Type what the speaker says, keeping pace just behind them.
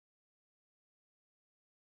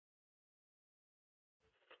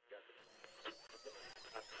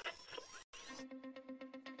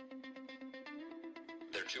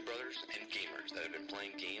two brothers and gamers that have been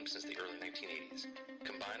playing games since the early 1980s.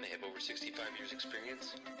 Combined, they have over 65 years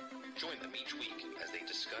experience. Join them each week as they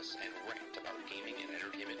discuss and rant about gaming and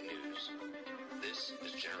entertainment news. This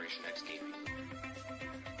is Generation X Gaming.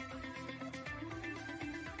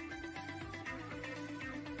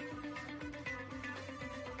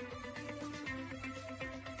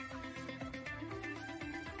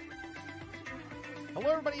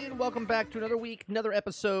 Hello, everybody, and welcome back to another week, another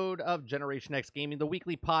episode of Generation X Gaming, the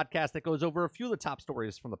weekly podcast that goes over a few of the top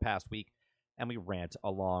stories from the past week, and we rant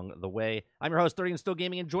along the way. I'm your host, 30 and Still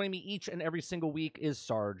Gaming, and joining me each and every single week is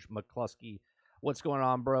Sarge McCluskey. What's going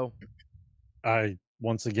on, bro?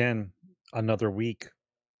 Once again, another week.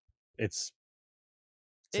 It's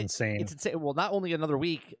insane. It's insane. Well, not only another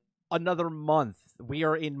week, another month. We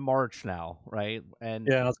are in March now, right? And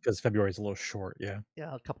yeah, that's because February's a little short. Yeah,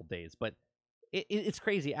 a couple days, but it's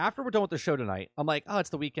crazy. After we're done with the show tonight, I'm like, oh, it's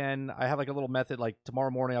the weekend. I have like a little method. Like tomorrow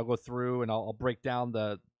morning, I'll go through and I'll break down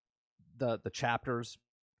the chapters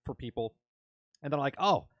for people, and then I'm like,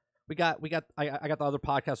 oh, I got the other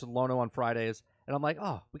podcast with Lono on Fridays, and I'm like,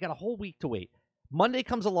 oh, we got a whole week to wait. Monday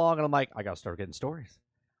comes along, and I'm like, I gotta start getting stories.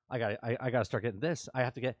 I gotta start getting this. I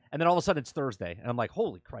have to get, and then all of a sudden it's Thursday, and I'm like,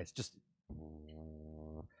 holy Christ, just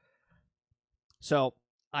so.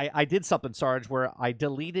 I did something, Sarge, where I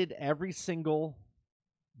deleted every single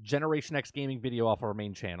Generation X Gaming video off our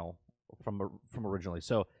main channel from originally.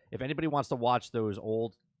 So if anybody wants to watch those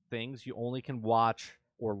old things, you only can watch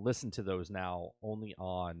or listen to those now only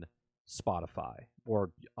on Spotify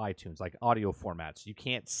or iTunes, like audio formats. You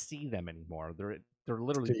can't see them anymore. They're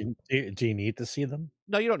literally. Do you need to see them?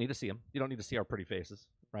 No, you don't need to see them. You don't need to see our pretty faces,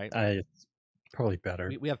 right? It's probably better.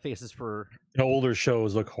 We have faces for the older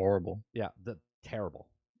shows look horrible. Yeah, terrible.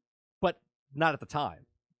 But not at the time.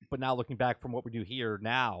 But now looking back from what we do here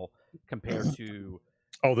now compared to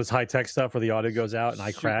this high-tech stuff where the audio goes out and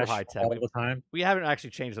I crash all the time. We haven't actually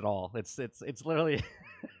changed at all. It's literally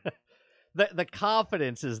the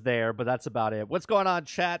confidence is there, but that's about it. What's going on,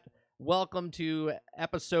 chat? Welcome to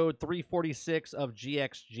episode 346 of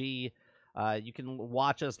GXG. You can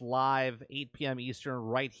watch us live 8 p.m. Eastern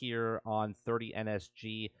right here on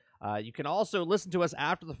 30NSG. You can also listen to us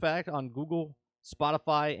after the fact on Google,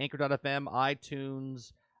 Spotify, Anchor.fm,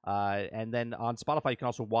 iTunes, and then on Spotify you can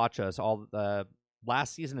also watch us. All the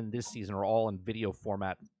last season and this season are all in video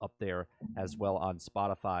format up there as well on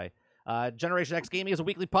Spotify. Generation X Gaming is a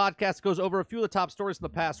weekly podcast that goes over a few of the top stories from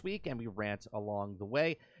the past week, and we rant along the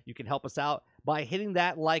way. You can help us out by hitting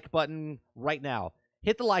that like button right now.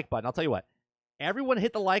 Hit the like button. I'll tell you what. Everyone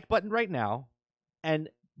hit the like button right now, and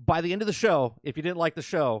by the end of the show, if you didn't like the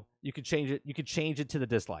show, you could change it. You could change it to the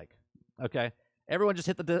dislike. Okay? Everyone just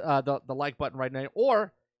hit the like button right now,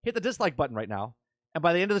 or hit the dislike button right now, and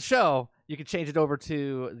by the end of the show, you can change it over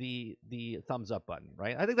to the thumbs up button,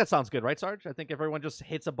 right? I think that sounds good, right, Sarge? I think if everyone just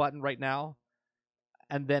hits a button right now,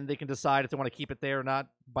 and then they can decide if they want to keep it there or not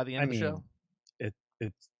by the end of the show.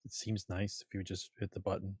 It seems nice if you just hit the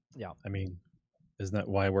button. Yeah. I mean, isn't that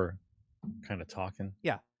why we're kind of talking?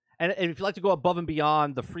 Yeah. And if you'd like to go above and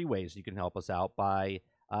beyond the free ways, you can help us out by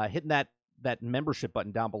hitting that membership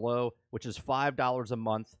button down below, which is $5 a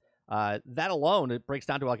month. That alone, it breaks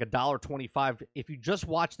down to like $1.25 if you just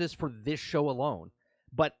watch this for this show alone.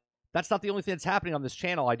 But that's not the only thing that's happening on this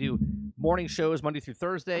channel. I do morning shows Monday through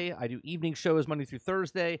Thursday. I do evening shows Monday through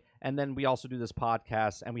Thursday. And then we also do this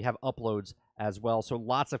podcast, and we have uploads as well. So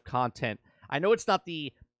lots of content. I know it's not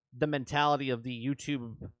the mentality of the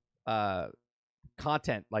YouTube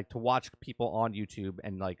content, like to watch people on YouTube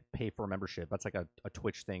and like pay for a membership. That's like a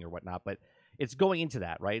Twitch thing or whatnot, but it's going into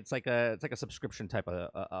that, right? It's like a subscription type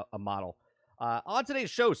of a model. On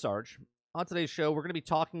today's show, Sarge, we're going to be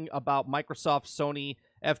talking about Microsoft, Sony,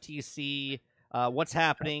 FTC, what's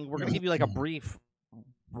happening. We're going to give you like a brief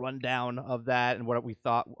rundown of that and what we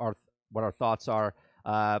thought what our thoughts are.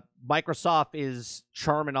 Microsoft is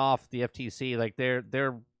charming off the FTC, like they're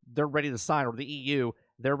ready to sign, or the EU,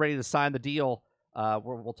 they're ready to sign the deal.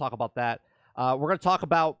 We'll talk about that. We're going to talk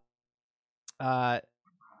about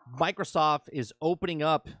Microsoft is opening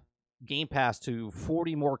up Game Pass to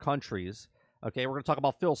 40 more countries. Okay, we're going to talk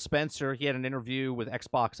about Phil Spencer. He had an interview with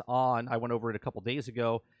Xbox On. I went over it a couple days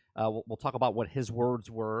ago. We'll talk about what his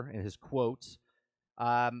words were and his quotes.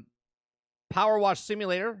 Power Wash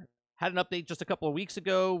Simulator had an update just a couple of weeks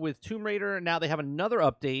ago with Tomb Raider. Now they have another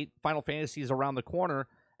update. Final Fantasy is around the corner,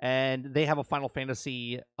 and they have a Final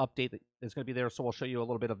Fantasy update that is going to be there, so we'll show you a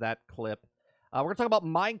little bit of that clip. We're going to talk about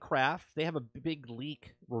Minecraft. They have a big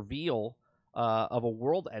leak reveal of a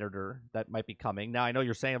world editor that might be coming. Now, I know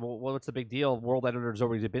you're saying, well, what's the big deal? World editor's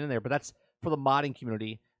already been in there, but that's for the modding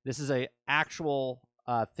community. This is a actual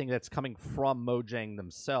thing that's coming from Mojang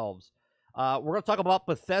themselves. We're going to talk about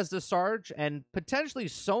Bethesda, Sarge, and potentially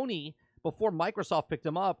Sony, before Microsoft picked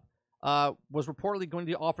them up, was reportedly going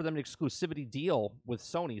to offer them an exclusivity deal with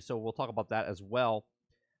Sony, so we'll talk about that as well.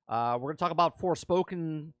 We're going to talk about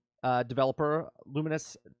Forspoken developer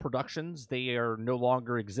Luminous Productions. They are no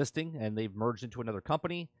longer existing, and they've merged into another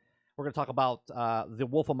company. We're going to talk about The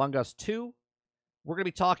Wolf Among Us 2. We're going to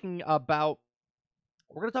be talking about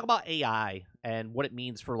AI and what it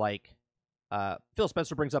means for, like, Phil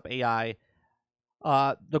Spencer brings up AI.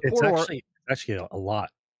 It's actually a lot.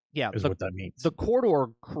 Yeah, is what that means. The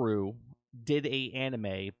Corridor crew did a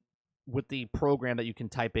anime with the program that you can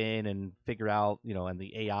type in and figure out, and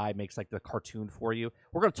the AI makes like the cartoon for you.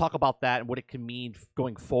 We're going to talk about that and what it can mean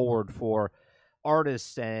going forward for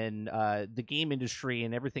artists and the game industry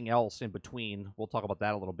and everything else in between. We'll talk about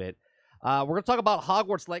that a little bit. We're going to talk about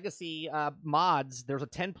Hogwarts Legacy mods. There's a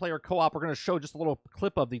 10-player co-op. We're going to show just a little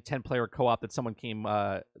clip of the 10-player co-op that someone came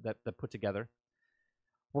that put together.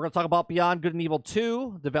 We're going to talk about Beyond Good and Evil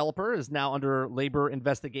 2. Developer is now under labor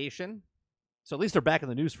investigation. So at least they're back in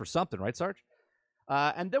the news for something, right, Sarge?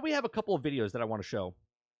 And then we have a couple of videos that I want to show.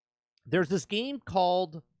 There's this game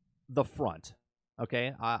called The Front.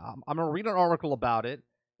 Okay, I'm going to read an article about it.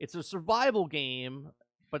 It's a survival game,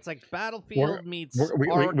 but it's like Battlefield meets. We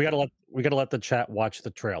gotta let the chat watch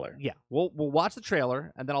the trailer. Yeah, we'll watch the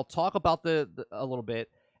trailer, and then I'll talk about a little bit,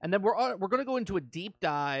 and then we're going to go into a deep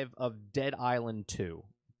dive of Dead Island 2.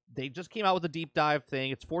 They just came out with a deep dive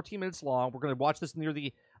thing. It's 14 minutes long. We're going to watch this near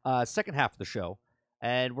the second half of the show,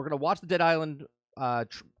 and we're going to watch the Dead Island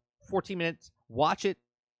 14 minutes, watch it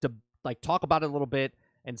to talk about it a little bit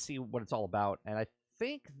and see what it's all about. And I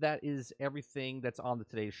think that is everything that's on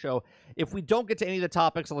today's show. If we don't get to any of the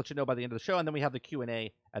topics, I'll let you know by the end of the show, and then we have the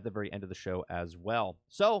Q&A at the very end of the show as well.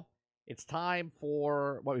 So it's time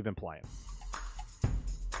for what we've been playing.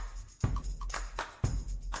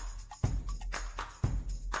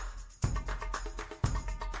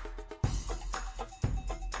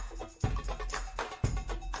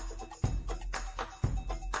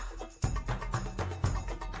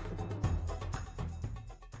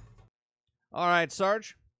 All right,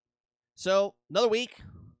 Sarge. So another week.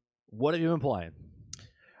 What have you been playing?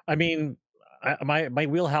 I mean, my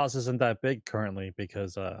wheelhouse isn't that big currently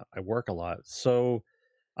because I work a lot. So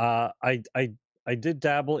I did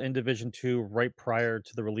dabble in Division 2 right prior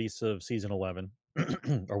to the release of Season 11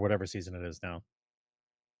 or whatever season it is now.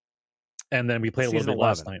 And then we played a little bit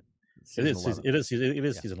last night. It is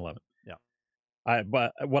Season 11. Yeah.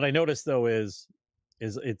 But what I noticed though is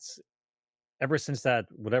it's ever since that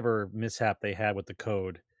whatever mishap they had with the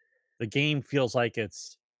code, the game feels like it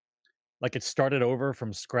started over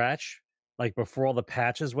from scratch, like before all the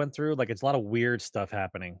patches went through. Like it's a lot of weird stuff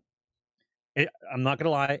happening. I'm not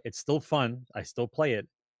gonna lie, it's still fun. I still play it,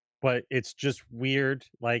 but it's just weird.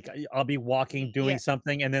 Like I'll be walking, doing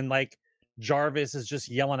something, and then like Jarvis is just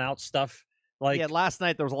yelling out stuff. Like last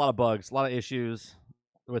night there was a lot of bugs, a lot of issues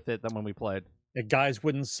with it than when we played. Guys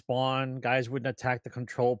wouldn't spawn. Guys wouldn't attack the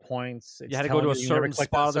control points. You had to go to a certain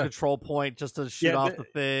spot of the control point just to shoot off the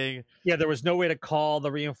thing. Yeah, there was no way to call the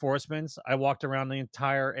reinforcements. I walked around the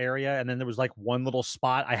entire area, and then there was like one little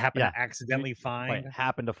spot I happened to accidentally find.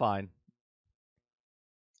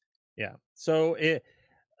 Yeah. So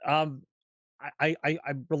I'm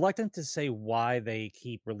reluctant to say why they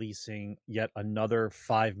keep releasing yet another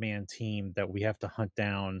 5-man team that we have to hunt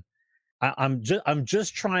down. I'm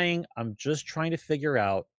just trying to figure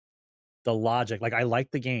out the logic. Like I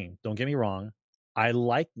like the game, don't get me wrong. I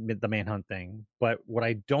like the manhunt thing, but what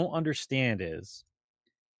I don't understand is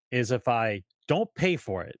if I don't pay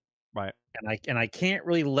for it, right? And I can't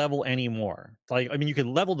really level anymore. Like I mean, you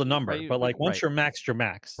can level the number, but like once you're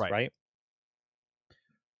maxed, right?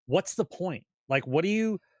 What's the point? Like, why do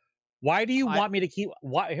you want me to keep?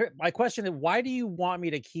 My question is, why do you want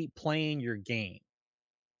me to keep playing your game?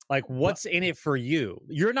 Like, what's in it for you?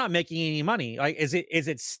 You're not making any money. Like, is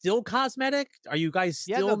it still cosmetic? Are you guys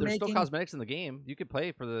still there's still cosmetics in the game. You could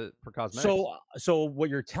pay for cosmetics. So what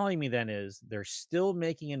you're telling me then is they're still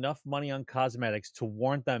making enough money on cosmetics to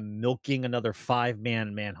warrant them milking another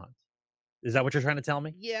 5-man manhunt. Is that what you're trying to tell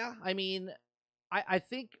me? Yeah, I mean, I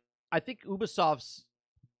think Ubisoft's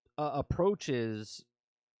approach is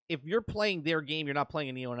if you're playing their game, you're not playing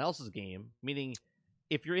anyone else's game. Meaning,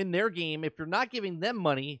 if you're in their game, if you're not giving them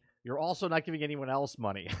money, you're also not giving anyone else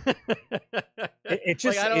money. It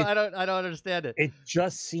just I don't understand it. It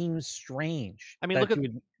just seems strange. I mean,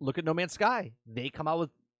 look at No Man's Sky. They come out with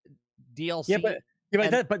DLC.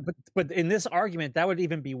 Yeah, but in this argument, that would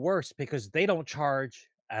even be worse because they don't charge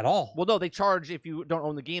at all. Well, no, they charge if you don't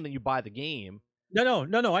own the game, then you buy the game.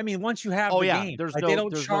 No. I mean, once you have Oh the yeah, game, there's like no they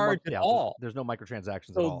don't charge at all. there's no microtransactions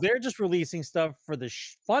at So all. they're just releasing stuff for the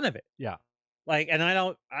fun of it. Yeah. Like, and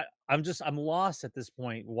I'm lost at this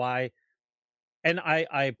point. Why? And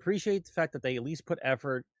I appreciate the fact that they at least put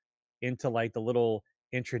effort into like the little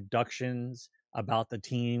introductions about the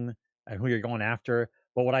team and who you're going after.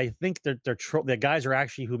 But what I think that the guys are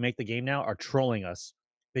actually who make the game now are trolling us,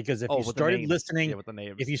 because With the names. Yeah, with the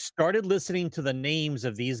names. if you started listening to the names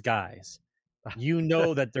of these guys, you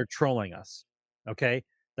know that they're trolling us. Okay,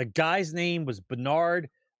 the guy's name was Bernard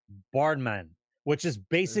Bardman, which is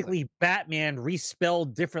basically Batman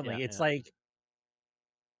respelled differently. It's like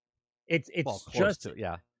it's just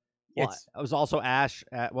yeah. Well, it was also Ash.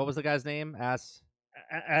 What was the guy's name?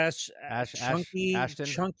 Chunky, Ashton?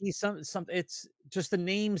 Chunky, some. It's just the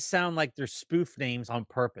names sound like they're spoof names on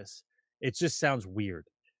purpose. It just sounds weird.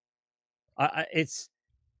 It's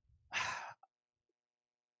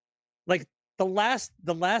like the last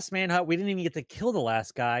manhunt. We didn't even get to kill the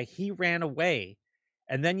last guy. He ran away,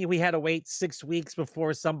 and then we had to wait 6 weeks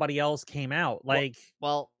before somebody else came out. Like,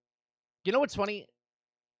 well, you know what's funny?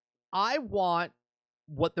 I want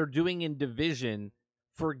what they're doing in Division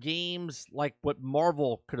for games like what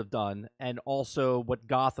Marvel could have done, and also what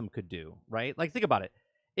Gotham could do, right? Like, think about it.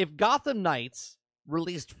 If Gotham Knights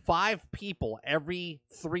released 5 people every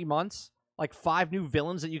 3 months, like 5 new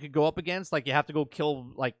villains that you could go up against, like you have to go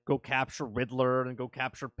go capture Riddler and go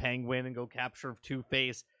capture Penguin and go capture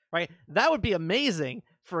Two-Face, right? That would be amazing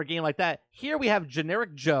for a game like that. Here we have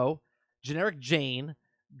generic Joe, generic Jane,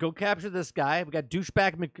 go capture this guy. We got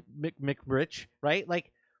douchebag McRich, right?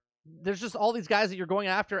 Like, there's just all these guys that you're going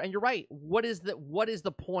after, and you're right. What is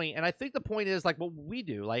the point? And I think the point is like what we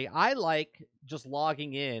do. Like, I like just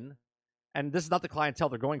logging in, and this is not the clientele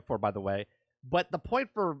they're going for, by the way. But the point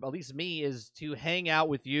for at least me is to hang out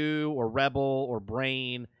with you or Rebel or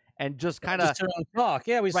Brain and just kind of sit around and talk.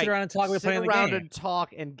 Yeah, we sit around and talk. We're playing the game. Sit around and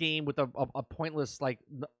talk and game with a pointless, like,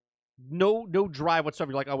 no drive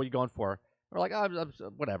whatsoever. You're like, oh, what are you going for? Or like, oh,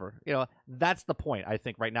 whatever. You know, that's the point, I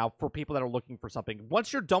think, right now for people that are looking for something.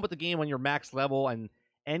 Once you're done with the game on your max level and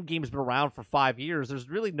Endgame's been around for 5 years, there's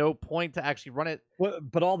really no point to actually run it.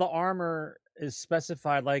 But all the armor is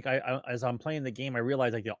specified. Like, as I'm playing the game, I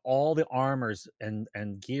realize like all the armors and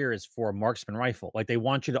gear is for a marksman rifle. Like, they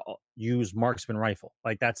want you to use marksman rifle.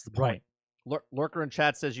 Like, that's the point. Right. Lurker in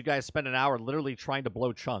chat says you guys spent an hour literally trying to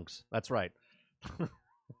blow chunks. That's right.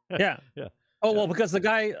 Yeah. Yeah. Oh, well, because the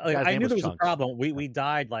guy, like, I knew there was Chunks. a problem. We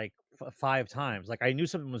died like 5 times. Like, I knew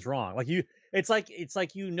something was wrong. Like, it's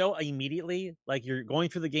like you know immediately. Like, you're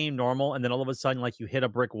going through the game normal, and then all of a sudden, like, you hit a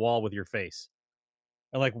brick wall with your face.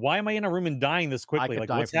 And like, why am I in a room and dying this quickly? Like,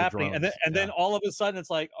 what's happening? And then all of a sudden,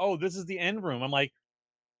 it's like, oh, this is the end room. I'm like,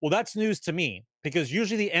 well, that's news to me, because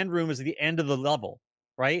usually the end room is the end of the level,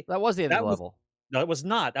 right? That was the end of the level. No, it was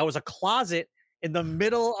not. That was a closet in the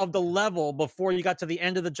middle of the level before you got to the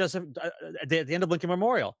end of the end of Lincoln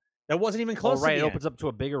Memorial. That wasn't even close. Oh, right. To It the opens up to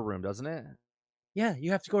a bigger room, doesn't it? Yeah, you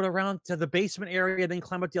have to go around to the basement area, then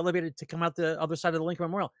climb up the elevator to come out the other side of the Lincoln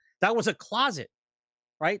Memorial. That was a closet,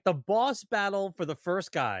 right? The boss battle for the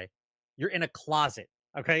first guy, you're in a closet.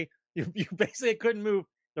 Okay, you basically couldn't move.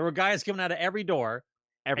 There were guys coming out of every door.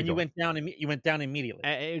 You went down immediately.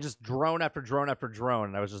 And it just drone after drone after drone,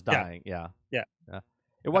 and I was just dying. Yeah.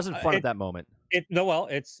 It wasn't fun at that moment.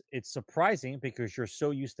 It's surprising because you're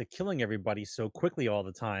so used to killing everybody so quickly all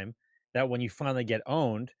the time that when you finally get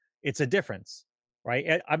owned, it's a difference,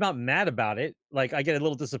 right? I'm not mad about it. Like, I get a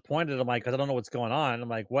little disappointed. I'm like, because I don't know what's going on. I'm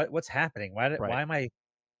like, what's happening? Why am I?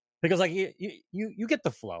 Because like you get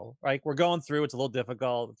the flow, right? We're going through. It's a little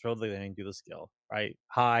difficult. Throw the thing, do the skill, right?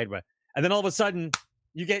 Hide, and then all of a sudden,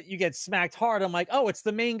 you get smacked hard. I'm like, oh, it's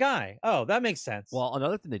the main guy. Oh, that makes sense. Well,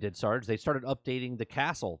 another thing they did, Sarge, they started updating the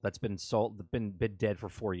castle that's been been dead for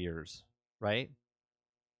 4 years, right?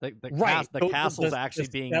 The castle's actually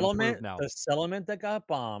being improved now. The settlement that got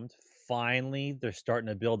bombed, finally, they're starting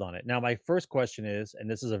to build on it. Now, my first question is, and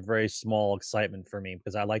this is a very small excitement for me,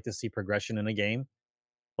 because I like to see progression in a game,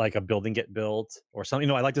 like a building get built or something.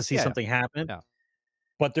 You know, I like to see something happen. Yeah.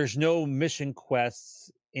 But there's no mission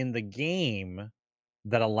quests in the game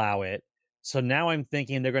that allow it. So now I'm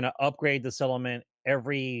thinking they're going to upgrade the settlement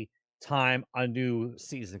every time a new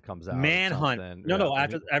season comes out. Manhunt. No,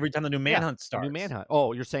 every time the new Manhunt starts. New Manhunt.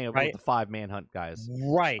 Oh, you're saying right? With the 5 Manhunt guys.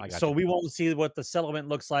 Right. So we won't see what the settlement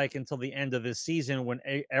looks like until the end of this season, when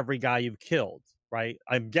every guy you've killed, right?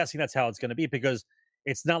 I'm guessing that's how it's going to be, because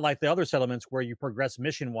it's not like the other settlements where you progress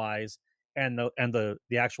mission-wise and the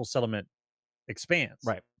actual settlement expands.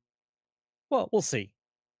 Right. Well, we'll see.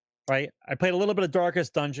 Right. I played a little bit of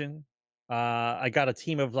Darkest Dungeon. I got a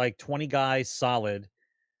team of like 20 guys solid.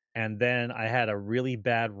 and then I had a really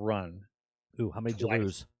bad run Ooh, how many did you twice.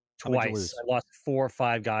 lose? How many did you Twice. lose? I lost 4 or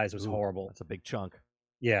 5 guys. It was Ooh, horrible. That's a big chunk.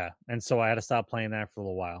 Yeah, and so I had to stop playing that for a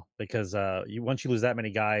little while because once you lose that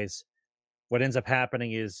many guys, what ends up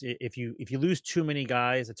happening is if you lose too many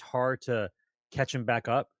guys, it's hard to catch them back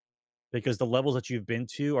up because the levels that you've been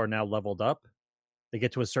to are now leveled up. They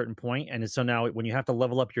get to a certain point, and so now when you have to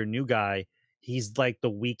level up your new guy, he's like the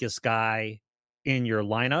weakest guy in your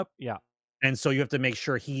lineup. Yeah. And so you have to make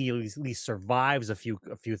sure he at least survives a few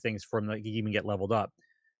things for him to even get leveled up.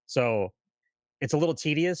 So it's a little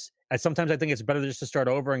tedious. Sometimes I think it's better just to start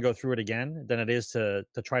over and go through it again than it is to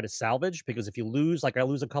try to salvage. Because if you lose, like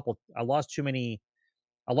I lost too many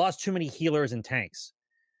healers and tanks.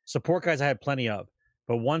 Support guys I had plenty of,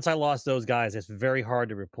 but once I lost those guys, it's very hard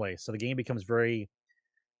to replace. So the game becomes very.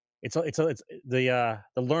 It's the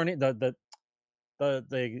learning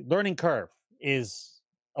curve is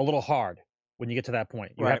a little hard when you get to that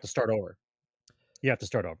point. You have to start over.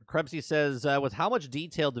 Krebsy says, with how much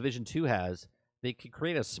detail Division 2 has, they can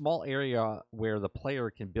create a small area where the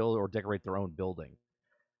player can build or decorate their own building.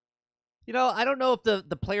 I don't know if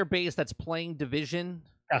the player base that's playing Division...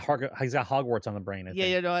 He's got Hogwarts on the brain. I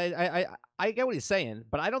think. I get what he's saying,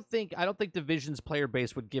 but I don't think Division's player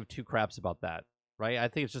base would give two craps about that, right? I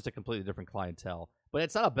think it's just a completely different clientele. But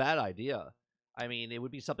it's not a bad idea. I mean, it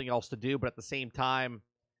would be something else to do, but at the same time,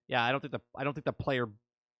 yeah, I don't think the player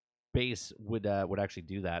base would actually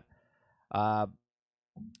do that.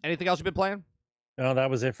 Anything else you've been playing? No, that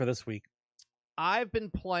was it for this week. I've been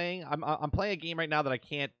playing. I'm playing a game right now that I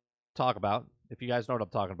can't talk about. If you guys know what I'm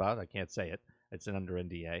talking about, I can't say it. It's under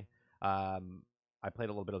NDA. I played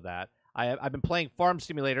a little bit of that. I've been playing Farm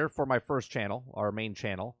Simulator for my first channel, our main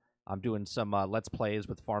channel. I'm doing some Let's Plays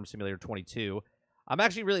with Farm Simulator 22. I'm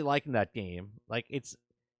actually really liking that game. Like it's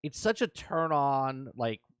such a turn on,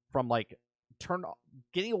 like from like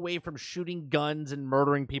getting away from shooting guns and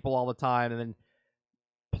murdering people all the time, and then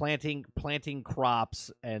planting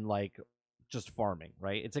crops and like just farming.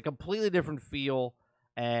 Right? It's a completely different feel,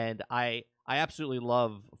 and I absolutely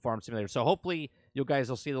love Farm Simulator. So hopefully you guys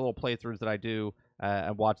will see the little playthroughs that I do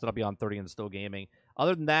and watch that I'll be on 30 and Still Gaming.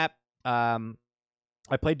 Other than that,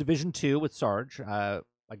 I played Division 2 with Sarge.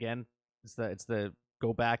 Again, it's the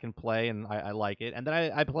go back and play, and I like it. And then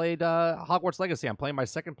I played Hogwarts Legacy. I'm playing my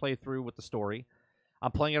second playthrough with the story.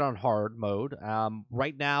 I'm playing it on hard mode.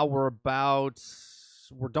 Right now we're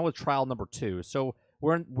done with trial number 2. So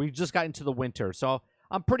we just got into the winter. So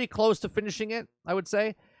I'm pretty close to finishing it, I would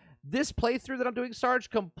say. This playthrough that I'm doing,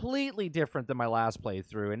 Sarge, completely different than my last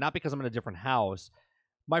playthrough, and not because I'm in a different house.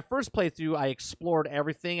 My first playthrough, I explored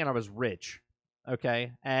everything, and I was rich,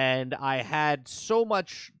 okay? And I had so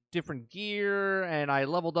much different gear, and I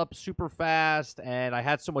leveled up super fast, and I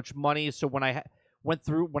had so much money, so when I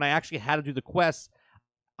when I actually had to do the quests,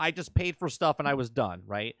 I just paid for stuff, and I was done,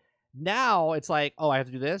 right? Now, it's like, oh, I have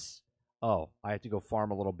to do this? Oh, I have to go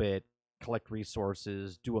farm a little bit, collect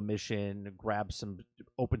resources, do a mission,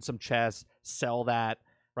 open some chests, sell that,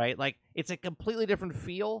 right? Like, it's a completely different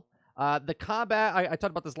feel. The combat, I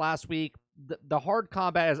talked about this last week. The hard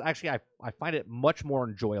combat is actually, I find it much more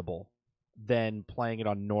enjoyable than playing it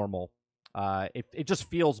on normal. It just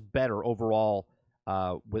feels better overall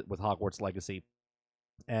with Hogwarts Legacy.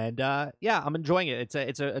 And yeah, I'm enjoying it.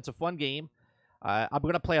 It's a fun game. I'm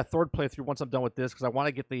going to play a third playthrough once I'm done with this because I want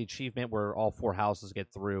to get the achievement where all 4 houses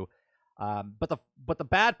get through. But the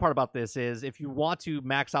bad part about this is if you want to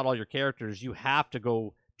max out all your characters, you have to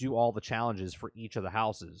go do all the challenges for each of the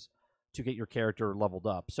houses to get your character leveled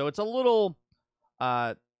up. So it's a little,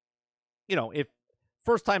 if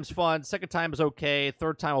first time's fun, second time is okay,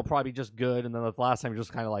 third time will probably be just good, and then the last time you're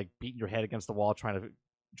just kind of like beating your head against the wall trying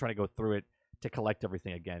to go through it to collect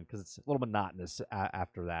everything again because it's a little monotonous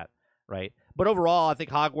after that, right? But overall, I think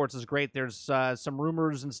Hogwarts is great. There's some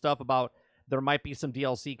rumors and stuff about there might be some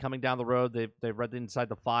DLC coming down the road. They've read inside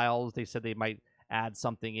the files. They said they might add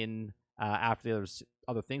something in after there's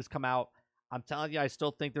other things come out. I'm telling you, I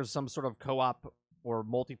still think there's some sort of co-op or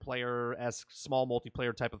multiplayer-esque, small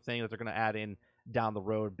multiplayer type of thing that they're going to add in down the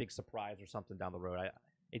road, big surprise or something down the road.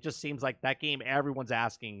 It just seems like that game everyone's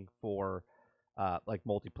asking for, like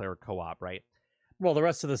multiplayer co-op, right? Well, the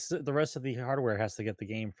rest of the hardware has to get the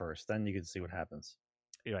game first. Then you can see what happens.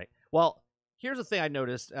 You're right. Well, here's the thing I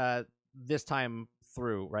noticed this time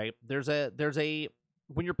through. Right, there's a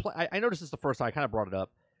when you're I noticed this the first time. I kind of brought it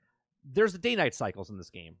up. There's the day-night cycles in this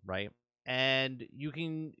game, right? And you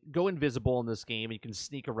can go invisible in this game. And you can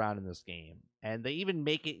sneak around in this game, and they even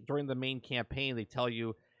make it during the main campaign. They tell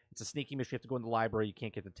you it's a sneaky mission. You have to go in the library. You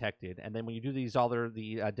can't get detected. And then when you do these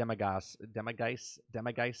Demigeist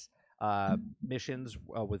missions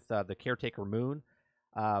with the caretaker Moon,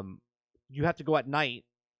 you have to go at night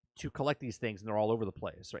to collect these things, and they're all over the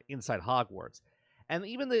place, right, inside Hogwarts. And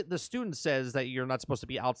even the student says that you're not supposed to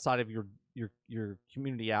be outside of your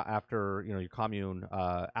community after, your commune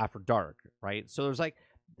after dark, right? So there's like,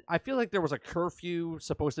 I feel like there was a curfew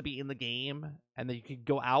supposed to be in the game, and that you could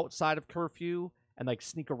go outside of curfew and like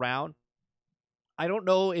sneak around. I don't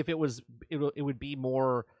know if it would be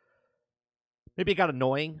more. Maybe it got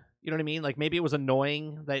annoying. You know what I mean? Like maybe it was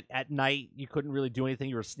annoying that at night you couldn't really do anything.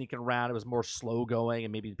 You were sneaking around. It was more slow going,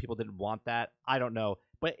 and maybe people didn't want that. I don't know,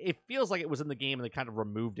 but it feels like it was in the game, and they kind of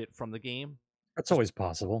removed it from the game. That's always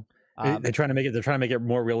possible. They're trying to make it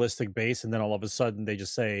more realistic base, and then all of a sudden they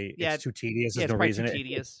just say it's too tedious. There's no reason.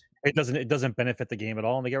 It doesn't benefit the game at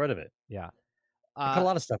all, and they get rid of it. Yeah, a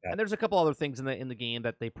lot of stuff. And there's a couple other things in the game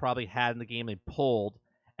that they probably had in the game they pulled,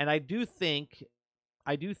 and I do think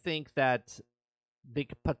that they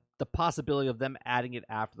could put the possibility of them adding it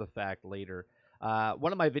after the fact later.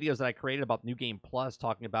 One of my videos that I created about New Game Plus,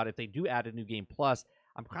 talking about if they do add a New Game Plus,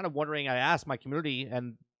 I'm kind of wondering. I asked my community,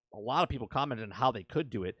 and a lot of people commented on how they could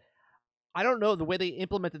do it. I don't know the way they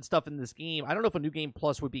implemented stuff in this game. I don't know if a New Game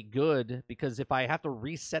Plus would be good, because if I have to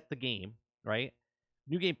reset the game, right?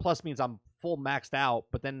 New Game Plus means I'm full maxed out,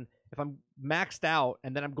 but then if I'm maxed out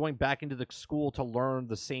and then I'm going back into the school to learn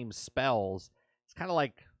the same spells, it's kind of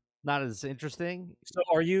like not as interesting.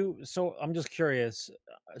 So I'm just curious.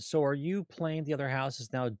 So are you playing the other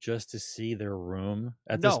houses now just to see their room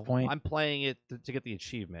at this point? No, I'm playing it to get the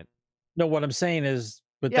achievement. No, what I'm saying is,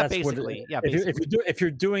 but yeah, that's basically, what. If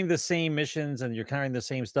you're doing the same missions and you're carrying the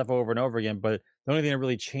same stuff over and over again, but the only thing that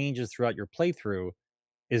really changes throughout your playthrough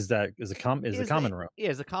is the common room.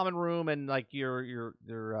 Yeah, it's a common room, and like the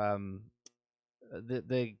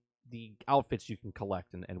outfits you can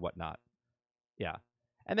collect and whatnot. Yeah.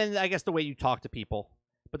 And then I guess the way you talk to people,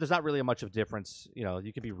 but there's not really much of a difference.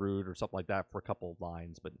 You could be rude or something like that for a couple of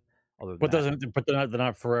lines, but other than they're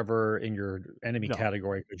not forever in your enemy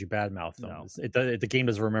category because you badmouth them. No. The game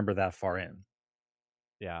doesn't remember that far in.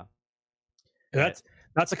 Yeah. That's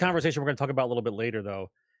a conversation we're going to talk about a little bit later, though.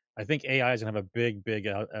 I think AI is going to have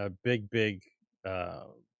a big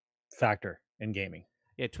factor in gaming.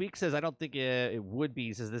 Yeah, Tweak says I don't think it would be.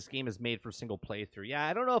 He says this game is made for single playthrough. Yeah,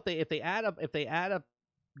 I don't know if they add a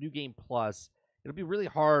New Game Plus, it'll be really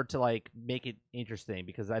hard to like make it interesting,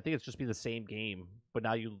 because I think it's just be the same game, but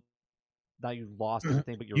now you lost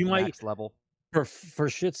everything but your max level. For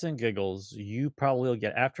shits and giggles, you probably will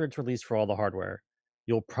get, after it's released for all the hardware,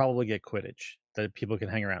 you'll probably get Quidditch that people can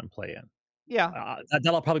hang around and play in. Yeah,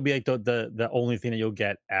 that'll probably be like the only thing that you'll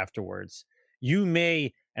get afterwards. You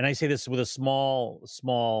may, and I say this with a small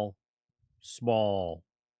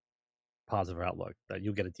positive outlook, that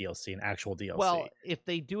you'll get a DLC, an actual DLC. Well, if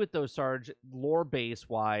they do it though, Sarge, lore base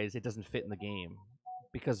wise, it doesn't fit in the game,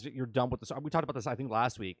 because you're done with this. We talked about this, I think,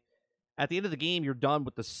 last week. At the end of the game, you're done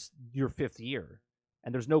with your 5th year,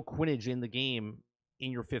 and there's no Quidditch in the game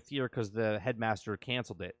in your 5th year because the headmaster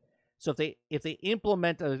canceled it. So if they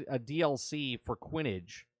implement a DLC for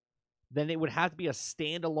Quidditch, then it would have to be a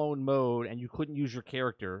standalone mode, and you couldn't use your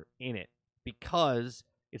character in it because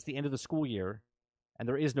it's the end of the school year, and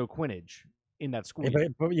there is no Quidditch in that school year.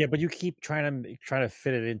 But you keep trying to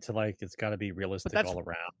fit it into like it's got to be realistic all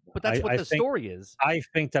around. But that's what the story is. I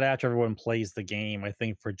think that after everyone plays the game, I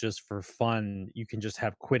think for fun, you can just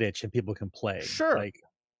have Quidditch and people can play. Sure.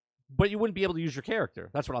 But you wouldn't be able to use your character.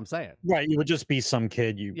 That's what I'm saying. Right. You would just be some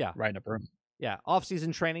kid riding a broom. Yeah.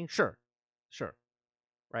 Off-season training. Sure.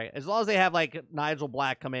 Right. As long as they have like Nigel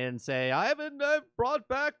Black come in and say, I've brought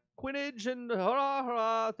back Quidditch and hurrah,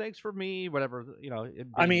 hurrah, thanks for me, whatever,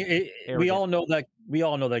 I mean, we all know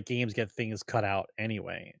that games get things cut out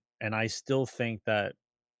anyway. And I still think that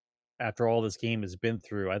after all this game has been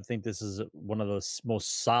through, I think this is one of the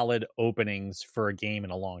most solid openings for a game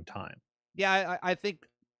in a long time. Yeah, I think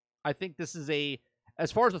this is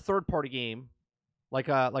as far as a third-party game, like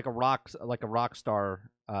a Rockstar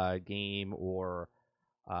game, or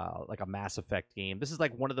like a Mass Effect game. This is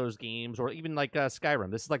like one of those games, or even like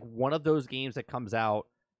Skyrim. This is like one of those games that comes out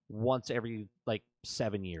once every like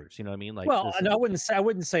 7 years. You know what I mean? Like, well, I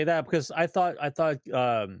wouldn't say that, because I thought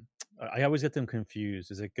I always get them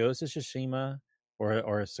confused. Is it Ghost of Tsushima or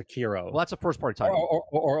Sekiro? Well, that's a first-party title,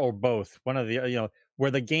 or both. One of the where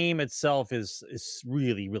the game itself is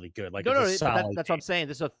really, really good. Like, that's what I'm saying.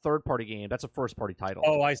 This is a third-party game. That's a first-party title.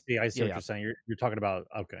 Oh, I see what you're saying. You're talking about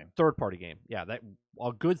third-party game. Yeah, that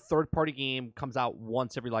a good third-party game comes out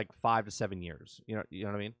once every like 5 to 7 years. You know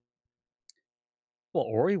what I mean? Well,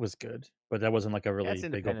 Ori was good, but that wasn't like a really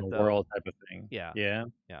big open world type of thing. Yeah.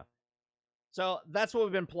 So that's what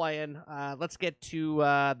we've been playing. Let's get to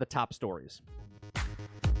the top stories.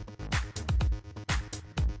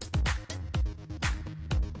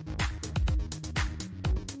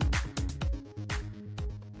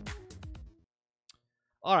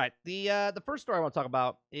 All right. The first story I want to talk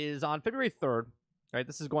about is on February 3rd. Right,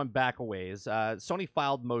 this is going back a ways. Sony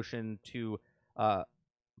filed motion to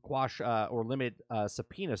quash or limit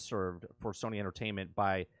subpoena served for Sony Entertainment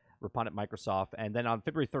by respondent Microsoft, and then on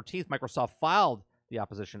February 13th, Microsoft filed the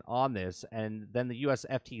opposition on this, and then the U.S.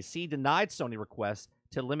 FTC denied Sony requests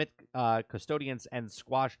to limit custodians and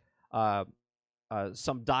squash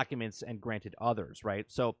some documents and granted others. Right,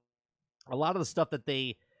 so a lot of the stuff that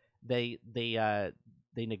they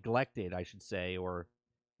neglected, I should say, or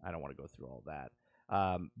I don't want to go through all that.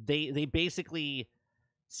 They basically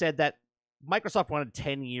said that Microsoft wanted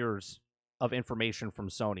 10 years of information from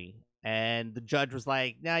Sony, and the judge was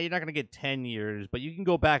like, "Nah, you're not going to get 10 years, but you can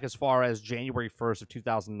go back as far as January 1st of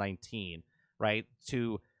 2019, right,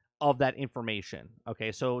 of that information."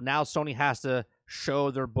 Okay, so now Sony has to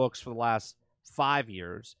show their books for the last 5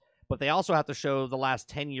 years, but they also have to show the last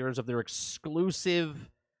 10 years of their exclusive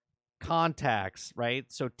contacts, right?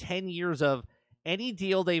 So 10 years of any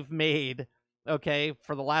deal they've made, okay,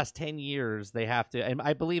 for the last 10 years, they have to, and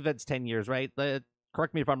I believe it's 10 years, right?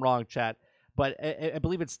 Correct me if I'm wrong, chat, but I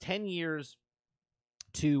believe it's 10 years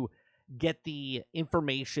to get the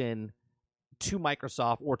information to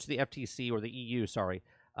Microsoft or to the FTC or the EU,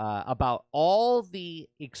 about all the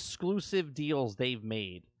exclusive deals they've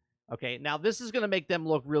made. Okay, now this is going to make them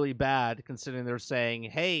look really bad, considering they're saying,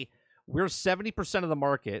 hey, we're 70% of the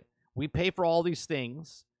market. We pay for all these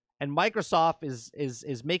things. And Microsoft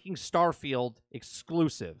is making Starfield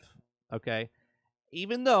exclusive, okay?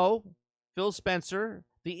 Even though Phil Spencer,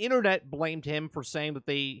 the internet blamed him for saying that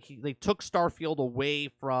they took Starfield away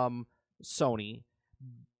from Sony.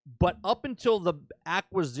 But up until the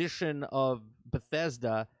acquisition of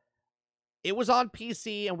Bethesda, it was on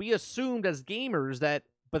PC, and we assumed as gamers that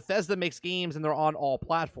Bethesda makes games and they're on all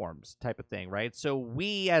platforms type of thing, right? So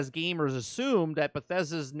we as gamers assumed that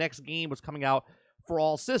Bethesda's next game was coming out for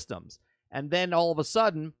all systems. And then all of a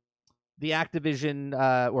sudden, the Activision,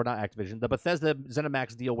 or not Activision, the Bethesda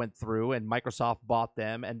ZeniMax deal went through and Microsoft bought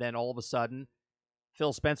them. And then all of a sudden,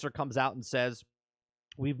 Phil Spencer comes out and says,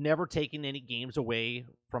 we've never taken any games away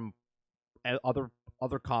from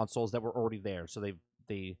other consoles that were already there. So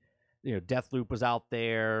they Deathloop was out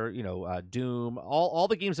there, Doom, all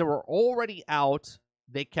the games that were already out,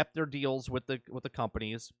 they kept their deals with the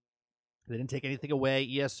companies. They didn't take anything away.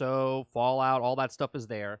 ESO, Fallout, all that stuff is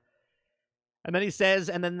there. And then he says,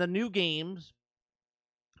 and then the new games,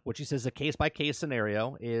 which he says a case-by-case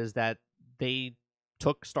scenario, is that they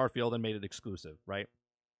took Starfield and made it exclusive, right?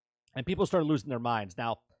 And people started losing their minds.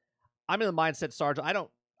 Now, I'm in the mindset, Sarge, I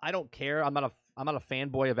don't care. I'm not a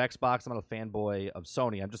fanboy of Xbox. I'm not a fanboy of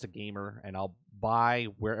Sony. I'm just a gamer, and I'll buy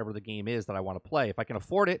wherever the game is that I want to play. If I can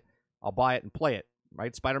afford it, I'll buy it and play it,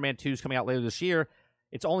 right? Spider-Man 2 is coming out later this year.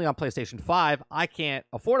 It's only on PlayStation 5. I can't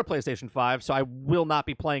afford a PlayStation 5, so I will not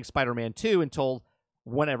be playing Spider-Man 2 until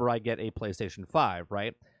whenever I get a PlayStation 5,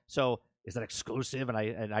 right? So is that exclusive, and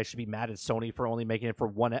I should be mad at Sony for only making it for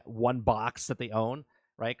one box that they own,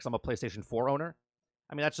 right? Because I'm a PlayStation 4 owner.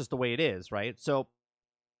 I mean, that's just the way it is, right? So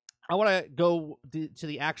I want to go to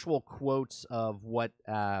the actual quotes of what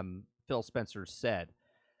Phil Spencer said.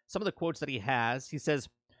 Some of the quotes that he has, he says,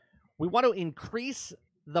 "We want to increase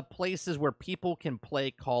the places where people can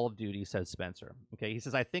play Call of Duty," says Spencer. Okay, he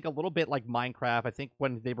says, "I think a little bit like Minecraft. I think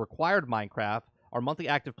when they required Minecraft, our monthly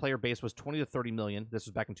active player base was 20 to 30 million. This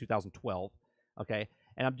was back in 2012. Okay,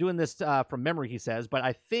 and I'm doing this from memory," he says, "but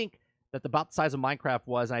I think that about the size of Minecraft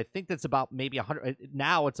was, and I think that's about maybe 100.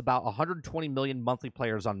 Now it's about 120 million monthly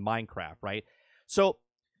players on Minecraft, right?" So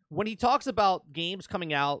when he talks about games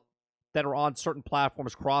coming out that are on certain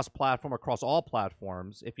platforms, cross-platform, across all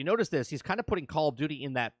platforms, if you notice this, he's kind of putting Call of Duty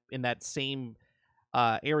in that same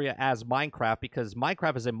area as Minecraft, because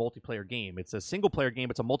Minecraft is a multiplayer game. It's a single-player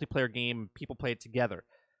game. It's a multiplayer game. People play it together.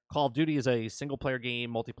 Call of Duty is a single-player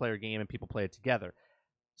game, multiplayer game, and people play it together.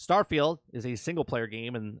 Starfield is a single-player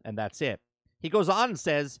game, and that's it. He goes on and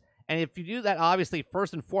says, and if you do that, obviously,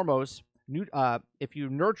 first and foremost, if you're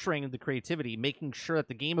nurturing the creativity, making sure that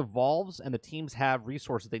the game evolves and the teams have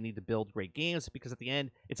resources they need to build great games, because at the end,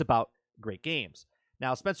 it's about great games.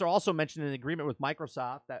 Now, Spencer also mentioned an agreement with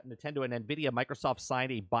Microsoft that Nintendo and NVIDIA, Microsoft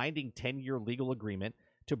signed a binding 10-year legal agreement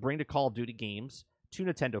to bring the Call of Duty games to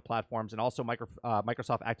Nintendo platforms, and also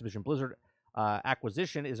Microsoft Activision Blizzard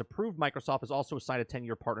acquisition is approved. Microsoft has also signed a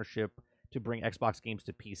 10-year partnership to bring Xbox games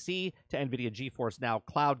to PC to NVIDIA GeForce Now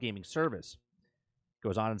cloud gaming service.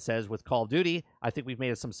 Goes on and says, with Call of Duty, I think we've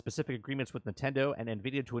made some specific agreements with Nintendo and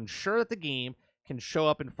NVIDIA to ensure that the game can show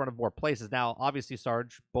up in front of more places. Now, obviously,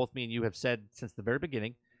 Sarge, both me and you have said since the very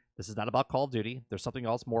beginning, this is not about Call of Duty. There's something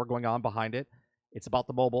else more going on behind it. It's about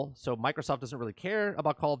the mobile. So Microsoft doesn't really care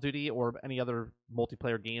about Call of Duty or any other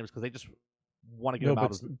multiplayer games because they just want to get them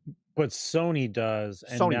out. But Sony does,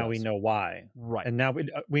 and now we know why. Right. And now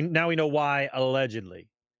we know why, allegedly.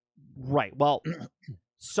 Right. Well,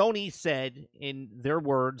 Sony said, in their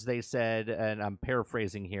words, they said, and I'm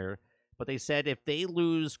paraphrasing here, but they said if they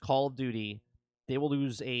lose Call of Duty, they will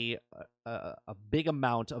lose a big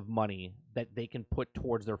amount of money that they can put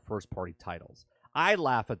towards their first-party titles. I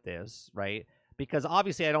laugh at this, right? Because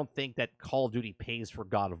obviously I don't think that Call of Duty pays for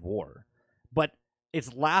God of War. But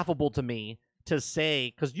it's laughable to me to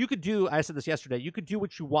say, because you could do, I said this yesterday, you could do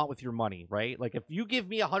what you want with your money, right? Like if you give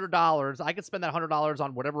me $100, I could spend that $100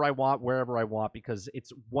 on whatever I want, wherever I want, because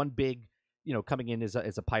it's one big, coming in as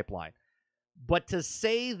a pipeline. But to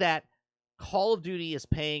say that Call of Duty is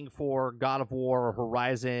paying for God of War or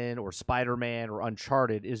Horizon or Spider-Man or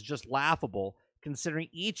Uncharted is just laughable, considering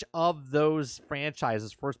each of those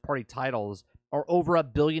franchises, first-party titles, are over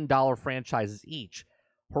 $1 billion franchises each.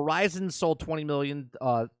 Horizon sold 20 million,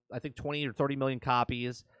 I think 20 or 30 million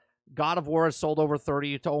copies. God of War has sold over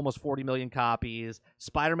 30 to almost 40 million copies.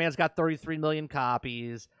 Spider-Man's got 33 million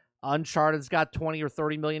copies. Uncharted's got 20 or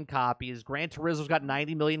 30 million copies. Gran Turismo's got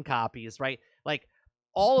 90 million copies, right? Like,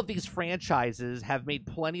 all of these franchises have made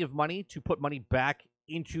plenty of money to put money back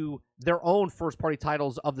into their own first-party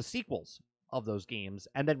titles of the sequels of those games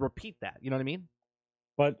and then repeat that. You know what I mean?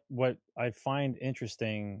 But what I find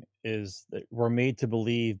interesting is that we're made to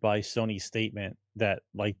believe by Sony's statement that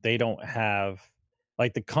they don't have,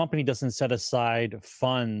 the company doesn't set aside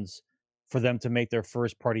funds for them to make their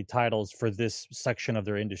first party titles for this section of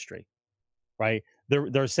their industry, right?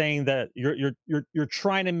 They're saying that you're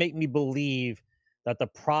trying to make me believe that the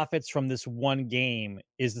profits from this one game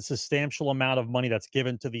is the substantial amount of money that's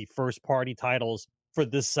given to the first party titles for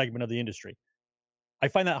this segment of the industry. I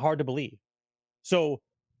find that hard to believe. So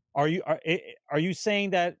are you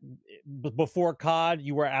saying that before COD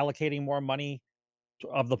you were allocating more money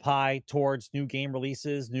of the pie towards new game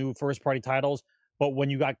releases, new first party titles, but when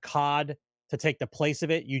you got COD to take the place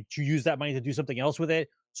of it, you use that money to do something else with it?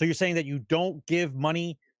 So you're saying that you don't give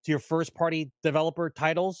money to your first party developer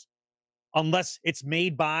titles unless it's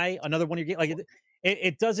made by another one of your games?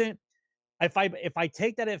 It doesn't. If I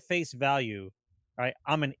take that at face value, right,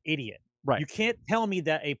 I'm an idiot. Right. You can't tell me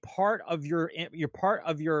that the part of your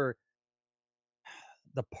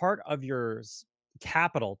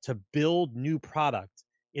capital to build new product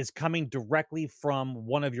is coming directly from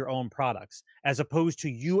one of your own products, as opposed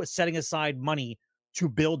to you setting aside money to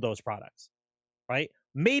build those products, right?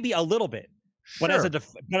 Maybe a little bit, sure.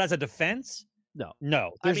 But as a defense,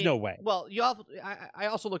 no, there's no way. Well, I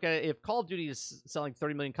also look at it, if Call of Duty is selling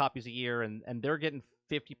 30 million copies a year and they're getting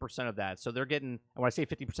 50% of that. So they're getting, and when I say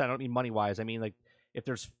 50%, I don't mean money-wise. I mean, if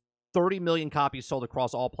there's 30 million copies sold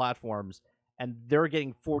across all platforms and they're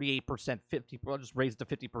getting 48%, I'll just raise it to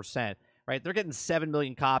 50%, right? They're getting 7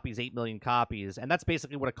 million copies, 8 million copies, and that's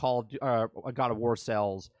basically what a God of War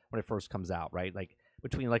sells when it first comes out, right?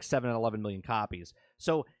 Between 7 and 11 million copies.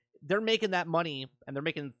 So they're making that money, and they're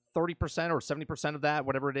making 30% or 70% of that,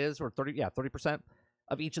 whatever it is, or 30%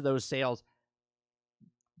 of each of those sales.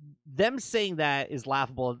 Them saying that is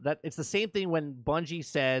laughable. That it's the same thing when Bungie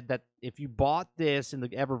said that if you bought this in the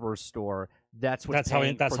Eververse store, that's how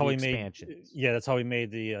we made. Yeah, that's how we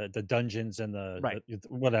made the dungeons and the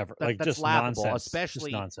whatever. That's just laughable,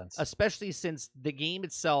 nonsense. Especially since the game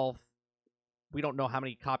itself, we don't know how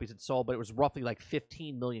many copies it sold, but it was roughly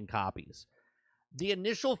 15 million copies. The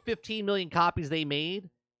initial 15 million copies they made,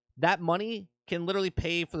 that money can literally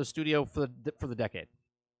pay for the studio for the decade.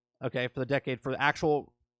 Okay, for the decade, for the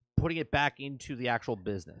actual putting it back into the actual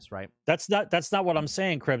business, right? That's not what I'm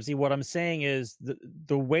saying, Krebsy. What I'm saying is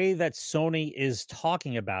the way that Sony is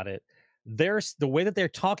talking about it, the way that they're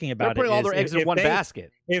talking about they're putting all their eggs in one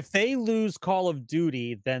basket. If they lose Call of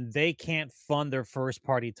Duty, then they can't fund their first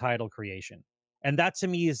party title creation. And that to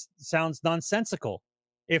me sounds nonsensical.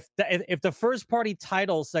 If the first party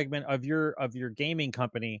title segment of your gaming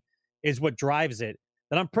company is what drives it,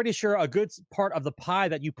 then I'm pretty sure a good part of the pie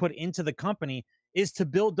that you put into the company is to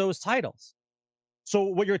build those titles. So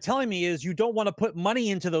what you're telling me is you don't want to put money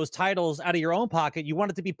into those titles out of your own pocket. You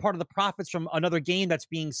want it to be part of the profits from another game that's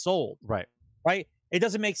being sold. Right. It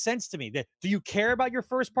doesn't make sense to me. Do you care about your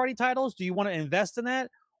first party titles? Do you want to invest in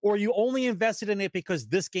that? Or are you only invested in it because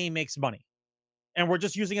this game makes money and we're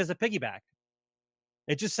just using it as a piggyback?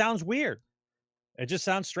 It just sounds weird. It just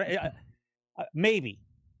sounds strange. Maybe,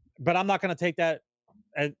 but I'm not going to take that.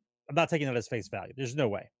 I'm not taking that as face value. There's no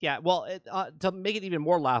way. Yeah, well, to make it even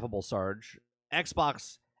more laughable, Sarge,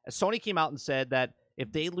 Sony came out and said that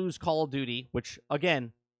if they lose Call of Duty, which,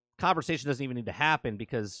 again, conversation doesn't even need to happen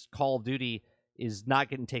because Call of Duty is not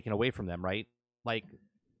getting taken away from them, right? Like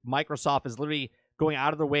Microsoft is literally going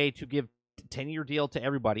out of their way to give 10-year deal to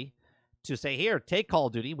everybody to say, here, take Call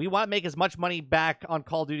of Duty. We want to make as much money back on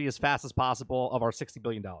Call of Duty as fast as possible of our $60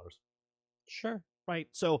 billion. Sure. Right.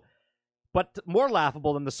 So, but more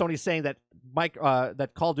laughable than the Sony saying that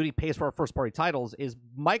that Call of Duty pays for our first-party titles is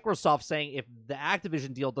Microsoft saying if the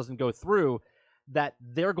Activision deal doesn't go through, that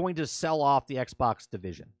they're going to sell off the Xbox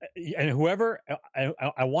division. And whoever,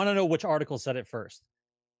 I want to know which article said it first.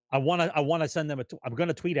 I want to send them I'm going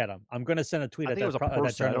to tweet at them. I'm going to send a tweet I at think that, it was a that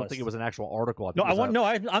person. journalist. I don't think it was an actual article.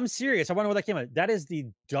 I'm serious. I want to know where that came out. That is the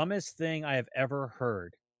dumbest thing I have ever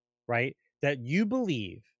heard, right? That you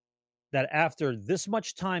believe that after this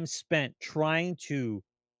much time spent trying to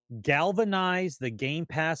galvanize the Game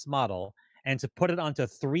Pass model and to put it onto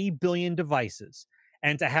 3 billion devices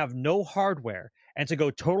and to have no hardware and to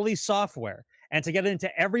go totally software and to get it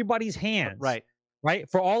into everybody's hands, right,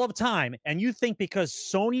 for all of time, and you think because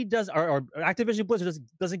Sony does or Activision Blizzard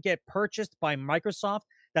doesn't get purchased by Microsoft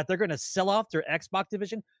that they're going to sell off their Xbox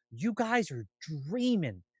division? You guys are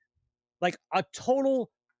dreaming, like a total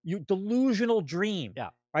delusional dream. Yeah.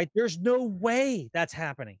 Right? There's no way that's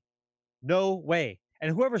happening. No way.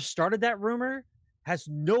 And whoever started that rumor has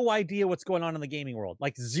no idea what's going on in the gaming world.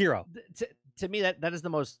 Like zero. To me, that is the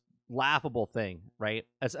most laughable thing, right?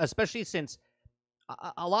 Especially since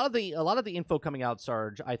a lot of the info coming out,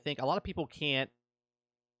 Sarge, I think a lot of people can't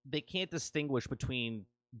distinguish between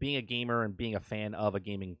being a gamer and being a fan of a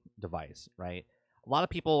gaming device, right? A lot of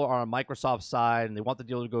people are on Microsoft's side and they want the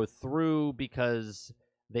deal to go through because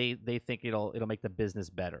they think it'll make the business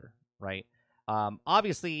better, right?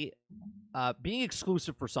 Obviously, being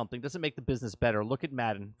exclusive for something doesn't make the business better. Look at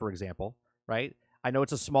Madden, for example, right? I know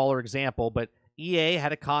it's a smaller example, but EA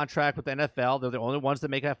had a contract with the NFL. They're the only ones that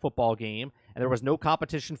make that football game, and there was no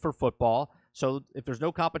competition for football. So if there's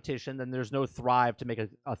no competition, then there's no thrive to make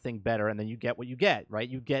a thing better, and then you get what you get, right?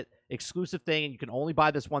 You get exclusive thing, and you can only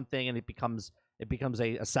buy this one thing, and it becomes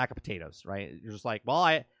a sack of potatoes, right? You're just like, well,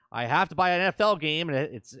 I have to buy an NFL game, and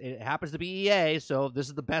it happens to be EA, so this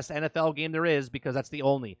is the best NFL game there is because that's the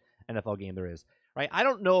only NFL game there is, right? I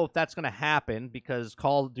don't know if that's going to happen because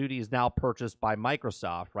Call of Duty is now purchased by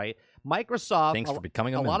Microsoft, right? Microsoft, thanks for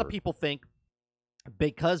becoming a member. lot of people think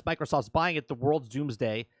because Microsoft's buying it, the world's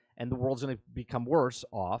doomsday and the world's going to become worse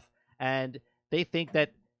off, and they think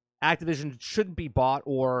that Activision shouldn't be bought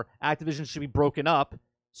or Activision should be broken up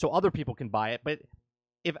so other people can buy it, but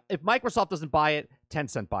if Microsoft doesn't buy it,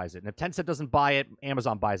 Tencent buys it. And if Tencent doesn't buy it,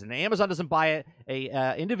 Amazon buys it. And Amazon doesn't buy it,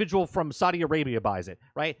 a individual from Saudi Arabia buys it,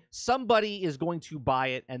 right? Somebody is going to buy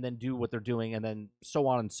it and then do what they're doing and then so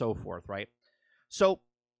on and so forth, right? So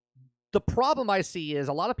the problem I see is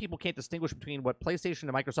a lot of people can't distinguish between what PlayStation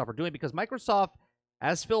and Microsoft are doing because Microsoft,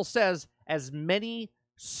 as Phil says, as many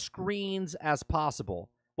screens as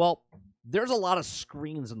possible. Well, there's a lot of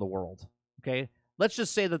screens in the world, okay? Let's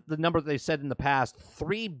just say that the number that they said in the past,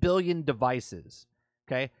 3 billion devices,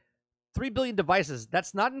 okay? 3 billion devices,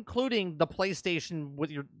 that's not including the PlayStation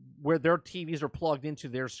where their TVs are plugged into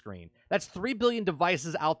their screen. That's 3 billion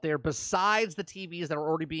devices out there besides the TVs that are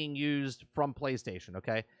already being used from PlayStation,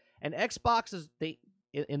 okay? And Xbox is,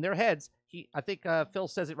 in their heads, I think Phil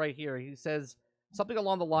says it right here. He says something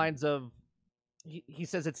along the lines of, he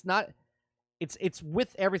says it's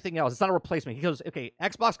with everything else. It's not a replacement. He goes, okay,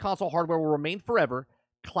 Xbox console hardware will remain forever.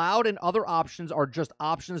 Cloud and other options are just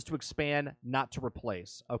options to expand, not to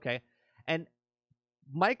replace, okay? And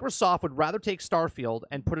Microsoft would rather take Starfield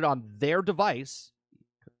and put it on their device,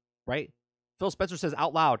 right? Phil Spencer says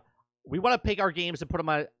out loud, we want to pick our games and put them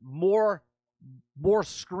on more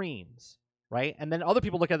screens, right? And then other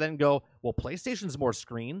people look at that and go, well, PlayStation's more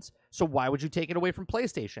screens, so why would you take it away from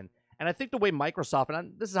PlayStation? And I think the way Microsoft,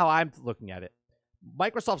 and this is how I'm looking at it,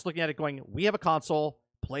 Microsoft's looking at it going, we have a console,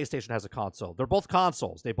 PlayStation has a console. They're both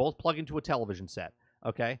consoles. They both plug into a television set,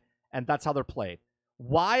 okay? And that's how they're played.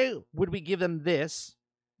 Why would we give them this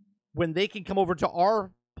when they can come over to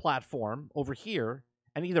our platform over here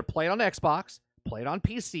and either play it on Xbox, play it on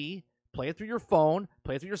PC, play it through your phone,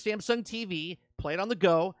 play it through your Samsung TV, play it on the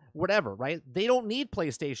go, whatever, right? They don't need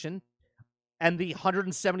PlayStation and the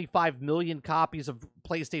 175 million copies of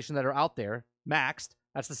PlayStation that are out there, maxed.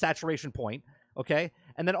 That's the saturation point, okay?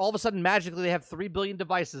 And then all of a sudden, magically, they have 3 billion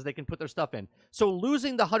devices they can put their stuff in. So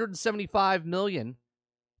losing the 175 million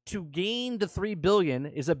to gain the 3 billion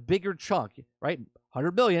is a bigger chunk, right?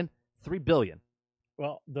 100 million, 3 billion.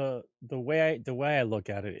 Well, the way I look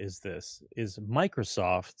at it is this: is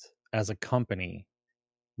Microsoft as a company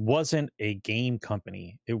wasn't a game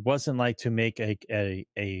company. It wasn't like to make a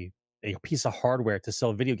piece of hardware to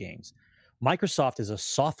sell video games. Microsoft is a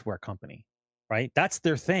software company, right? That's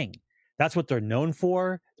their thing. That's what they're known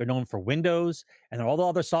for. They're known for Windows and all the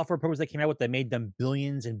other software programs they came out with that made them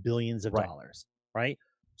billions and billions of Right. dollars, right?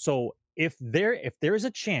 So if there is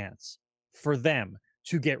a chance for them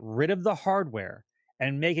to get rid of the hardware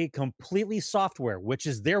and make it completely software, which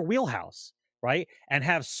is their wheelhouse, right? And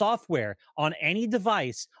have software on any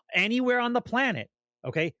device anywhere on the planet,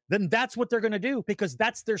 okay? Then that's what they're going to do because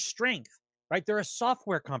that's their strength, right? They're a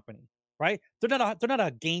software company, right? They're not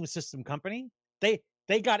a game system company.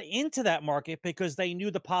 They got into that market because they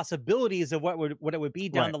knew the possibilities of what it would be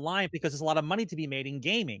down Right. the line because there's a lot of money to be made in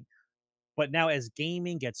gaming. But now as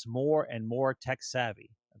gaming gets more and more tech savvy,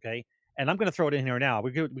 okay? And I'm going to throw it in here now.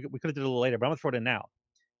 We could have did it a little later, but I'm going to throw it in now.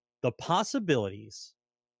 The possibilities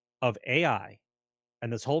of AI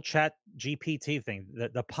and this whole chat GPT thing,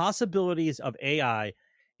 the possibilities of AI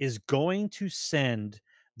is going to send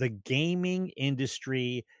the gaming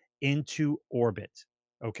industry into orbit,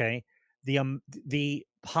 okay? The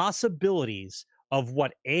possibilities of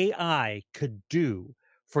what AI could do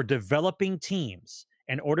for developing teams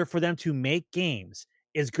in order for them to make games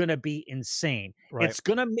is going to be insane. Right. It's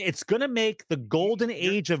going to make the golden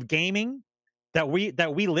age of gaming that we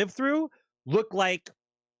lived through look like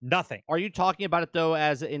nothing. Are you talking about it though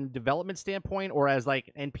as in development standpoint or as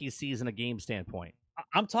like NPCs in a game standpoint?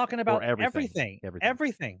 I'm talking about everything.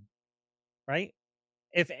 everything, right?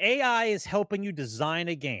 If AI is helping you design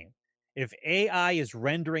a game, if AI is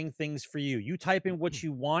rendering things for you, you type in what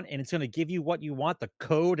you want and it's going to give you what you want, the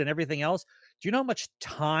code and everything else. Do you know how much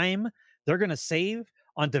time they're going to save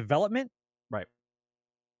on development? Right.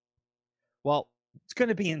 Well, it's going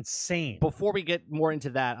to be insane. Before we get more into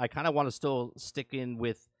that, I kind of want to still stick in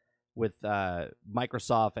with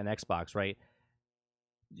Microsoft and Xbox, right?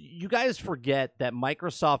 You guys forget that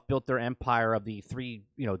Microsoft built their empire of the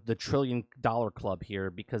 $1 trillion club here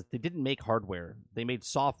because they didn't make hardware. They made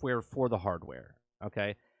software for the hardware,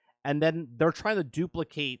 okay? And then they're trying to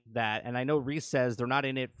duplicate that. And I know Reese says they're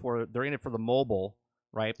in it for the mobile,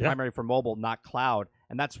 right? Yeah. Primary for mobile, not cloud.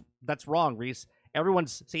 And that's wrong, Reese.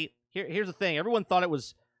 Here's the thing. Everyone thought it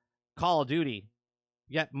was Call of Duty,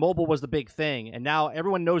 yet mobile was the big thing. And now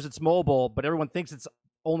everyone knows it's mobile, but everyone thinks it's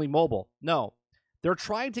only mobile. No. They're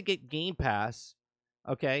trying to get Game Pass,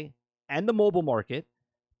 okay, and the mobile market.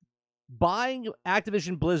 Buying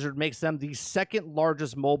Activision Blizzard makes them the second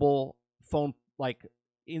largest mobile phone, like,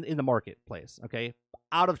 in the marketplace, okay,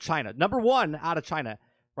 out of China. Number one out of China,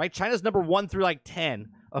 right? China's number 1 through, 10,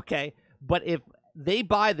 okay? But if they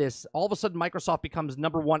buy this, all of a sudden Microsoft becomes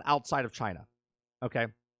number 1 outside of China, okay?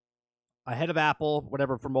 Ahead of Apple,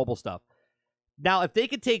 whatever, for mobile stuff. Now, if they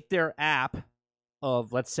could take their app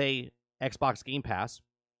of, let's say, Xbox Game Pass,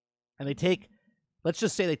 and let's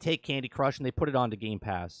just say they take Candy Crush and they put it onto Game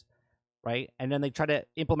Pass, right? And then they try to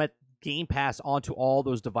implement Game Pass onto all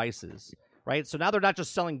those devices, right? So now they're not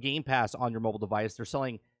just selling Game Pass on your mobile device, they're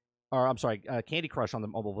selling, Candy Crush on the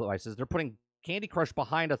mobile devices. They're putting Candy Crush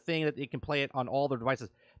behind a thing that they can play it on all their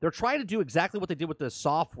devices. They're trying to do exactly what they did with the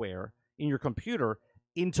software in your computer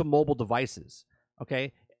into mobile devices,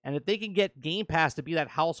 okay? And if they can get Game Pass to be that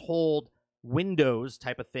household Windows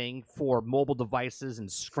type of thing for mobile devices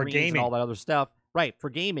and screens and all that other stuff, right? For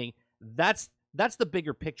gaming, that's the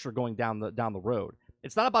bigger picture going down the road.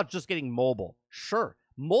 It's not about just getting mobile. Sure,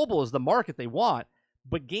 mobile is the market they want,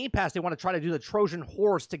 but Game Pass, they want to try to do the Trojan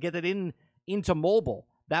horse to get it into mobile.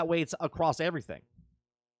 That way, it's across everything.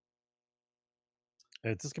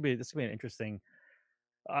 This could be an interesting.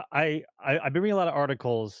 I've been reading a lot of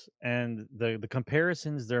articles, and the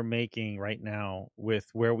comparisons they're making right now with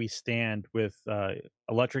where we stand with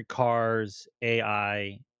electric cars,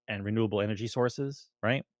 AI, and renewable energy sources.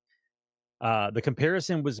 Right. The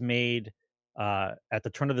comparison was made at the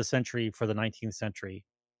turn of the century for the 19th century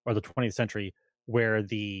or the 20th century, where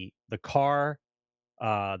the car,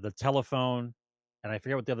 the telephone, and I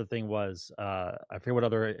forget what the other thing was. I forget what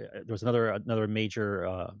other. There was another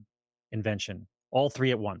major invention. All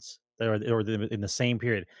three at once. They were in the same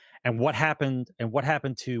period. And what happened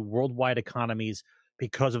to worldwide economies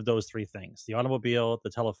because of those three things? The automobile, the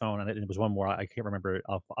telephone, and it was one more. I can't remember.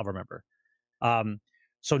 I'll remember.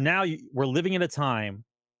 So now we're living in a time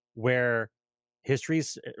where history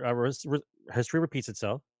repeats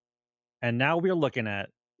itself. And now we're looking at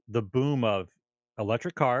the boom of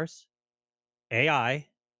electric cars, AI,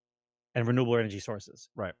 and renewable energy sources.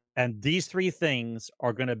 Right. And these three things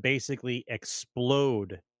are going to basically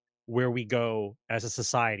explode where we go as a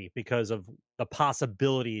society because of the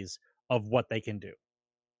possibilities of what they can do.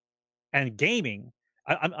 And gaming,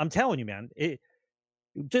 I'm telling you, man,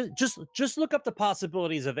 just look up the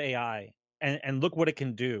possibilities of AI and look what it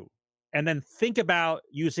can do. And then think about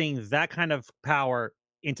using that kind of power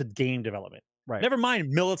into game development. Right. Never mind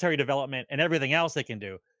military development and everything else they can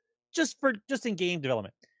do. Just in game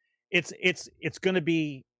development. It's going to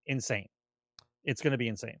be insane. It's going to be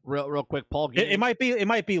insane. Real quick, Paul. It might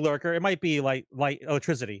be Lurker. It might be like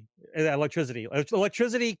electricity,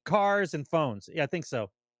 cars and phones. Yeah, I think so.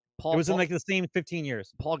 It was in like the same 15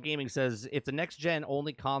 years. Paul Gaming says if the next gen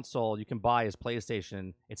only console you can buy is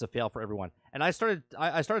PlayStation, it's a fail for everyone. And I started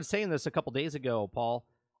saying this a couple days ago, Paul,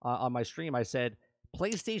 on my stream. I said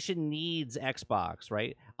PlayStation needs Xbox,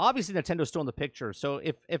 right? Obviously, Nintendo's still in the picture. So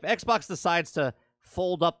if Xbox decides to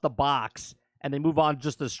fold up the box and they move on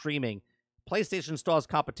just to streaming, PlayStation still has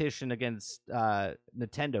competition against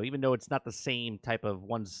Nintendo, even though it's not the same type of,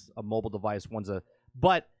 one's a mobile device,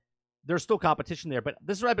 but there's still competition there. But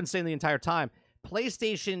this is what I've been saying the entire time.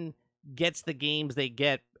 PlayStation gets the games they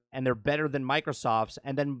get, and they're better than Microsoft's,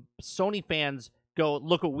 and then Sony fans go,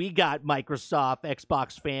 look what we got, Microsoft,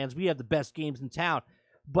 Xbox fans. We have the best games in town.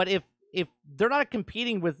 But if they're not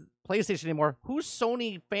competing with PlayStation anymore, who's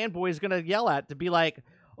Sony fanboys going to yell at to be like,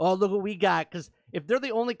 oh, look what we got? Because if they're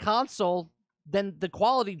the only console, then the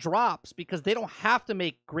quality drops because they don't have to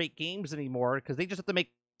make great games anymore because they just have to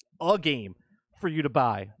make a game for you to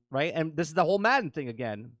buy, right? And this is the whole Madden thing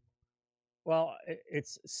again. Well,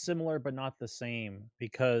 it's similar but not the same,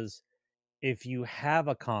 because if you have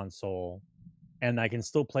a console and I can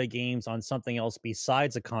still play games on something else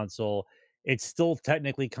besides a console, it's still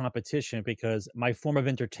technically competition because my form of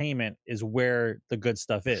entertainment is where the good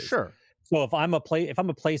stuff is. Sure. So if I'm a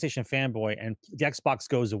PlayStation fanboy and the Xbox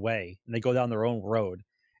goes away and they go down their own road,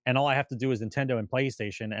 and all I have to do is Nintendo and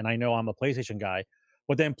PlayStation, and I know I'm a PlayStation guy,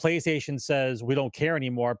 but then PlayStation says we don't care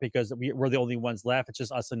anymore because we're the only ones left. It's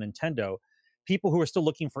just us and Nintendo. People who are still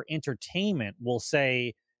looking for entertainment will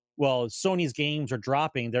say, well, Sony's games are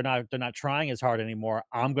dropping. They're not trying as hard anymore.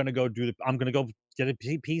 I'm going to go get a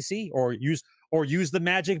PC or use the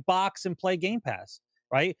Magic Box and play Game Pass,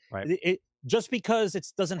 right? Right. Just because it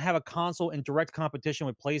doesn't have a console in direct competition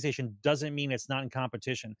with PlayStation doesn't mean it's not in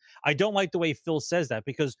competition. I don't like the way Phil says that,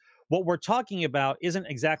 because what we're talking about isn't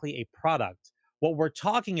exactly a product. What we're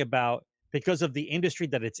talking about, because of the industry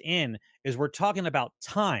that it's in, is we're talking about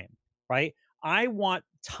time, right? I want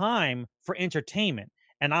time for entertainment,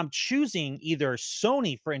 and I'm choosing either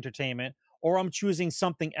Sony for entertainment or I'm choosing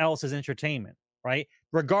something else as entertainment, right?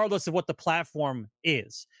 Regardless of what the platform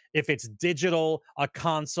is. If it's digital, a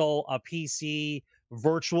console, a PC,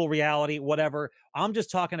 virtual reality, whatever, I'm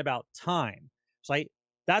just talking about time. So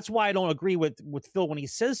that's why I don't agree with Phil when he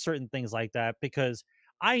says certain things like that, because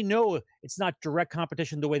I know it's not direct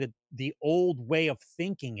competition the way that the old way of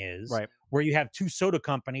thinking is, right, where you have two soda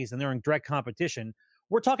companies and they're in direct competition.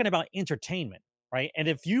 We're talking about entertainment, right? And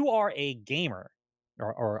if you are a gamer,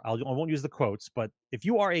 or I won't use the quotes, but if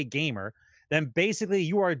you are a gamer, then basically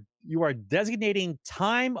you are designating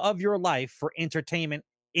time of your life for entertainment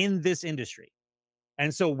in this industry.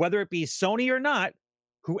 And so whether it be Sony or not,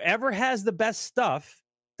 whoever has the best stuff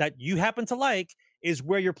that you happen to like is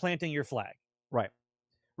where you're planting your flag. Right.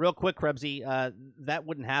 Real quick, Krebsy, that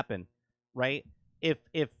wouldn't happen, right? If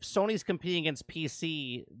Sony's competing against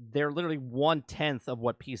PC, they're literally 1/10 of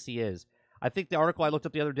what PC is. I think the article I looked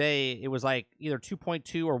up the other day, it was like either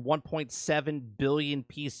 2.2 or 1.7 billion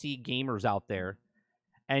PC gamers out there.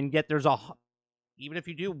 And yet there's even if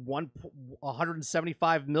you do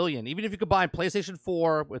 175 million, even if you combine PlayStation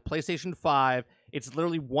 4 with PlayStation 5, it's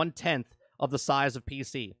literally 1/10 of the size of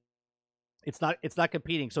PC. It's not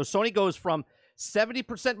competing. So Sony goes from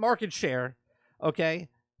 70% market share, okay,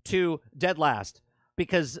 to dead last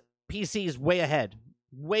because PC is way ahead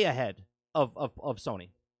of Sony.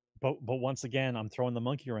 But once again, I'm throwing the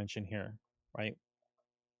monkey wrench in here, right?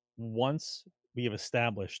 Once we have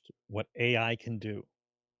established what AI can do,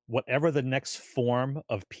 whatever the next form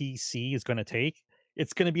of PC is going to take,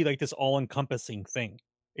 it's going to be like this all-encompassing thing.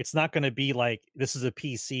 It's not going to be like, this is a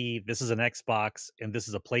PC, this is an Xbox, and this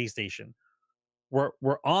is a PlayStation.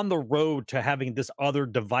 We're on the road to having this other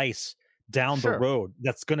device down the road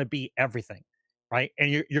that's going to be everything, right?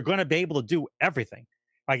 And you're going to be able to do everything.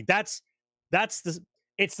 Like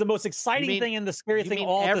it's the most exciting thing and the scary thing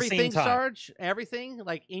all at the same time. Sarge? Everything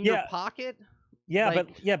like in your pocket? Yeah,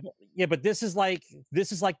 but this is like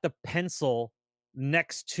the pencil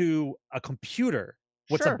next to a computer.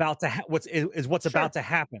 What's about to about to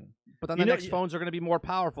happen. But then the next phones are going to be more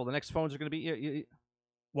powerful. The next phones are going to be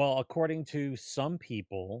well, according to some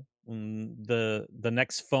people, the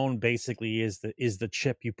next phone basically is the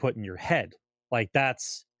chip you put in your head. Like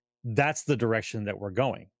that's the direction that we're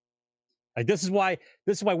going. Like this is why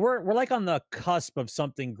we're like on the cusp of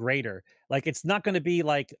something greater. Like it's not going to be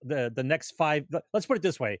like the next let's put it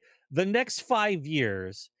this way. The next 5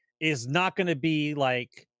 years is not going to be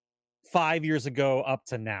like 5 years ago up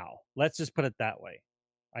to now. Let's just put it that way.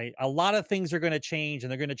 A lot of things are going to change,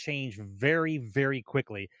 and they're going to change very, very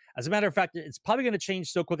quickly. As a matter of fact, it's probably going to change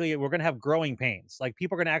so quickly we're going to have growing pains. Like,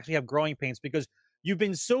 people are going to actually have growing pains because you've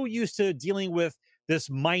been so used to dealing with this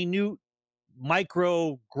minute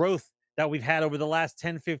micro growth that we've had over the last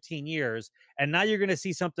 10, 15 years. And now you're going to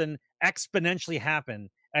see something exponentially happen,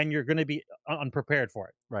 and you're going to be unprepared for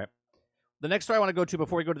it. Right. The next story I want to go to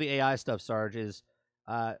before we go to the AI stuff, Sarge, is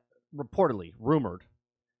reportedly, rumored,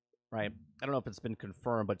 right? I don't know if it's been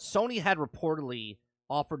confirmed, but Sony had reportedly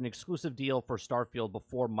offered an exclusive deal for Starfield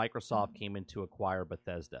before Microsoft came in to acquire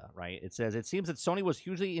Bethesda, right? It says, it seems that Sony was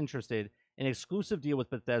hugely interested in an exclusive deal with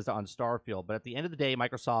Bethesda on Starfield, but at the end of the day,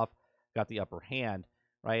 Microsoft got the upper hand,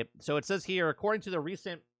 right? So it says here, according to the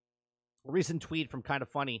recent tweet from Kind of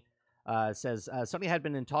Funny, says Sony had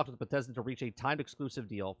been in talks with Bethesda to reach a timed exclusive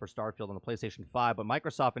deal for Starfield on the PlayStation 5, but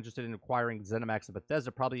Microsoft, interested in acquiring ZeniMax and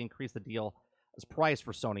Bethesda, probably increased the deal's price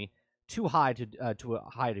for Sony too high to a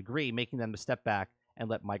high degree, making them to step back and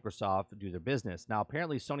let Microsoft do their business. Now,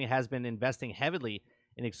 apparently, Sony has been investing heavily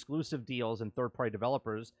in exclusive deals and third-party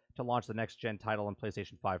developers to launch the next-gen title on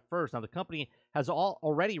PlayStation 5 first. Now, the company has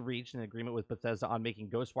already reached an agreement with Bethesda on making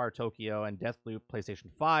Ghostwire Tokyo and Deathloop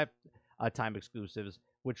PlayStation 5 time exclusives,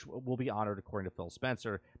 which will be honored according to Phil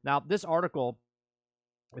Spencer. Now, this article,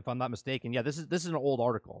 if I'm not mistaken, this is an old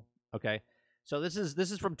article, okay? So this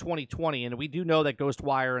is from 2020, and we do know that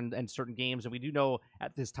Ghostwire and certain games, and we do know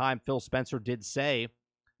at this time Phil Spencer did say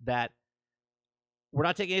that we're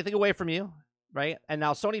not taking anything away from you, right? And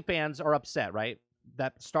now Sony fans are upset, right?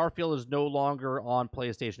 That Starfield is no longer on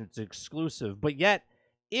PlayStation. It's exclusive. But yet,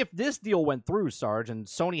 if this deal went through, Sarge, and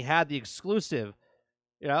Sony had the exclusive,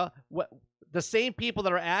 the same people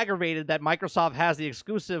that are aggravated that Microsoft has the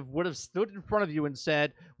exclusive would have stood in front of you and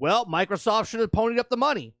said, well, Microsoft should have ponied up the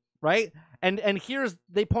money, right? And here's,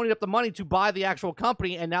 they ponied up the money to buy the actual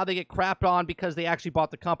company, and now they get crapped on because they actually bought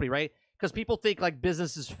the company, right? Because people think like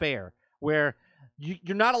business is fair, where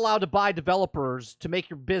you're not allowed to buy developers to make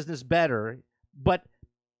your business better, but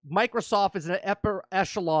Microsoft is an upper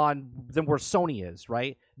echelon than where Sony is,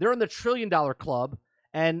 right? They're in the $1 trillion club,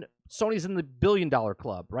 and Sony's in the $1 billion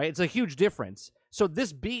club, right? It's a huge difference. So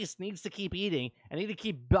this beast needs to keep eating and need to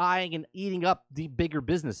keep buying and eating up the bigger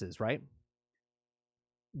businesses, right?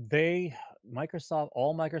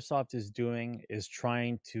 All Microsoft is doing is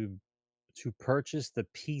trying to purchase the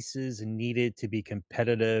pieces needed to be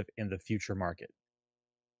competitive in the future market.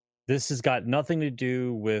 This has got nothing to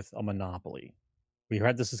do with a monopoly. We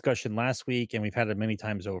had this discussion last week, and we've had it many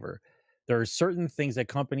times over. There are certain things that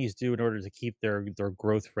companies do in order to keep their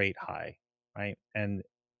growth rate high, right? And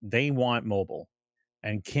they want mobile,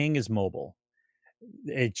 and King is mobile.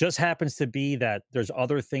 It just happens to be that there's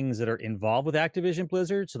other things that are involved with Activision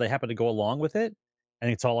Blizzard, so they happen to go along with it,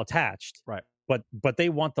 and it's all attached. Right. But they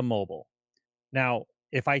want the mobile. Now,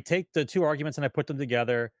 if I take the two arguments and I put them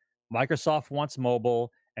together, Microsoft wants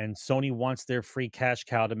mobile and Sony wants their free cash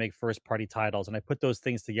cow to make first-party titles, and I put those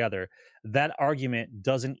things together, that argument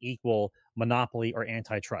doesn't equal monopoly or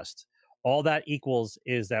antitrust. All that equals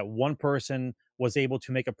is that one person was able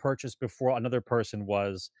to make a purchase before another person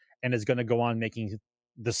was, and is going to go on making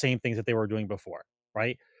the same things that they were doing before,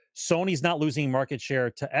 right? Sony's not losing market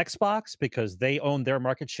share to Xbox because they own their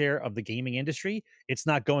market share of the gaming industry. It's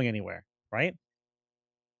not going anywhere, right?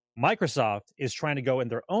 Microsoft is trying to go in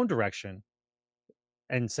their own direction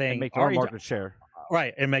and saying, make our market share.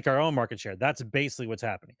 Right, and make our own market share. That's basically what's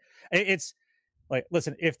happening. It's like,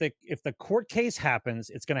 listen, if the court case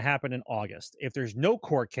happens, it's going to happen in August. If there's no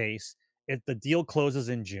court case, the deal closes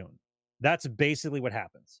in June. That's basically what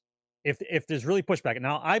happens. If there's really pushback.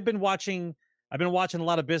 Now, I've been watching a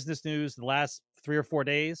lot of business news the last 3 or 4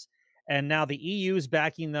 days, and now the EU is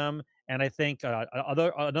backing them, and I think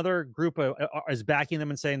another group is backing them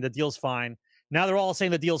and saying the deal's fine. Now they're all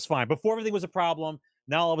saying the deal's fine. Before, everything was a problem.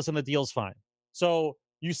 Now all of a sudden the deal's fine. So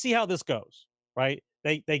you see how this goes, right?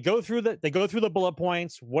 They go through the bullet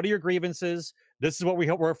points. What are your grievances? This is what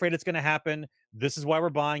we're afraid it's going to happen. This is why we're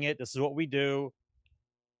buying it. This is what we do,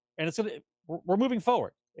 and we're moving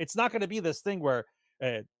forward. It's not going to be this thing where,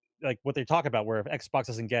 like what they talk about, where if Xbox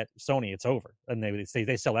doesn't get Sony, it's over, and they say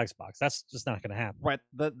they sell Xbox. That's just not going to happen. Right.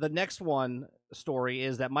 The next story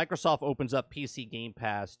is that Microsoft opens up PC Game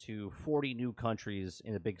Pass to 40 new countries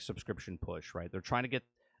in a big subscription push. Right. They're trying to get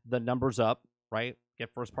the numbers up. Right. Get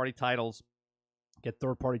first party titles, get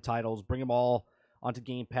third party titles, bring them all onto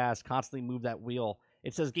Game Pass. Constantly move that wheel.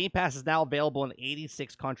 It says Game Pass is now available in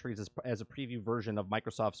 86 countries as a preview version of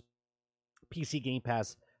Microsoft's PC Game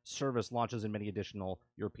Pass service launches in many additional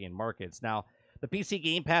European markets. Now, the PC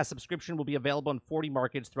Game Pass subscription will be available in 40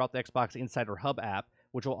 markets throughout the Xbox Insider Hub app,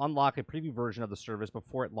 which will unlock a preview version of the service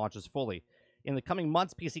before it launches fully. In the coming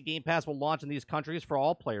months, PC Game Pass will launch in these countries for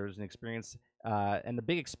all players and experience. And the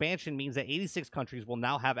big expansion means that 86 countries will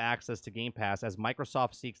now have access to Game Pass as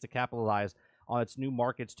Microsoft seeks to capitalize on its new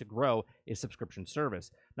markets to grow its subscription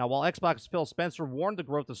service. Now, while Xbox Phil Spencer warned the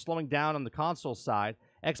growth is slowing down on the console side,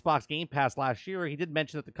 Xbox Game Pass last year, he did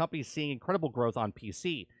mention that the company is seeing incredible growth on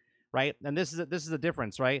PC, right? And this is the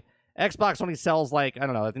difference, right? Xbox only sells I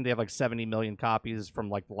don't know, I think they have 70 million copies from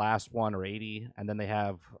the last one, or 80, and then they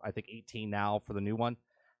have, I think, 18 now for the new one.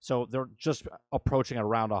 So they're just approaching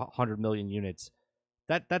around 100 million units.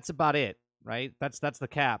 That's about it, right? That's the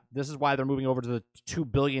cap. This is why they're moving over to the $2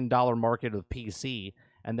 billion market of PC,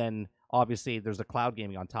 and then obviously there's the cloud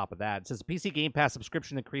gaming on top of that. It says PC Game Pass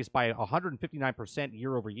subscription increased by 159%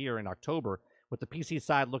 year over year in October, with the PC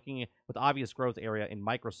side looking with obvious growth area in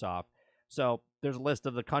Microsoft. So there's a list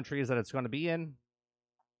of the countries that it's going to be in.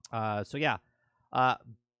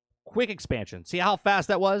 Quick expansion. See how fast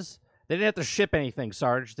that was? They didn't have to ship anything,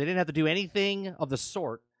 Sarge. They didn't have to do anything of the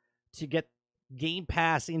sort to get Game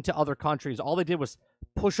Pass into other countries. All they did was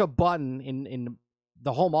push a button in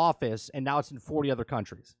the home office, and now it's in 40 other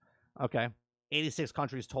countries. Okay? 86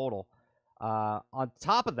 countries total. On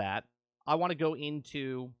top of that, I want to go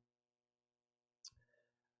into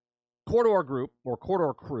Corridor Group, or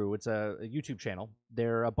Corridor Crew. It's a YouTube channel.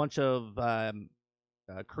 They're a bunch of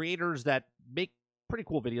creators that make pretty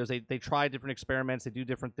cool videos. They try different experiments. They do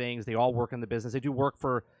different things. They all work in the business. They do work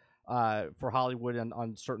for Hollywood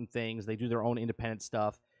on certain things. They do their own independent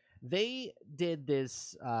stuff. They did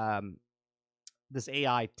this this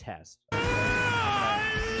AI test.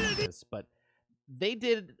 But they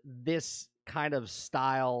did this kind of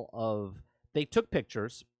style of, they took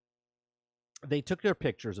pictures. They took their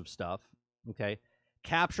pictures of stuff, okay,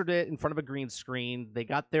 captured it in front of a green screen. They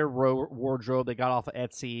got their wardrobe. They got off of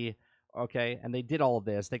Etsy, okay, and they did all of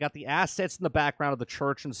this. They got the assets in the background of the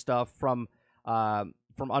church and stuff from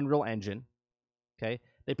Unreal Engine, okay.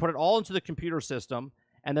 They put it all into the computer system,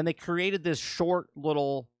 and then they created this short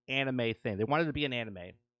little anime thing. They wanted it to be an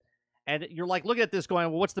anime. And you're looking at this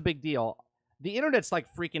going, well, what's the big deal? The internet's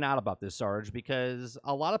freaking out about this, Sarge, because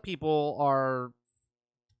a lot of people are,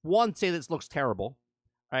 one, say this looks terrible,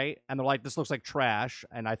 right? And they're like, this looks like trash.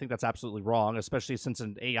 And I think that's absolutely wrong, especially since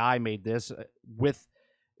an AI made this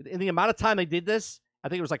in the amount of time they did this, I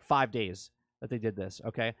think it was 5 days that they did this,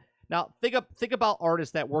 okay? Now, think about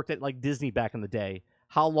artists that worked at Disney back in the day,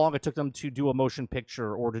 how long it took them to do a motion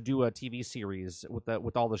picture or to do a TV series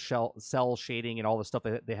with all the cell shading and all the stuff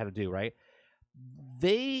that they had to do, right?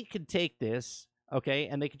 They could take this, okay,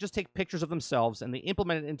 and they could just take pictures of themselves and they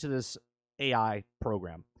implement it into this AI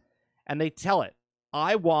program. And they tell it,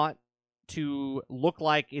 I want to look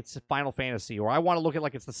like it's Final Fantasy, or I want to look at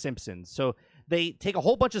like it's The Simpsons. So they take a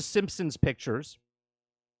whole bunch of Simpsons pictures.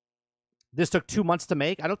 This took 2 months to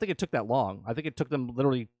make. I don't think it took that long. I think it took them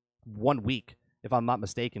literally 1 week, if I'm not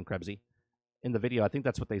mistaken, Krebsy. In the video, I think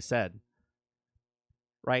that's what they said.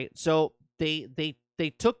 Right? So they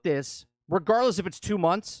took this, regardless if it's 2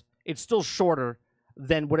 months, it's still shorter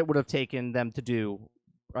than what it would have taken them to do.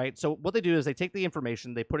 Right? So what they do is they take the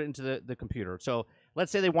information, they put it into the computer. So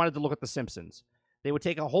let's say they wanted to look at The Simpsons. They would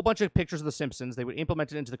take a whole bunch of pictures of The Simpsons. They would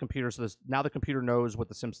implement it into the computer so now the computer knows what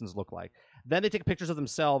The Simpsons look like. Then they take pictures of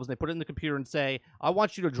themselves and they put it in the computer and say, I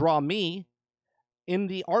want you to draw me in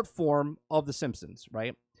the art form of The Simpsons,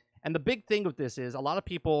 right? And the big thing with this is a lot of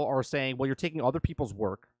people are saying, well, you're taking other people's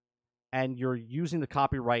work and you're using the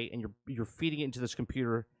copyright and you're feeding it into this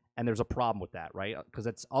computer, and there's a problem with that, right? Because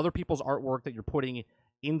it's other people's artwork that you're putting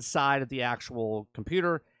inside of the actual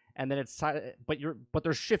computer, and then but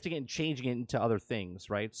they're shifting it and changing it into other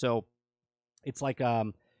things, right? So it's like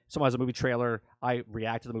someone has a movie trailer, I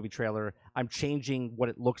react to the movie trailer, I'm changing what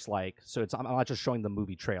it looks like, so I'm not just showing the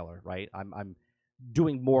movie trailer, right? I'm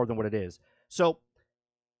doing more than what it is. So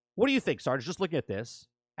what do you think, Sarge? Just looking at this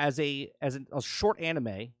as a short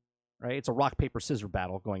anime, right? It's a rock paper scissors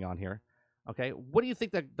battle going on here. Okay, what do you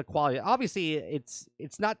think that the quality? Obviously,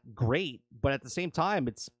 it's not great, but at the same time,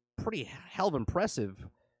 it's pretty hell of impressive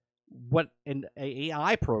what an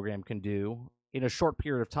AI program can do in a short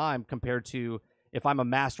period of time compared to if I'm a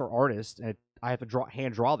master artist and I have to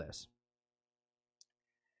hand draw this.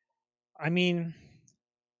 I mean,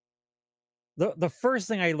 the first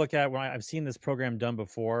thing I look at when I've seen this program done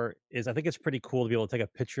before is I think it's pretty cool to be able to take a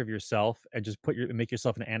picture of yourself and just make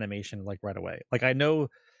yourself an animation right away. Like, I know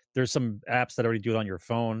there's some apps that already do it on your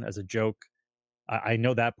phone as a joke. I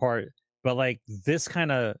know that part, but like this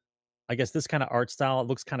kind of art style, it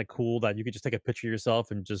looks kind of cool that you could just take a picture of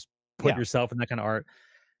yourself and just put yourself in that kind of art.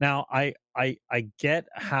 Now, I get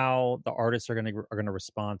how the artists are gonna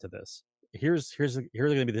respond to this. here are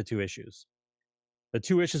going to be the two issues. The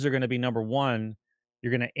two issues are going to be, number one,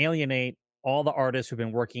 you're going to alienate all the artists who've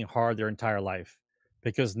been working hard their entire life,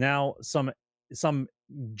 because now some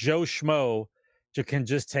Joe Schmo can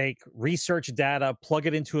just take research data, plug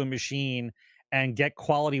it into a machine, and get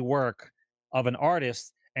quality work of an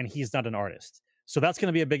artist, and he's not an artist. So that's going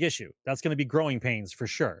to be a big issue. That's going to be growing pains for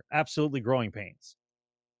sure. Absolutely growing pains.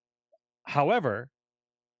 However,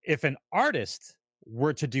 if an artist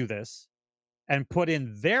were to do this and put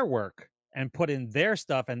in their work and put in their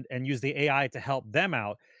stuff and use the AI to help them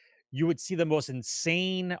out, you would see the most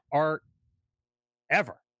insane art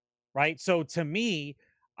ever, right? So to me,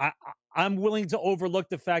 I'm willing to overlook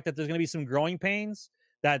the fact that there's going to be some growing pains,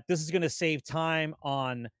 that this is going to save time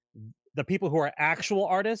on the people who are actual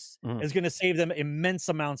artists, is going to save them immense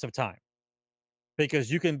amounts of time, because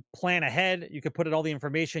you can plan ahead. You can put in all the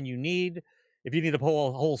information you need. If you need to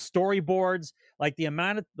pull whole storyboards, like the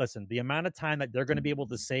amount of time that they're going to be able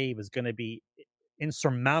to save is going to be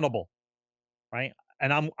insurmountable, right?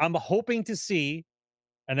 And I'm hoping to see,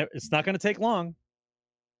 and it's not going to take long,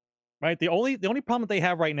 right? The only problem that they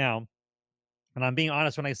have right now, and I'm being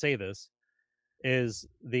honest when I say this, is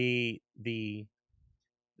the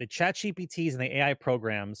chat GPTs and the AI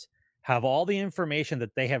programs have all the information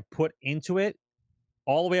that they have put into it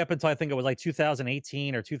all the way up until I think it was like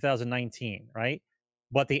 2018 or 2019, right?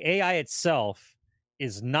 But the AI itself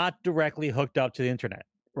is not directly hooked up to the internet.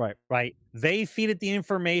 Right. They feed it the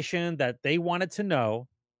information that they wanted to know,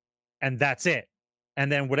 and that's it. And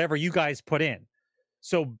then whatever you guys put in.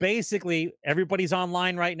 So basically, everybody's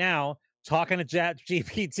online right now talking to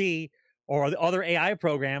ChatGPT or the other AI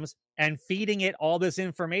programs and feeding it all this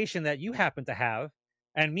information that you happen to have.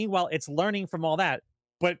 And meanwhile, it's learning from all that.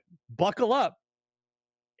 But buckle up.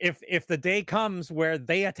 If the day comes where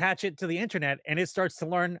they attach it to the internet and it starts to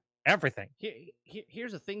learn everything.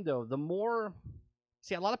 Here's the thing, though. The more...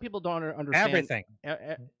 See, a lot of people don't understand everything.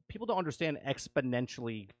 People don't understand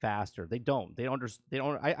exponentially faster. They don't.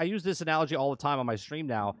 I use this analogy all the time on my stream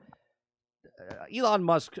now. Elon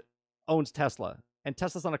Musk owns Tesla, and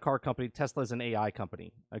Tesla's not a car company. Tesla is an AI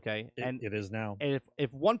company. Okay, it is now. And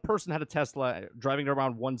if one person had a Tesla driving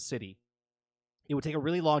around one city, it would take a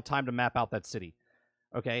really long time to map out that city.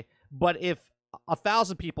 Okay, but if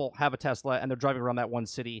 1,000 people have a Tesla and they're driving around that one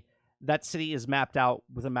city, that city is mapped out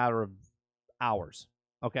with a matter of hours.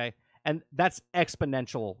 Okay, and that's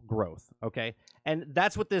exponential growth. Okay, and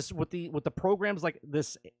that's what this with the programs like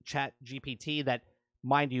this Chat GPT that,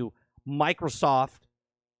 mind you, Microsoft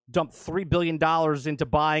dumped $3 billion into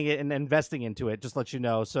buying it and investing into it. Just to let you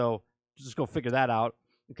know, so just go figure that out.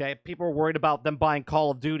 Okay, people are worried about them buying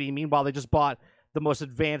Call of Duty. Meanwhile, they just bought the most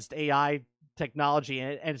advanced AI technology,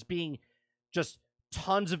 and it's being just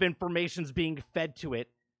tons of information's being fed to it.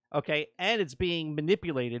 Okay, and it's being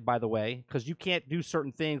manipulated, by the way, because you can't do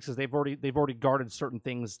certain things because they've already guarded certain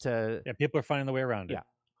things to. Yeah, people are finding the way around it. Yeah,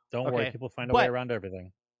 don't worry, people find a way around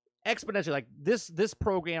everything. Exponentially, like this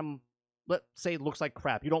program, let's say, looks like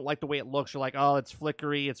crap. You don't like the way it looks. You're like, oh, it's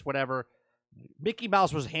flickery, it's whatever. Mickey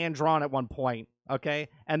Mouse was hand drawn at one point, okay,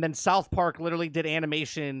 and then South Park literally did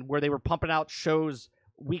animation where they were pumping out shows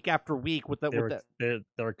week after week with they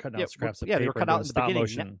were cutting out scraps of paper. They were cut out in the beginning,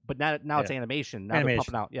 motion. but now it's animation. Now they're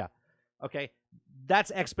pumping out. Yeah, okay,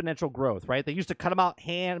 that's exponential growth, right? They used to cut them out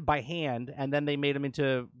hand by hand, and then they made them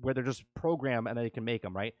into where they're just programmed and then they can make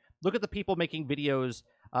them, right? Look at the people making videos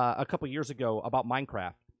a couple years ago about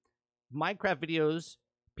Minecraft. Minecraft videos.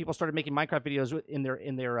 People started making Minecraft videos in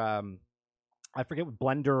their I forget what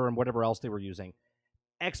Blender and whatever else they were using.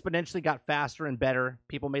 Exponentially got faster and better.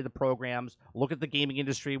 People made the programs. Look at the gaming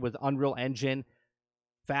industry with Unreal Engine.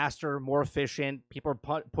 Faster, more efficient. People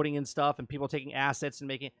are putting in stuff, and people are taking assets and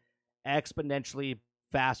making exponentially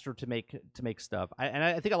faster to make stuff.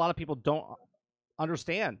 I think a lot of people don't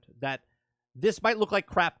understand that this might look like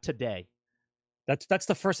crap today. That's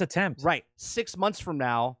the first attempt. Right. 6 months from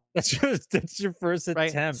now. That's your first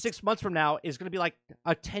attempt. Right? 6 months from now is going to be like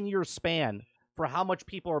a 10-year span for how much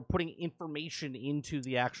people are putting information into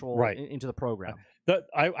the actual into the program.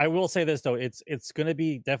 I will say this though, it's going to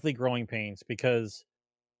be definitely growing pains, because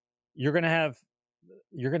you're going to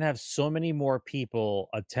have so many more people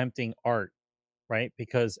attempting art, right?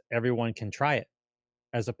 Because everyone can try it,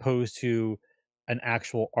 as opposed to an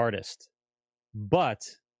actual artist. But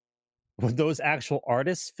when those actual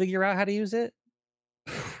artists figure out how to use it,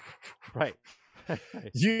 right,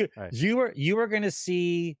 you are going to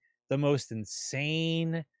see the most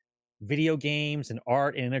insane video games and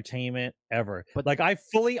art and entertainment ever. But like I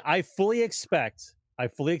fully expect in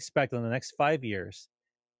the next 5 years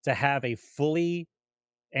to have a fully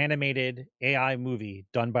animated AI movie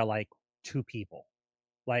done by like 2 people.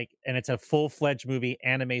 and it's a full-fledged movie,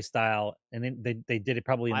 anime style, and then they did it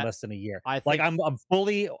probably in less than a year. I Like think, I'm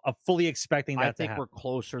fully expecting that I to think happen. we're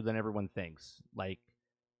closer than everyone thinks. Like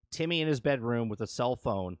Timmy in his bedroom with a cell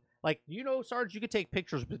phone. Like, Sarge, you could take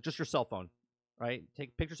pictures with just your cell phone, right?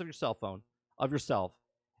 Take pictures of your cell phone, of yourself,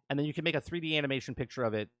 and then you can make a 3D animation picture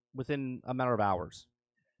of it within a matter of hours.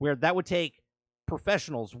 Where that would take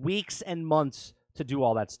professionals weeks and months to do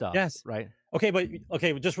all that stuff. Yes. Right.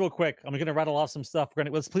 Okay, just real quick, I'm gonna rattle off some stuff.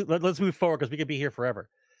 Let's move forward because we could be here forever.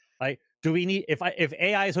 Like, do we need if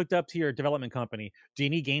AI is hooked up to your development company, do you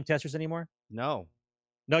need game testers anymore? No.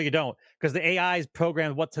 No, you don't, because the AI is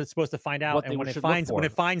programmed what it's supposed to find out, and when it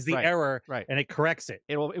finds the error, right, and it corrects it,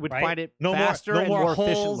 it would right? find it faster and more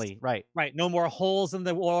efficiently. Right. No more holes in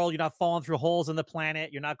the wall. You're not falling through holes in the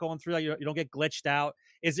planet. You're not going through. You don't get glitched out.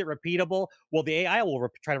 Is it repeatable? Well, the AI will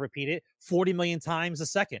try to repeat it 40 million times a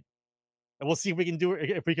second, and we'll see if we can do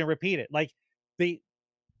it. If we can repeat it,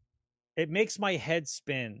 it makes my head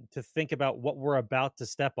spin to think about what we're about to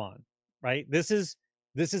step on. Right? It's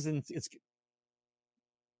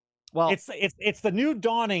the new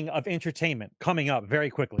dawning of entertainment coming up very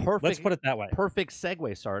quickly. Let's put it that way. Perfect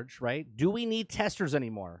segue, Sarge, right? Do we need testers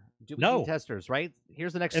anymore? Do we need testers, right?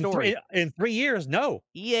 Here's the next story. In 3 years, no.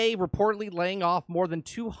 EA reportedly laying off more than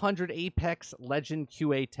 200 Apex Legend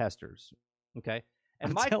QA testers. Okay.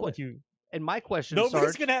 And my question,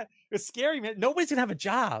 nobody's Sarge, it's scary, man. Nobody's gonna have a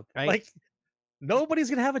job. Right? Like, nobody's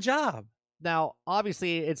gonna have a job. Now,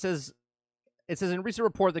 obviously, it says in a recent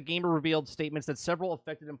report, the gamer revealed statements that several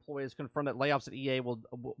affected employees confirmed that layoffs at EA will,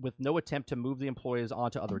 with no attempt to move the employees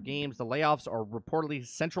onto other games. The layoffs are reportedly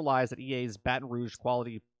centralized at EA's Baton Rouge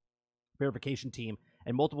quality verification team,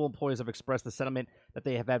 and multiple employees have expressed the sentiment that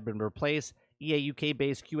they have had been replaced. EA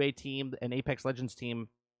UK-based QA team and Apex Legends team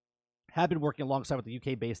have been working alongside with the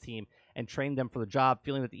UK-based team and trained them for the job,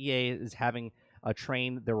 feeling that the EA is having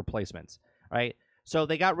train their replacements. Right. So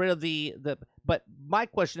they got rid of but my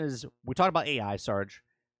question is, we talked about AI, Sarge.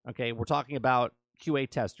 Okay, we're talking about QA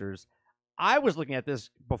testers. I was looking at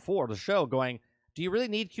this before the show going, do you really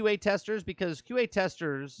need QA testers? Because QA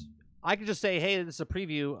testers, I could just say, hey, this is a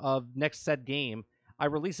preview of next said game. I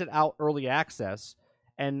release it out early access.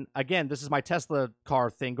 And again, this is my Tesla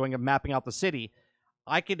car thing going and mapping out the city.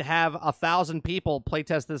 I could have 1,000 people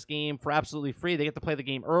playtest this game for absolutely free. They get to play the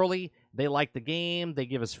game early. They like the game. They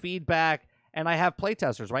give us feedback. And I have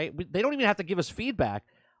playtesters, right? They don't even have to give us feedback.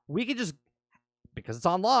 We could just, because it's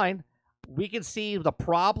online, we can see the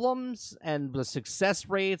problems and the success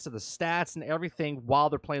rates and the stats and everything while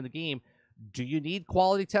they're playing the game. Do you need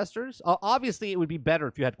quality testers? Obviously, it would be better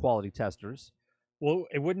if you had quality testers. Well,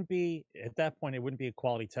 it wouldn't be, at that point, it wouldn't be a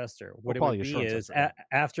quality tester. What it would be is,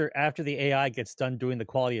 after the AI gets done doing the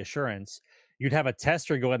quality assurance, you'd have a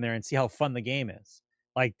tester go in there and see how fun the game is.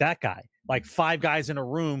 Like that guy, like 5 guys in a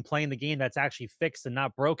room playing the game that's actually fixed and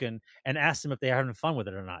not broken, and ask them if they're having fun with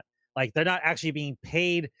it or not. Like, they're not actually being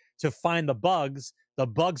paid to find the bugs. The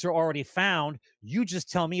bugs are already found. You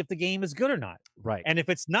just tell me if the game is good or not. Right. And if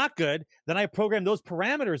it's not good, then I program those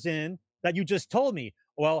parameters in that you just told me.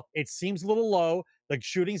 Well, it seems a little low. The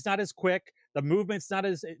shooting's not as quick. The movement's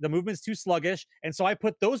too sluggish. And so I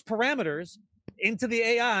put those parameters into the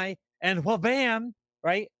AI, and well, bam,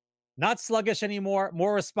 right? Not sluggish anymore,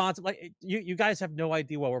 more responsive. Like, you guys have no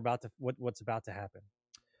idea what's about to happen.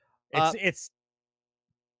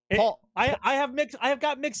 Paul, I have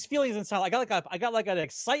got mixed feelings inside. I got like an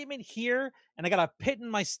excitement here, and I got a pit in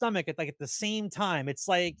my stomach at the same time. It's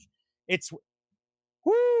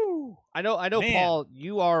whoo. I know, Man. Paul,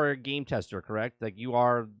 you are a game tester, correct? Like, you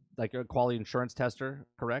are like a quality assurance tester,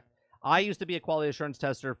 correct? I used to be a quality assurance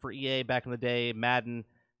tester for EA back in the day, Madden.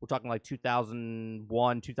 We're talking like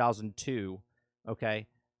 2001, 2002. Okay.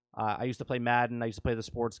 I used to play Madden. I used to play the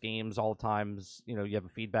sports games all the times. You have a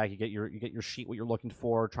feedback. You get your sheet, what you're looking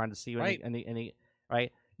for, trying to see any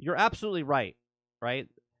right. You're absolutely right. Right.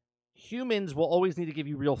 Humans will always need to give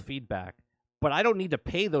you real feedback, but I don't need to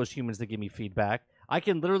pay those humans to give me feedback. I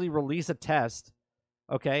can literally release a test.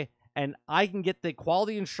 Okay. And I can get the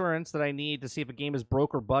quality assurance that I need to see if a game is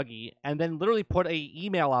broke or buggy, and then literally put a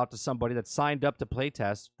email out to somebody that's signed up to play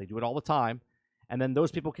test. They do it all the time, and then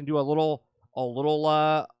those people can do a little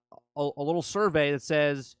survey that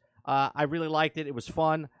says, "I really liked it. It was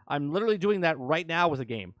fun." I'm literally doing that right now with a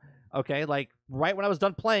game. Okay, like right when I was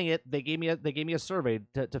done playing it, they gave me a survey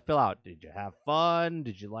to fill out. Did you have fun?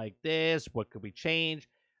 Did you like this? What could we change?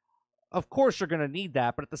 Of course, you're going to need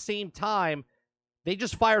that, but at the same time, they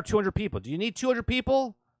just fired 200 people. Do you need 200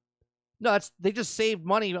 people? No, they just saved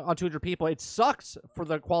money on 200 people. It sucks for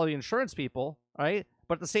the quality insurance people, right?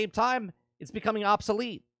 But at the same time, it's becoming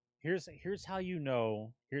obsolete. here's how you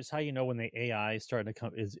know. Here's how you know when the AI is starting to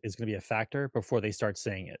come is going to be a factor before they start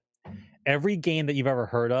saying it. Every game that you've ever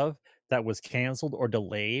heard of that was canceled or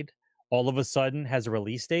delayed, all of a sudden has a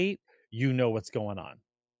release date. You know what's going on,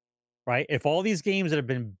 right? If all these games that have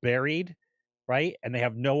been buried, right, and they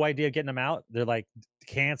have no idea getting them out, they're like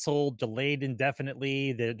canceled, delayed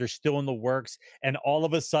indefinitely. They're still in the works, and all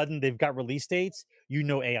of a sudden they've got release dates. You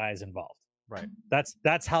know AI is involved. Right.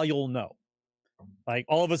 That's how you'll know. Like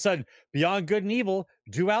all of a sudden, Beyond Good and Evil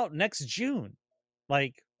due out next June.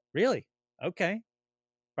 Like, really? Okay.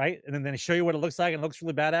 Right. And then they show you what it looks like, and it looks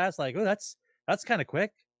really badass. Like, oh, that's kind of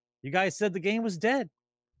quick. You guys said the game was dead.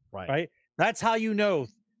 Right. That's how you know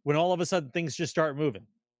when all of a sudden things just start moving.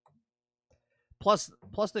 Plus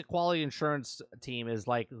the quality insurance team is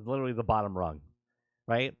like literally the bottom rung,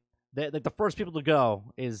 right? The first people to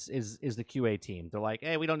go is the QA team. They're like,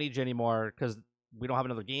 hey, we don't need you anymore because we don't have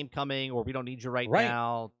another game coming, or we don't need you right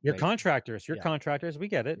now. You're contractors. You're contractors. We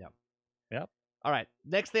get it. Yep. All right.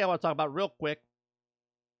 Next thing I want to talk about real quick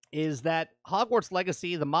is that Hogwarts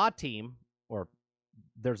Legacy, the mod team, or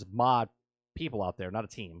there's mod people out there, not a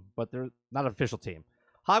team, but they're not an official team.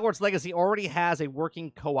 Hogwarts Legacy already has a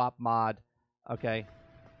working co-op mod, okay,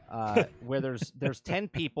 where there's 10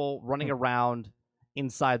 people running around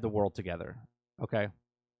inside the world together, okay?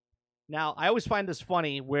 Now, I always find this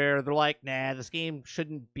funny where they're like, nah, this game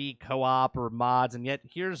shouldn't be co-op or mods, and yet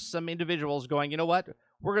here's some individuals going, you know what?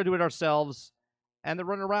 We're going to do it ourselves, and they're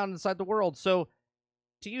running around inside the world. So,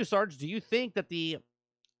 to you, Sarge, do you think that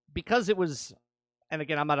because it was, and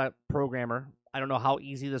again, I'm not a programmer, I don't know how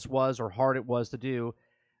easy this was or hard it was to do.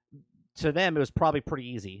 To them, it was probably pretty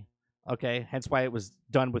easy, okay? Hence why it was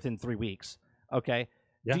done within 3 weeks, okay?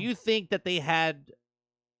 Yeah. Do you think that they had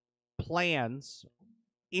plans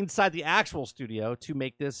inside the actual studio to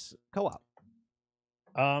make this co-op?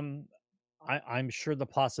 I'm sure the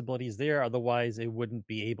possibility is there. Otherwise, it wouldn't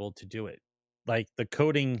be able to do it. Like the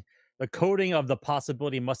coding of the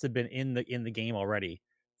possibility must have been in the game already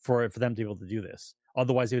for them to be able to do this.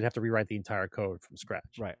 Otherwise, they would have to rewrite the entire code from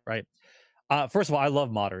scratch. Right. First of all, I love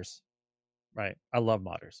modders. Right. I love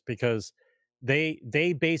modders because they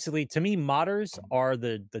basically, to me, modders are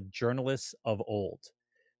the journalists of old.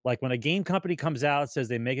 Like when a game company comes out, says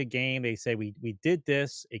they make a game, they say, we did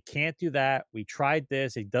this, it can't do that, we tried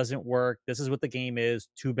this, it doesn't work, this is what the game is,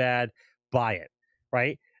 too bad, buy it,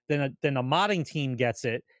 right? Then a modding team gets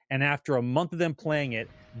it, and after a month of them playing it,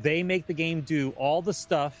 they make the game do all the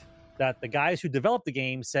stuff that the guys who developed the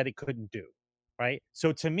game said it couldn't do, right?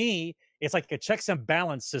 So to me, it's like a checks and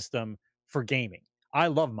balance system for gaming. I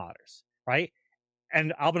love modders, right?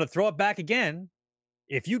 And I'm going to throw it back again.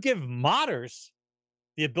 If you give modders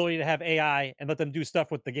the ability to have AI and let them do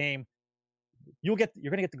stuff with the game, you're going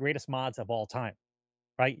to get the greatest mods of all time,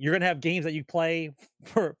 right? You're going to have games that you play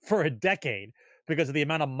for a decade because of the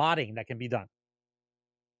amount of modding that can be done.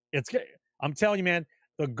 I'm telling you, man,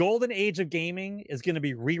 the golden age of gaming is going to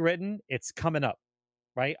be rewritten. It's coming up,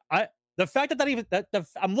 right? The fact that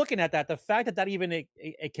I'm looking at that, the fact that even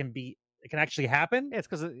it can actually happen. Yeah, it's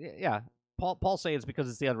because Paul say it's because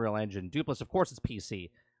it's the Unreal Engine. Dupless, of course, it's PC.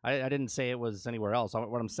 I didn't say it was anywhere else.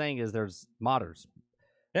 What I'm saying is there's modders.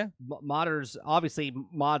 Yeah. Modders, obviously,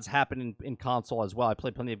 mods happen in console as well. I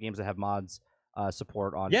played plenty of games that have mods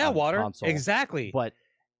support on console. Exactly. But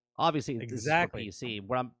obviously, this is for PC.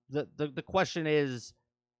 The question is,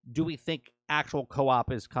 do we think actual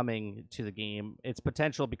co-op is coming to the game? Its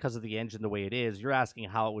potential because of the engine the way it is. You're asking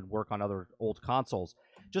how it would work on other old consoles.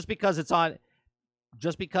 Just because there's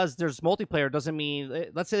multiplayer doesn't mean,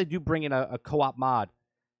 let's say they do bring in a co-op mod.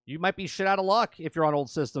 You might be shit out of luck if you're on old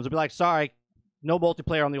systems. It'll be like, sorry, no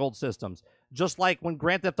multiplayer on the old systems. Just like when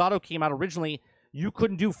Grand Theft Auto came out originally, you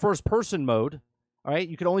couldn't do first-person mode. All right,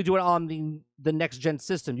 you could only do it on the next-gen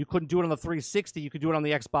system. You couldn't do it on the 360. You could do it on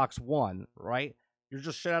the Xbox One, right? You're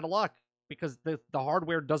just shit out of luck because the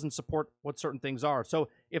hardware doesn't support what certain things are. So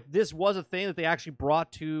if this was a thing that they actually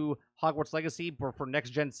brought to Hogwarts Legacy for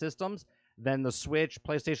next-gen systems, then the Switch,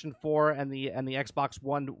 PlayStation 4, and the Xbox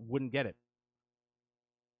One wouldn't get it.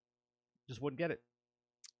 Just wouldn't get it.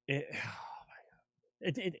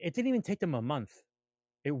 It didn't even take them a month.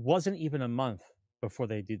 It wasn't even a month before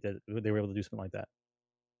they did that. They were able to do something like that.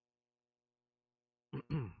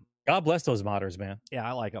 God bless those modders, man. Yeah,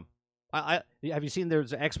 I like them. I have you seen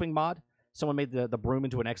there's an X-Wing mod? Someone made the broom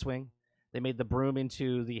into an X-Wing. They made the broom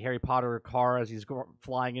into the Harry Potter car as he's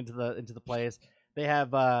flying into the place. They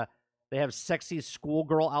have sexy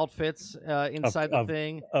schoolgirl outfits inside the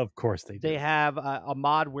thing. Of course they do. They have a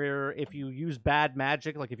mod where if you use bad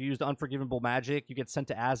magic, like if you used unforgivable magic, you get sent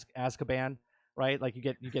to Azkaban, right? Like you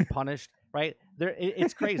get punished, right?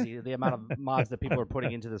 It's crazy the amount of mods that people are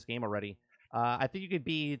putting into this game already. I think you could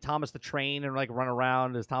be Thomas the Train and like run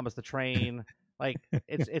around as Thomas the Train. Like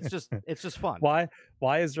it's just fun.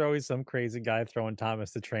 Why is there always some crazy guy throwing Thomas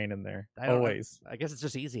the Train in there? I don't know. Always. I guess it's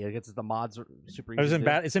just easy. I guess the mods are super It was easy.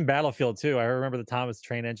 it's in Battlefield too. I remember the Thomas the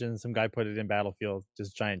Train engine. Some guy put it in Battlefield.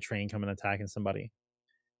 Just giant train coming attacking somebody.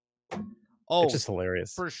 Oh, It's just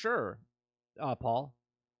hilarious. for sure, Paul.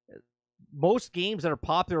 Most games that are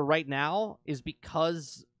popular right now is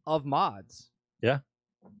because of mods. Yeah.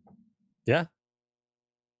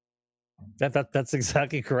 That's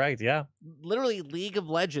exactly correct. Yeah. Literally, League of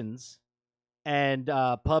Legends and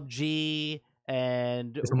PUBG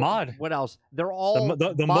and It's a mod. What else? They're all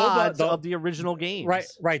the mods MOBA, of the original games.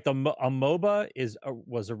 Right. A MOBA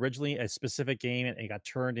was originally a specific game, and it got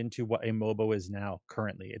turned into what a MOBA is now.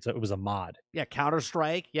 Currently, it was a mod. Yeah,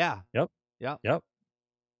 Counter-Strike. Yeah. Yep. I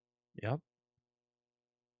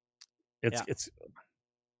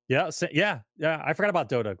forgot about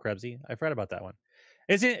Dota, Krebsy. I forgot about that one.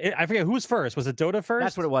 I forget who's first. Was it Dota first?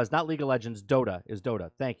 That's what it was. Not League of Legends. Dota is Dota.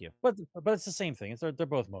 Thank you. But it's the same thing. They're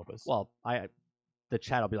both MOBAs. Well, the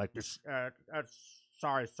chat will be like,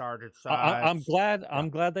 sorry, Sarge. I'm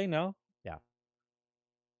glad they know. Yeah.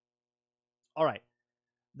 All right.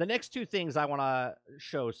 The next two things I want to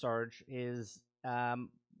show, Sarge, is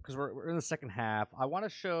because we're in the second half. I want to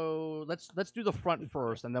show. Let's do the front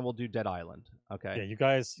first, and then we'll do Dead Island. Okay. Yeah, you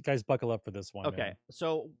guys buckle up for this one. Okay. Man.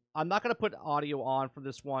 So I'm not going to put audio on for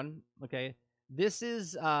this one. Okay. This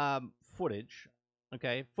is footage.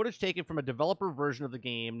 Okay, footage taken from a developer version of the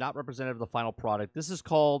game, not representative of the final product. This is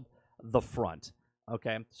called The Front.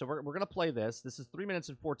 Okay, so we're going to play this. This is 3 minutes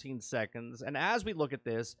and 14 seconds. And as we look at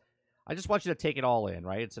this, I just want you to take it all in,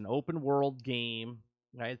 right? It's an open world game,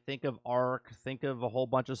 right? Think of Ark, think of a whole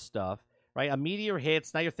bunch of stuff, right? A meteor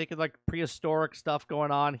hits. Now you're thinking like prehistoric stuff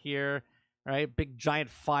going on here, right? Big giant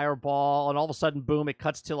fireball. And all of a sudden, boom, it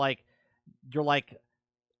cuts to like, you're like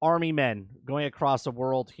army men going across the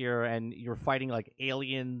world here, and you're fighting like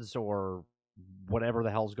aliens or whatever the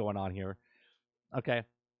hell's going on here. Okay.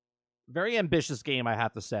 Very ambitious game, I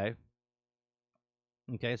have to say.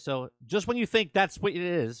 Okay, so just when you think that's what it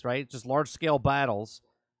is, right? Just large-scale battles.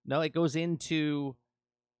 No, it goes into...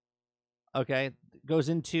 Okay, goes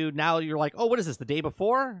into... Now you're like, oh, what is this, the day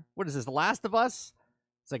before? What is this, The Last of Us?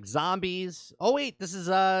 It's like zombies. Oh, wait, this is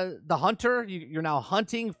the hunter. You're now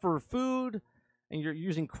hunting for food, and you're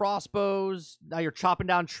using crossbows. Now you're chopping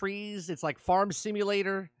down trees. It's like Farm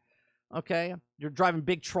Simulator. Okay, you're driving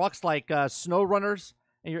big trucks like snow runners,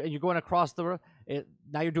 and you're going across the road.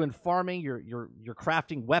 Now you're doing farming. You're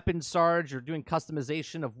crafting weapons, Sarge. You're doing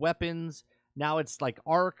customization of weapons. Now it's like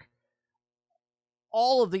Ark.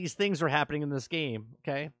 All of these things are happening in this game.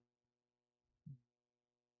 Okay.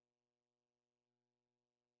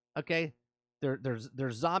 Okay. There's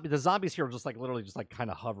zombies. The zombies here are just like literally just like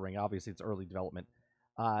kind of hovering. Obviously, it's early development.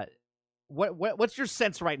 What's your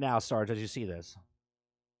sense right now, Sarge, as you see this?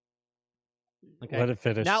 Okay. Let it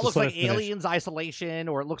finish. Now it Just looks let like it finish. Aliens Isolation,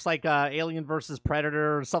 or it looks like Alien versus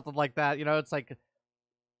Predator, or something like that. You know, it's like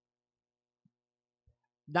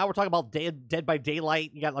now we're talking about Dead by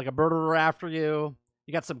Daylight. You got like a murderer after you.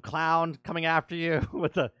 You got some clown coming after you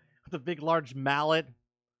with a big large mallet.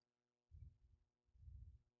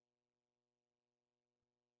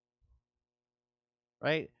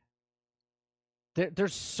 Right?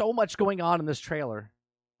 There's so much going on in this trailer.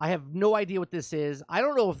 I have no idea what this is. I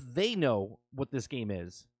don't know if they know what this game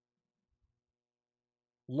is.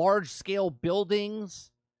 Large-scale buildings,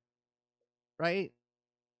 right?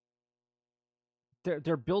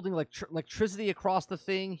 They're building electricity across the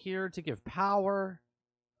thing here to give power.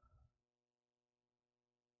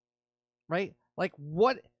 Right? Like,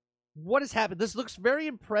 what has happened? This looks very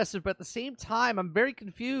impressive, but at the same time, I'm very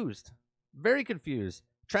confused. Very confused.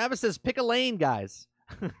 Travis says, pick a lane, guys.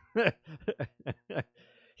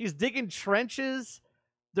 He's digging trenches.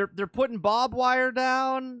 They're putting barbed wire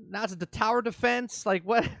down. Now it's a tower defense. Like,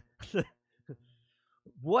 what?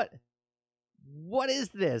 What is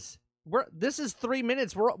this? This is 3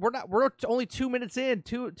 minutes. We're only 2 minutes in.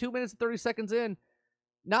 2 minutes and 30 seconds in.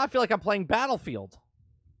 Now I feel like I'm playing Battlefield.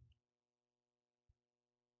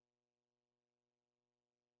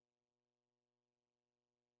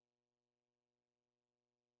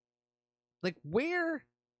 Like, where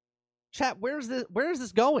is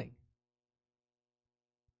this going?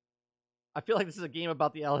 I feel like this is a game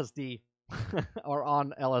about the LSD or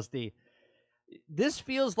on LSD. This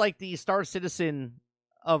feels like the Star Citizen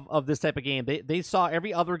of this type of game. They saw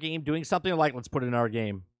every other game doing something like, let's put it in our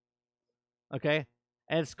game. Okay?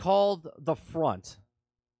 And it's called The Front.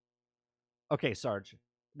 Okay, Sarge.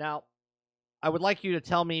 Now, I would like you to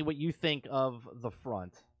tell me what you think of the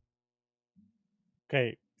front.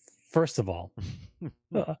 Okay, first of all,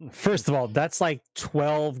 that's like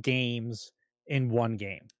 12 games in one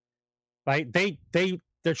game, right?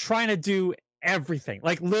 They're trying to do everything,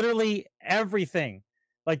 like literally everything.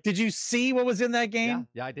 Like, did you see what was in that game?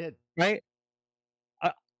 Yeah, I did. Right?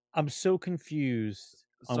 I'm so confused.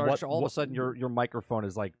 Sarge, all of a sudden your microphone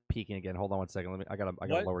is like peaking again. Hold on one second. I gotta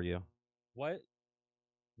lower you. What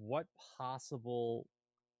possible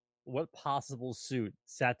suit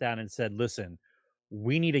sat down and said, "Listen,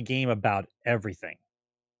 we need a game about everything."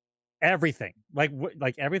 Everything. Like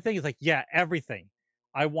everything is like, yeah, everything.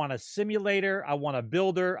 I want a simulator, I want a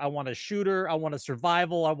builder, I want a shooter, I want a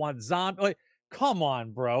survival, I want zombie. Like, come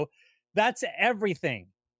on, bro. That's everything.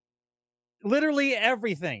 Literally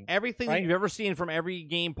everything. Everything right? that you've ever seen from every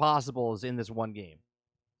game possible is in this one game.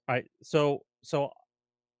 All right. So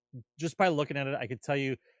just by looking at it, I could tell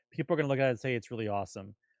you people are going to look at it and say it's really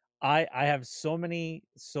awesome. I have so many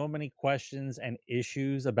questions and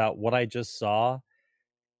issues about what I just saw.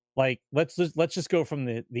 Like, let's just go from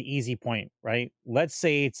the easy point, right? Let's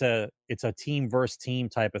say it's a team versus team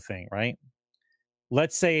type of thing, right?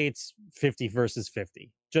 Let's say it's 50 versus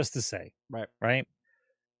 50, just to say, right?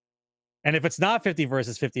 And if it's not 50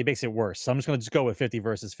 versus 50, it makes it worse. So I'm just going to go with 50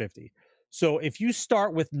 versus 50. So if you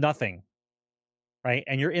start with nothing, right,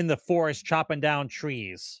 and you're in the forest chopping down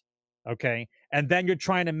trees, okay, and then you're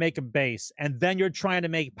trying to make a base, and then you're trying to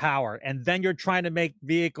make power, and then you're trying to make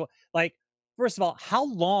vehicle, like, first of all, how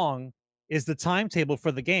long is the timetable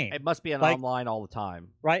for the game? It must be an online all the time,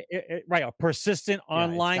 right? Right, a persistent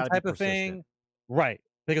online type of thing, right?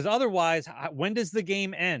 Because otherwise, when does the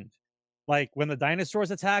game end? Like when the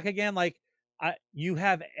dinosaurs attack again? Like, you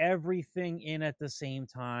have everything in at the same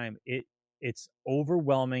time. It's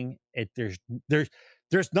overwhelming. There's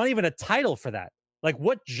not even a title for that. Like,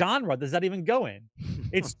 what genre does that even go in?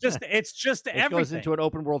 It's just everything. It goes into an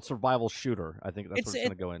open world survival shooter. I think that's where it's going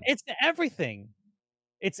to go in. It's everything.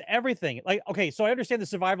 It's everything. Like, okay, so I understand the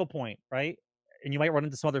survival point, right? And you might run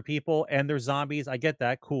into some other people, and there's zombies. I get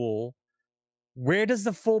that. Cool. Where does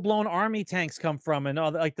the full blown army tanks come from, and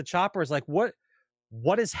all like the choppers? Like, what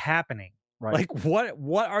is happening? Right. Like,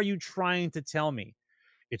 what are you trying to tell me?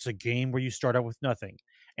 It's a game where you start out with nothing.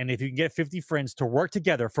 And if you can get 50 friends to work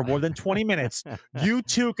together for more than 20 minutes, you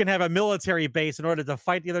too can have a military base in order to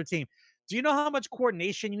fight the other team. Do you know how much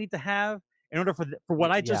coordination you need to have in order for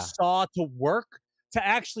what I just saw to work, to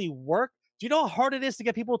actually work? Do you know how hard it is to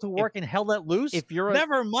get people to work and hell let loose?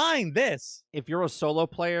 Never mind this. If you're a solo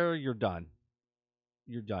player, you're done.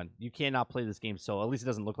 You're done. You cannot play this game solo. At least it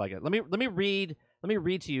doesn't look like it. Let me read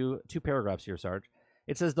to you 2 paragraphs here, Sarge.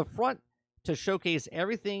 It says the front to showcase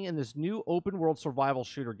everything in this new open-world survival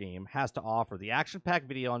shooter game has to offer. The action-packed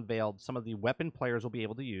video unveiled some of the weapon players will be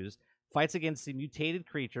able to use, fights against the mutated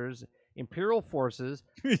creatures, Imperial forces,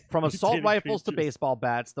 from assault rifles to baseball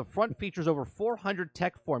bats. The front features over 400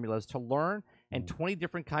 tech formulas to learn and 20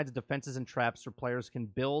 different kinds of defenses and traps so players can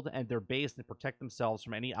build and their base and protect themselves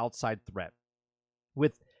from any outside threat.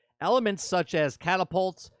 With elements such as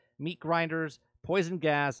catapults, meat grinders, poison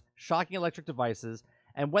gas, shocking electric devices,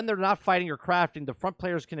 and when they're not fighting or crafting, the front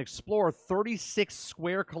players can explore 36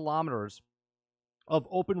 square kilometers of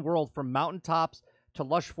open world from mountaintops to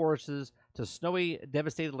lush forests to snowy,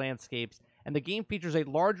 devastated landscapes. And the game features a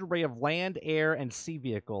large array of land, air, and sea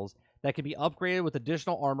vehicles that can be upgraded with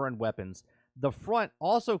additional armor and weapons. The front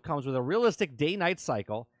also comes with a realistic day-night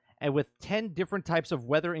cycle and with 10 different types of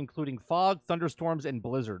weather, including fog, thunderstorms, and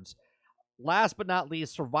blizzards. Last but not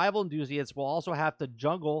least, survival enthusiasts will also have to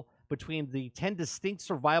jungle between the 10 distinct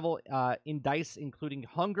survival indices, including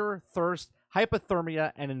hunger, thirst,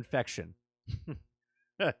 hypothermia, and infection.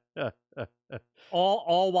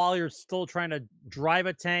 all while you're still trying to drive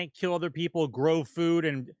a tank, kill other people, grow food,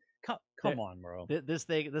 and come on, bro. This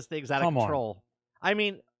thing's out of control. I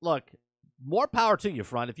mean, look, more power to you,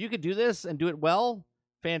 Front. If you could do this and do it well,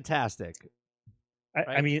 fantastic.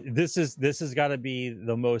 I mean, this has got to be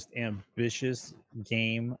the most ambitious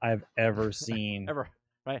game I've ever seen. Ever,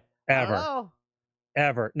 right?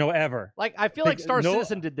 Ever. No, ever. Like, I feel like Star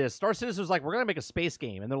Citizen did this. Star Citizen was like, we're going to make a space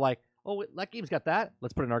game. And they're like, oh, that game's got that.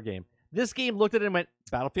 Let's put it in our game. This game looked at it and went,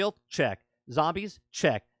 Battlefield? Check. Zombies?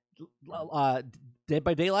 Check. Dead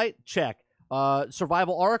by Daylight? Check.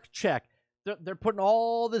 Survival Arc? Check. They're putting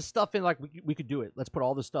all this stuff in like, we could do it. Let's put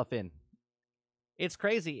all this stuff in. It's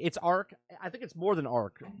crazy. It's Arc. I think it's more than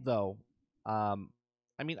Arc, though. I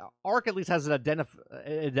mean, Arc at least has it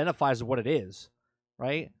identifies what it is,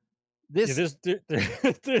 right? There's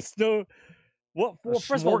no. Well,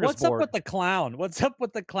 first of all, what's up with the clown? What's up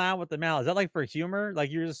with the clown with the mouth? Is that like for humor?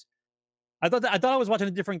 Like you're just I thought I was watching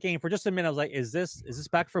a different game for just a minute. I was like, is this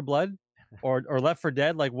Back 4 Blood or Left 4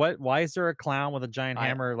 Dead? Like, what? Why is there a clown with a giant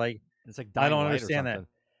hammer? Like, it's like I don't Dying Light or understand that. something.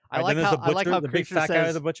 I like how the big Creature fat guy,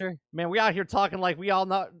 says, the butcher. "Man, we out here talking like we all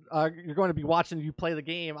not. You're going to be watching you play the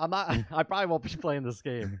game. I'm not. I probably won't be playing this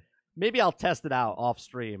game. Maybe I'll test it out off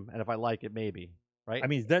stream, and if I like it, maybe. Right? I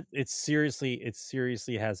mean, it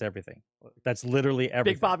seriously has everything. That's literally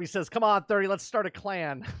everything. Big Bobby says, "Come on, 30. Let's start a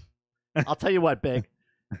clan." I'll tell you what, Big.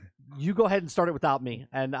 You go ahead and start it without me,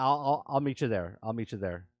 and I'll meet you there. I'll meet you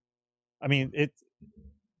there. I mean, it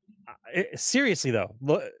seriously though.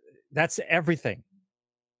 Look, that's everything.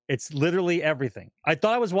 It's literally everything. I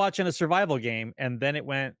thought I was watching a survival game, and then it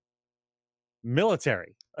went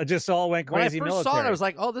military. It just all went crazy. When I first saw it, I was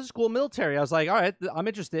like, "Oh, this is cool, military." I was like, "All right, I'm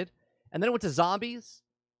interested." And then it went to zombies,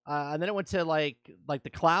 and then it went to like the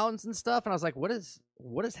clowns and stuff. And I was like, "What is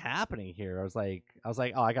happening here?" I was like,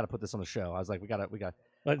 "Oh, I got to put this on the show." I was like, "We got."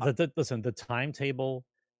 Listen, the timetable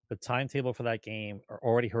for that game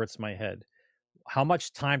already hurts my head. How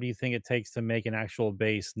much time do you think it takes to make an actual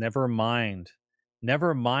base? Never mind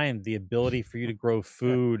the ability for you to grow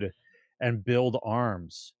food and build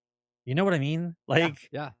arms. You know what I mean? Like,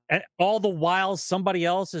 yeah. And all the while somebody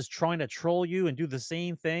else is trying to troll you and do the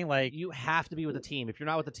same thing. Like, you have to be with a team. If you're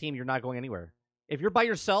not with a team, you're not going anywhere. If you're by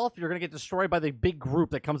yourself, you're gonna get destroyed by the big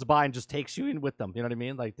group that comes by and just takes you in with them. You know what I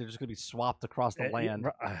mean? Like, they're just gonna be swapped across the land.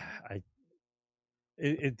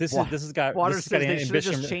 This has got Water this says got they should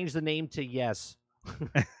just change the name to Yes.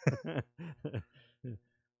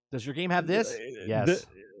 Does your game have this? Yes.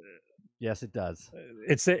 Yes, it does.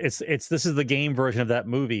 It's this is the game version of that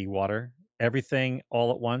movie, Water. Everything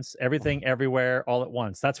all at once, everything everywhere all at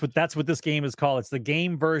once. That's what this game is called. It's the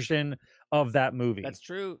game version of that movie. That's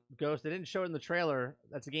true, Ghost. They didn't show it in the trailer.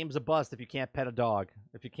 That's a game's a bust if you can't pet a dog.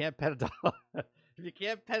 If you can't pet a dog, if you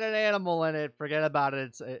can't pet an animal in it, forget about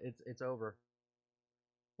it. It's over.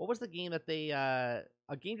 What was the game that they a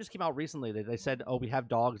game just came out recently that they said, "Oh, we have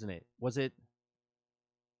dogs in it." Was it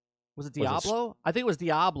Diablo? I think it was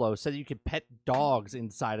Diablo. Said you could pet dogs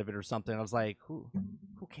inside of it or something. I was like, who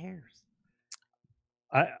cares?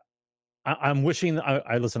 I'm wishing.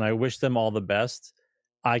 I listen. I wish them all the best.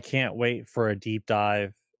 I can't wait for a deep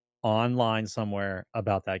dive online somewhere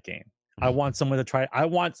about that game. I want someone to try. I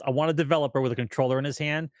want a developer with a controller in his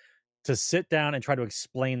hand to sit down and try to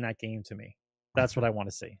explain that game to me. That's what I want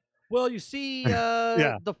to see. Well, you see,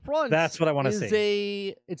 yeah, the front. That's what I want to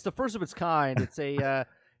see. It's the first of its kind. It's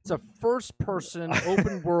a first-person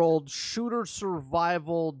open-world shooter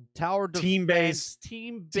survival tower defense,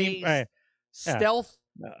 team-based stealth,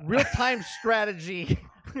 real-time strategy,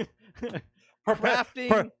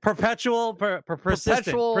 crafting,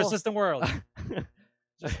 persistent world.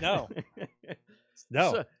 No.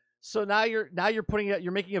 So now you're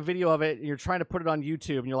you're making a video of it. And you're trying to put it on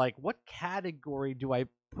YouTube, and you're like, what category do I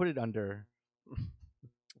put it under?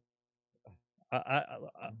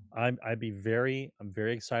 I'm very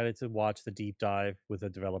excited to watch the deep dive with a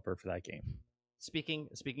developer for that game. Speaking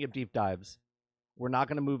of deep dives, we're not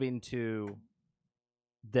going to move into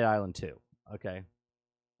Dead Island 2. Okay.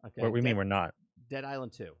 What do you mean we're not? Dead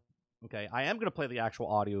Island 2. Okay. I am going to play the actual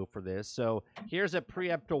audio for this. So here's a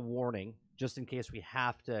preemptive warning, just in case we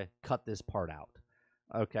have to cut this part out.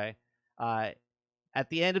 Okay. At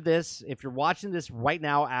the end of this, if you're watching this right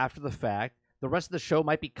now after the fact, the rest of the show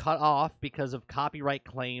might be cut off because of copyright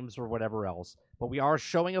claims or whatever else. But we are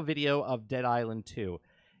showing a video of Dead Island 2.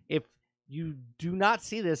 If you do not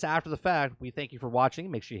see this after the fact, we thank you for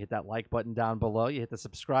watching. Make sure you hit that like button down below. You hit the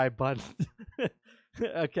subscribe button.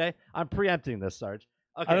 Okay? I'm preempting this, Sarge.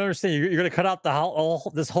 Okay. I don't understand. You're going to cut out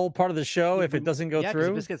this whole part of the show if it doesn't go through?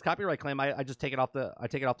 If this gets copyright claim, I just take it off the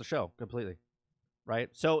show completely. Right?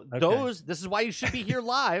 So this is why you should be here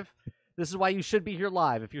live. This is why you should be here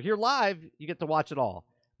live. If you're here live, you get to watch it all.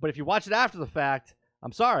 But if you watch it after the fact,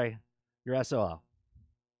 I'm sorry, you're SOL.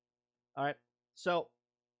 All right. So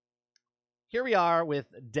here we are with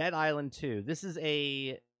Dead Island 2. This is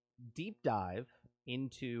a deep dive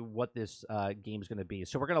into what this game is going to be.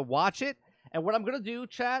 So we're going to watch it. And what I'm going to do,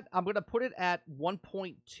 chat, I'm going to put it at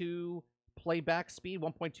 1.2 playback speed,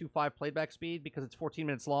 1.25 playback speed, because it's 14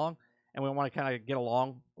 minutes long, and we want to kind of get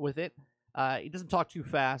along with it. It doesn't talk too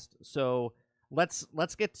fast, so let's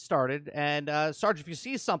get started. And Sarge, if you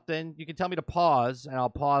see something, you can tell me to pause, and I'll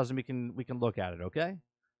pause, and we can look at it. Okay?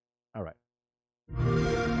 All right.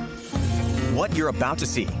 What you're about to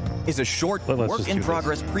see is a short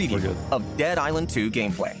work-in-progress preview of Dead Island 2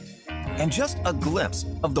 gameplay, and just a glimpse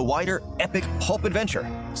of the wider epic pulp adventure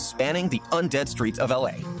spanning the undead streets of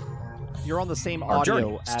LA. You're on the same Our audio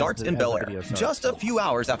journey starts in Bel Air, just a few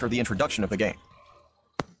hours after the introduction of the game.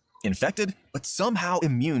 infected, but somehow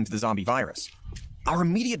immune to the zombie virus. Our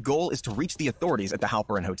immediate goal is to reach the authorities at the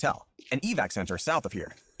Halperin Hotel, an evac center south of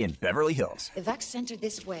here, in Beverly Hills. Evac center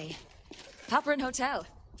this way. Halperin Hotel.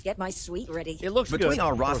 Get my suite ready. It looks Between good.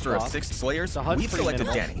 our roster of 6 Slayers, we've selected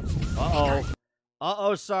Danny.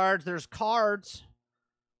 Uh-oh, Sarge, there's cards.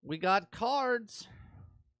 We got cards.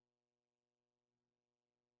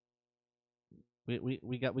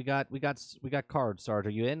 We got cards, Sarge.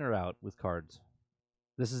 Are you in or out with cards?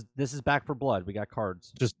 This is Back for Blood. We got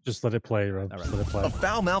cards. Just let it play, Rob. Just let it play. A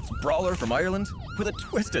foul-mouthed brawler from Ireland with a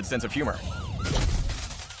twisted sense of humor.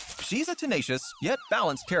 She's a tenacious, yet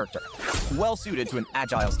balanced character, well-suited to an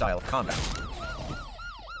agile style of combat.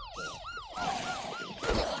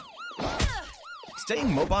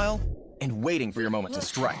 Staying mobile and waiting for your moment to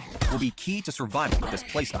strike will be key to surviving with this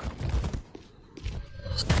playstyle.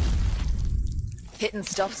 Hitting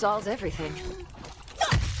stuff solves everything.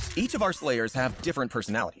 Each of our Slayers have different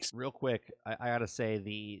personalities. Real quick, I gotta say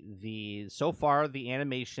the so far the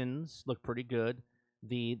animations look pretty good.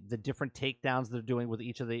 The different takedowns they're doing with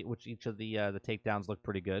each of the takedowns look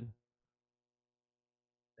pretty good.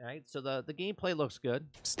 All right, so the gameplay looks good.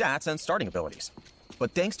 Stats and starting abilities.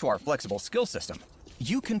 But thanks to our flexible skill system,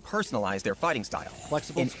 you can personalize their fighting style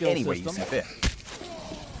Flexible in skill any way you system. see fit.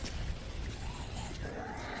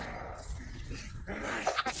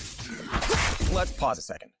 Let's pause a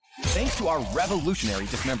second. Thanks to our revolutionary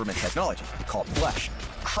dismemberment technology called Flesh,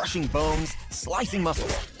 crushing bones, slicing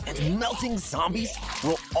muscles, and melting zombies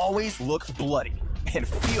will always look bloody and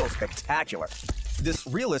feel spectacular. This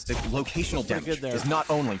realistic locational damage is not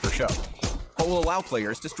only for show, but will allow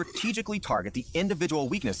players to strategically target the individual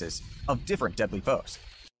weaknesses of different deadly foes.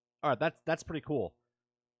 All right, that's pretty cool.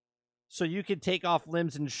 So you can take off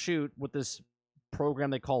limbs and shoot with this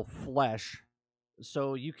program they call Flesh.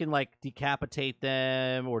 So you can like decapitate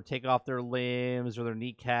them or take off their limbs or their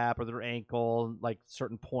kneecap or their ankle, like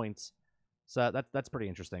certain points. So that's pretty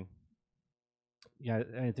interesting. Yeah,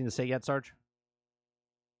 anything to say yet, Sarge?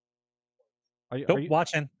 Are you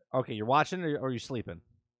watching? Okay, you're watching or are you sleeping?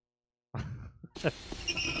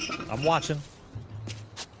 I'm watching.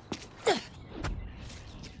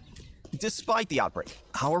 Despite the outbreak,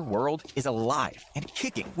 our world is alive and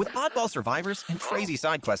kicking with oddball survivors and crazy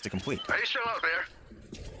side quests to complete. Are you still out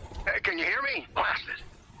there? Can you hear me? Blasted.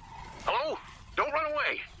 Hello? Don't run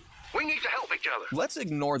away. We need to help each other. Let's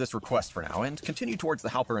ignore this request for now and continue towards the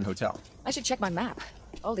Halperin Hotel. I should check my map.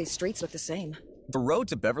 All these streets look the same. The road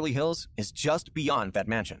to Beverly Hills is just beyond that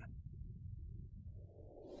mansion.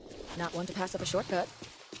 Not one to pass up a shortcut.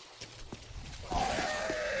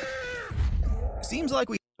 Seems like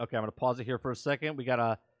we... Okay, I'm going to pause it here for a second. We got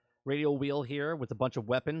a radio wheel here with a bunch of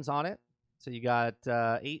weapons on it. So you got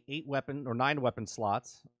 9 weapon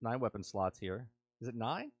slots. 9 weapon slots here. Is it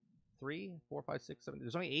 9? 3, 4, 5, 6, 7.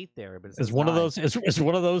 There's only 8 there, but Is one 9. of those is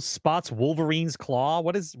one of those spots Wolverine's claw?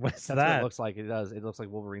 What is That's that? what it looks like. It does. It looks like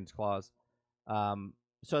Wolverine's claws.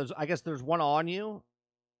 So I guess there's one on you,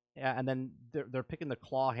 and then they're picking the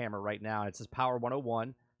claw hammer right now. It says power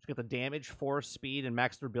 101. It's got the damage, force, speed, and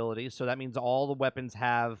max durability. So that means all the weapons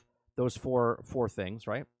have those four things,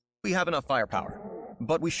 right? We have enough firepower,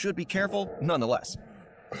 but we should be careful nonetheless.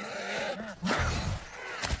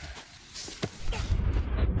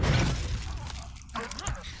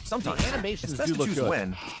 Sometimes, the animations it's best do to look choose good.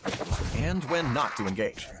 when and when not to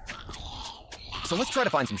engage. So let's try to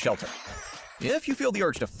find some shelter. If you feel the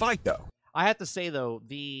urge to fight, though. I have to say, though,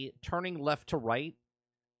 the turning left to right,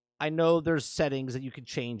 I know there's settings that you can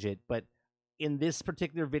change it, but in this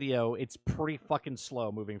particular video, it's pretty fucking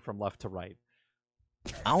slow moving from left to right.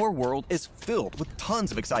 Our world is filled with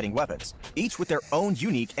tons of exciting weapons, each with their own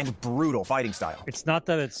unique and brutal fighting style. It's not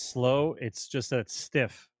that it's slow, it's just that it's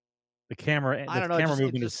stiff. The camera I don't know,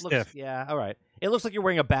 movement it is just looks, stiff. yeah, all right. It looks like you're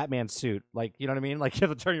wearing a Batman suit. Like, you know what I mean? Like, you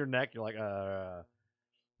have to turn your neck, you're like,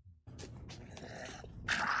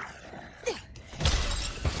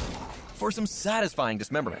 For some satisfying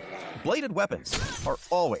dismemberment, bladed weapons are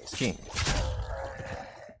always king.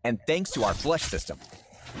 And thanks to our flesh system,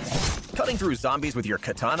 cutting through zombies with your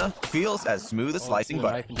katana feels as smooth as slicing cool,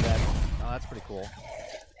 butter. knife and jet. Oh, that's pretty cool.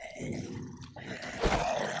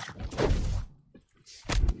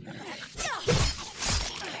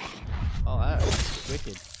 Oh, that's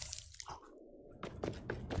wicked.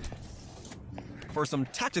 For some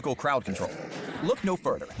tactical crowd control, look no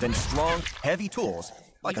further than strong, heavy tools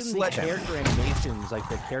like Even a sledgehammer. the character animations, like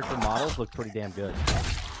the character models, look pretty damn good.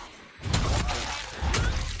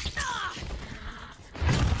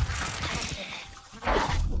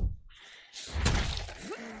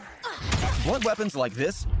 Blunt weapons like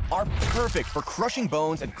this are perfect for crushing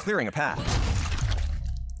bones and clearing a path.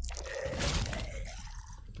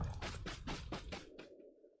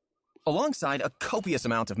 Alongside a copious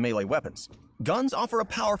amount of melee weapons, guns offer a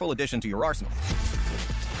powerful addition to your arsenal,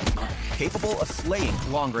 capable of slaying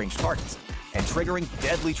long-range targets and triggering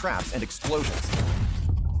deadly traps and explosions.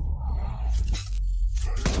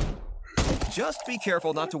 Just be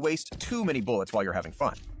careful not to waste too many bullets while you're having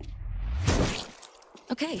fun.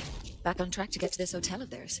 Okay, back on track to get to this hotel of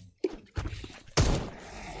theirs.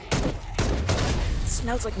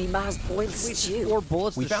 Smells like me ma's boiled stew. 4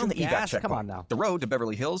 bullets. We to found shoot the evac gas? checkpoint. Come on now. The road to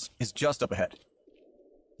Beverly Hills is just up ahead.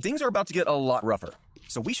 Things are about to get a lot rougher,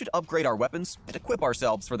 so we should upgrade our weapons and equip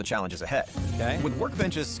ourselves for the challenges ahead. Okay. With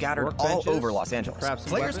workbenches scattered all over Los Angeles,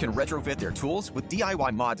 players can retrofit their tools with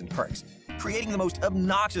DIY mods and perks, creating the most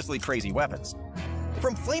obnoxiously crazy weapons.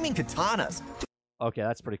 From flaming katanas. Okay,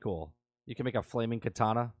 that's pretty cool. You can make a flaming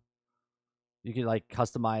katana. You can like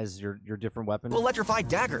customize your different weapons. Electrified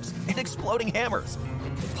daggers and exploding hammers.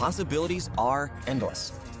 The possibilities are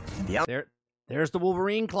endless. And there's the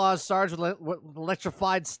Wolverine claws, Sarge, with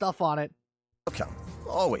electrified stuff on it. Outcome,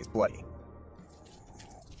 always bloody.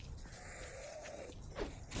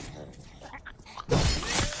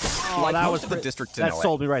 Oh, Like that most was of the districts in that LA,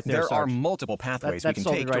 sold me right there, there are Sarge. multiple pathways That we can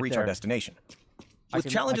sold me take to right reach there. our destination. I With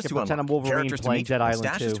can challenges to pretend I'm unlock, Wolverine characters to playing meet, Dead and Island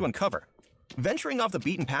stashes 2. to uncover, venturing off the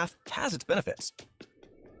beaten path has its benefits.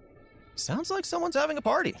 Sounds like someone's having a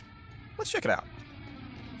party. Let's check it out.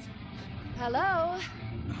 Hello?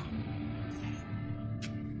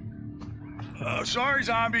 Sorry,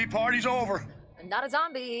 zombie. Party's over. Not a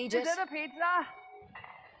zombie, just... Is it a pizza?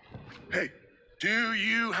 Hey, do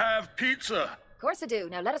you have pizza? Of course I do.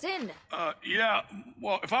 Now let us in. Yeah.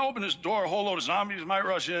 Well, if I open this door, a whole load of zombies might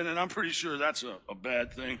rush in, and I'm pretty sure that's a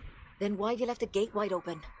bad thing. Then why have you left the gate wide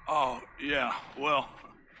open? Oh, yeah. Well,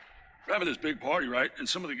 we're having this big party, right? And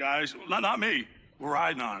some of the guys, not me, were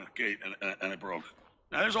riding on the gate, and it broke.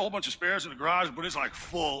 Now, there's a whole bunch of spares in the garage, but it's like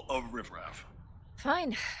full of riffraff.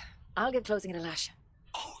 Fine. I'll get closing in a lash.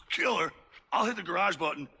 Oh, killer. I'll hit the garage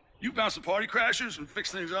button. You bounce the party crashers and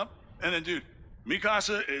fix things up. And then, dude, mi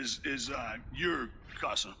casa is your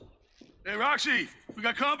casa. Hey, Roxy, we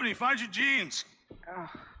got company. Find your jeans.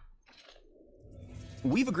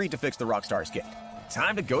 We've agreed to fix the Rockstar's gate.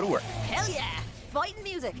 Time to go to work. Hell yeah! Fighting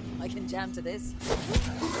music. I can jam to this.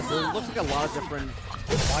 So it looks like a lot of different...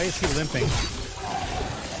 Why is he limping?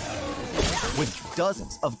 With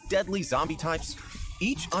dozens of deadly zombie types,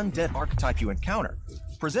 each undead archetype you encounter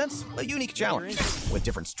presents a unique challenge with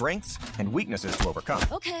different strengths and weaknesses to overcome.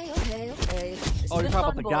 Okay. This Oh, has you're been talking about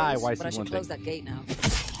fun, the guy, boys, why I but I see should one close thing. that gate now.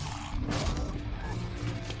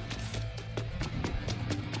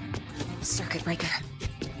 Circuit breaker.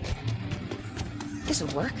 This'll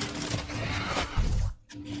work.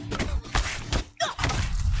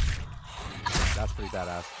 That's pretty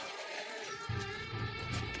badass.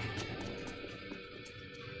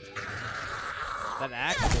 That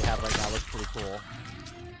axe they have right now looks pretty cool.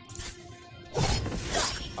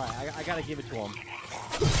 Alright, I gotta give it to him.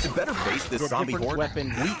 To better face this The zombie different horde,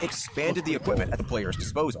 weapons we expanded the equipment at the player's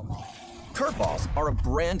disposal. Curveballs are a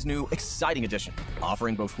brand new, exciting addition,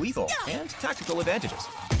 offering both lethal and tactical advantages.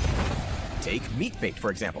 Take meat bait,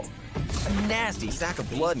 for example. A nasty sack of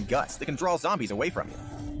blood and guts that can draw zombies away from you.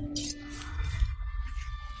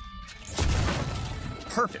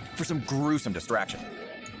 Perfect for some gruesome distraction.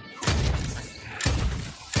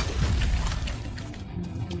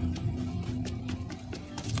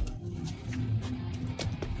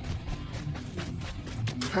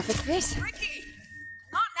 Perfect fit. Ricky!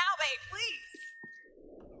 Not now, babe,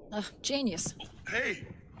 please! Genius. Hey,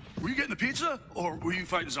 were you getting the pizza, or were you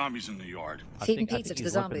fighting zombies in the yard? Feeding pizza to the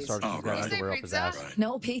he's limping, zombies. Sarge. He's Oh, got right. underwear up his Pizza? ass.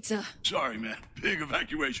 No pizza. Sorry, man. Big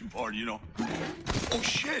evacuation party, you know. Oh,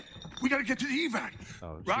 shit! We gotta get to the evac.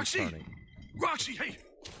 Oh, she's Roxy? turning. Roxy, hey!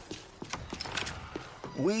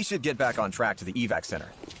 We should get back on track to the evac center.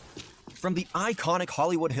 From the iconic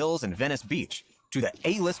Hollywood Hills and Venice Beach to the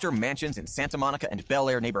A-lister mansions in Santa Monica and Bel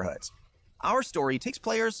Air neighborhoods, our story takes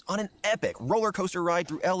players on an epic roller coaster ride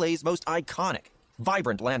through LA's most iconic,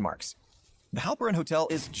 vibrant landmarks. The Halperin Hotel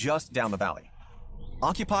is just down the valley,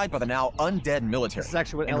 occupied by the now undead military This is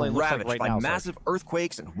actually what and LA looks like ravaged right by now, Sarge. massive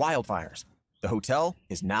earthquakes and wildfires. The hotel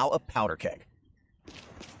is now a powder keg.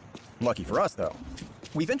 Lucky for us, though,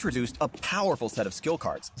 we've introduced a powerful set of skill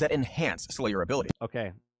cards that enhance Slayer ability.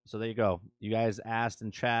 Okay, so there you go. You guys asked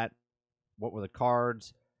in chat what were the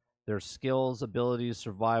cards, their skills, abilities,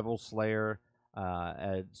 survival, Slayer.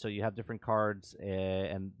 So you have different cards,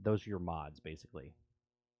 and those are your mods, basically.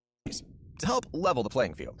 To help level the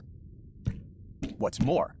playing field. What's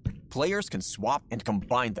more, players can swap and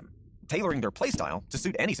combine them, tailoring their playstyle to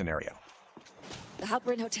suit any scenario. The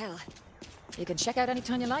Halperin Hotel. You can check out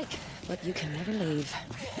anytime you like, but you can never leave.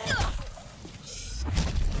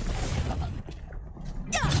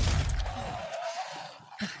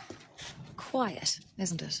 quiet,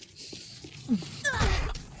 isn't it?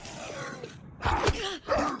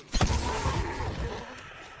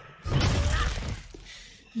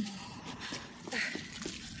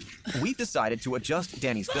 We've decided to adjust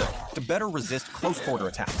Danny's build to better resist close quarter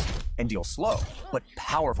attacks and deal slow but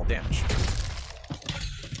powerful damage.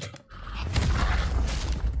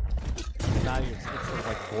 Now it's sort of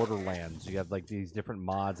like Borderlands. You have like these different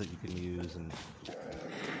mods that you can use, and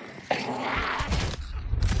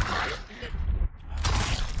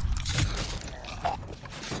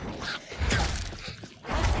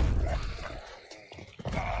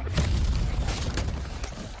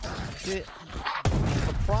the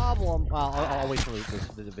problem. Well, I'll wait till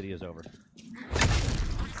the video's over.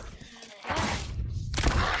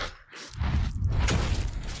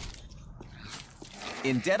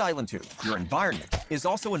 In Dead Island 2, your environment is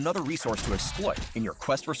also another resource to exploit in your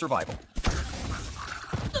quest for survival.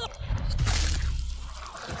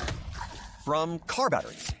 From car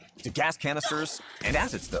batteries to gas canisters and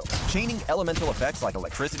acid spills, chaining elemental effects like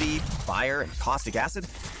electricity, fire, and caustic acid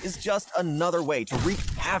is just another way to wreak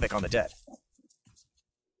havoc on the dead.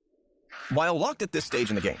 While locked at this stage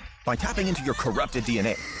in the game, by tapping into your corrupted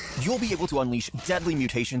DNA, you'll be able to unleash deadly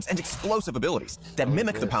mutations and explosive abilities that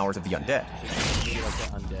mimic the powers of the undead.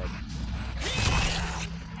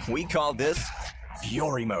 We call this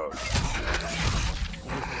Fury Mode.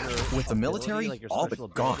 With the military all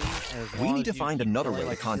but gone, we need to find another way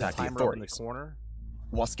to contact the authorities.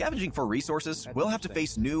 While scavenging for resources, we'll have to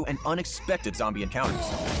face new and unexpected zombie encounters.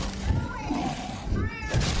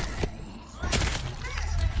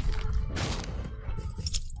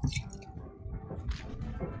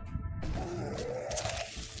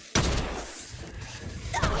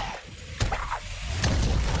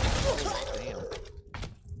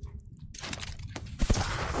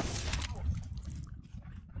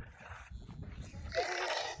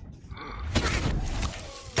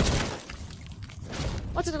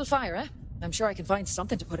 What's a little fire, eh? I'm sure I can find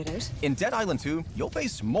something to put it out. In Dead Island 2, you'll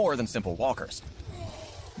face more than simple walkers.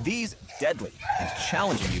 These deadly and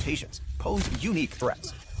challenging mutations pose unique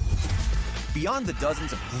threats. Beyond the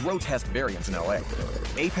dozens of grotesque variants in LA,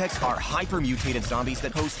 Apex are hyper-mutated zombies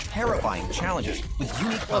that pose terrifying challenges with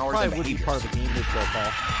unique powers and behaviors. Part of the game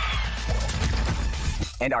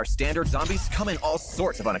And our standard zombies come in all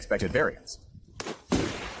sorts of unexpected variants.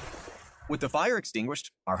 With the fire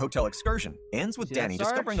extinguished, our hotel excursion ends with Danny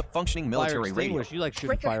discovering a functioning military radio. You like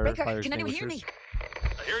shooting fire can anyone hear me?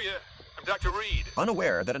 I hear you. I'm Dr. Reed.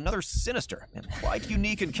 Unaware that another sinister and quite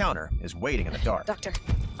unique encounter is waiting in the dark. Doctor,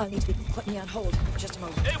 I'll need to be putting me on hold for just a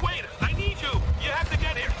moment. Hey, wait! I need you! You have to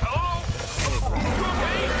get here! Hello?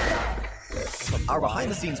 You okay? Our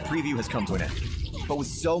behind-the-scenes preview has come to an end. But with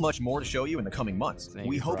so much more to show you in the coming months,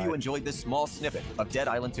 we hope you enjoyed this small snippet of Dead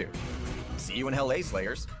Island 2. See you in Hell A,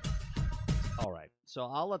 Slayers. All right, so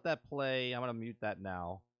I'll let that play. I'm gonna mute that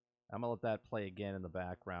now. I'm gonna let that play again in the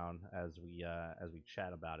background as we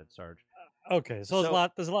chat about it, Sarge. Okay, so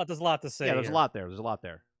there's a lot to say. Yeah, there's a lot there. There's a lot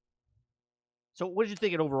there. So, what did you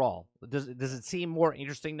think it overall? Does it seem more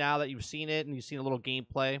interesting now that you've seen it and you've seen a little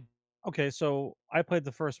gameplay? Okay, so I played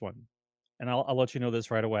the first one, and I'll let you know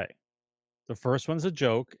this right away. The first one's a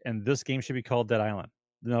joke, and this game should be called Dead Island.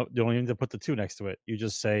 No, you don't even need to put the 2 next to it. You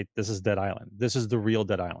just say this is Dead Island. This is the real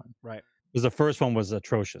Dead Island. Right. Because the first one was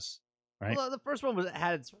atrocious, right? Well, the first one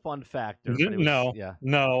had its fun factor.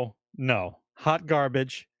 No, hot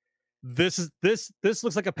garbage. This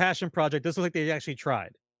looks like a passion project. This looks like they actually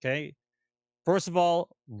tried. Okay, first of all,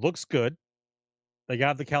 looks good. They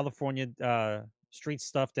got the California street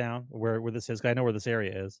stuff down where this is. I know where this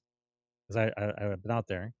area is because I've been out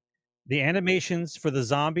there. The animations for the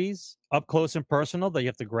zombies up close and personal that you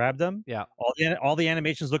have to grab them. Yeah, all the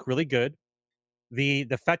animations look really good.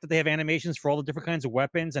 The fact that they have animations for all the different kinds of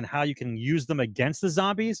weapons and how you can use them against the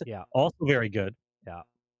zombies, also very good. Yeah.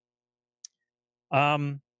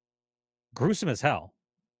 Gruesome as hell.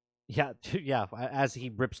 Yeah, yeah. As he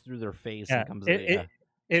rips through their face and comes.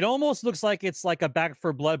 It almost looks like it's like a Back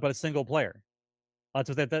 4 Blood, but a single player. That's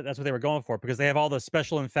what they were going for because they have all the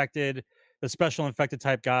special infected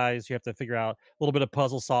type guys. You have to figure out a little bit of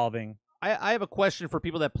puzzle solving. I have a question for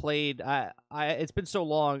people that played. It's been so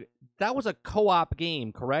long. That was a co-op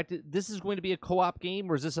game, correct? This is going to be a co-op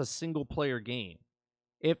game, or is this a single-player game?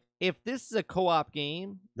 If this is a co-op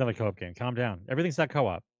game, not a co-op game. Calm down. Everything's not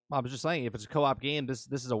co-op. I was just saying, if it's a co-op game, this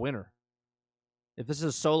is a winner. If this is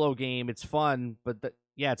a solo game, it's fun, but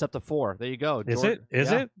it's up to 4. There you go. Is it?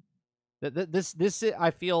 This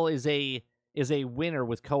I feel is a winner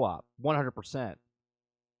with co-op, 100%.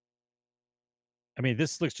 I mean,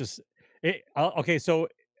 this looks just. Okay, so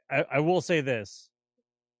I will say this.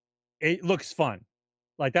 It looks fun.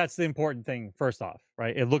 Like that's the important thing. First off,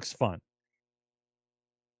 right? It looks fun.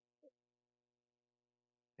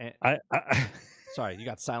 And, I sorry, you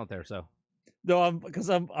got silent there. So no,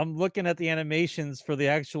 I'm looking at the animations for the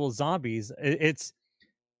actual zombies. It's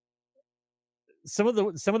some of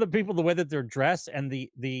the people, the way that they're dressed, and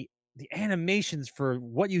the animations for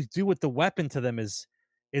what you do with the weapon to them is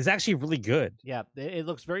actually really good. yeah, it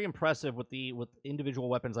looks very impressive with individual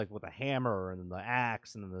weapons, like with the hammer and the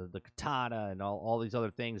axe and the katana and all these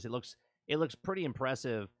other things. It looks pretty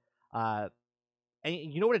impressive. And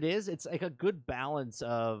you know what it is? It's like a good balance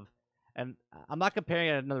of, and I'm not comparing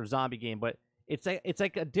it to another zombie game, but it's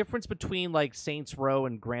like a difference between like Saints Row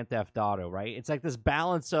and Grand Theft Auto, right? It's like this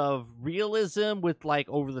balance of realism with like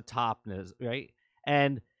over the topness, right?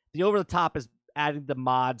 And the over the top is adding the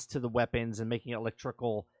mods to the weapons and making it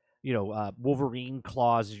electrical, Wolverine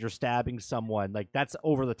claws as you're stabbing someone. Like that's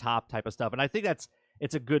over the top type of stuff, and I think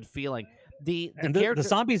it's a good feeling. The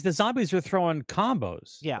zombies are throwing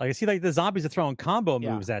combos. Yeah, like I see like the zombies are throwing combo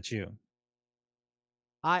moves at you.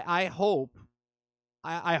 I hope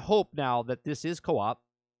now that this is co-op,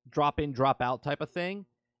 drop in, drop out type of thing.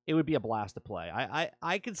 It would be a blast to play.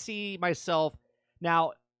 I could see myself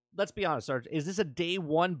now. Let's be honest, Sarge. Is this a day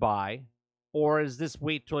one buy, or is this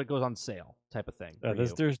wait till it goes on sale type of thing?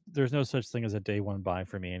 There's no such thing as a day one buy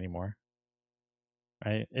for me anymore.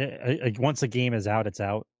 Right? Once a game is out, it's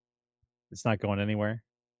out. It's not going anywhere.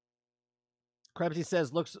 Krebsy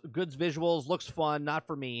says, looks good visuals, looks fun. Not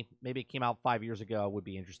for me. Maybe it came out 5 years ago. Would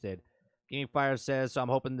be interested. Gaming Fire says, so I'm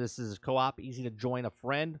hoping this is co-op, easy to join a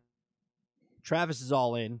friend. Travis is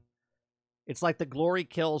all in. It's like the glory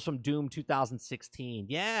kills from Doom 2016.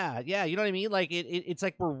 Yeah, you know what I mean? Like it's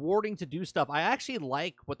like rewarding to do stuff. I actually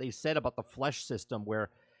like what they said about the flesh system, where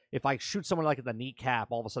if I shoot someone like at the kneecap,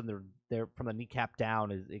 all of a sudden they're from the kneecap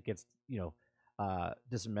down, it gets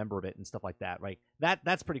dismembered it and stuff like that, right?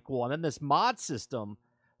 That's pretty cool. And then this mod system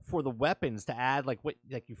for the weapons to add like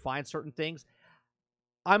you find certain things.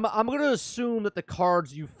 I'm going to assume that the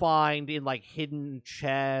cards you find in like hidden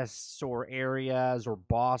chests or areas or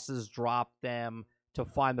bosses drop them to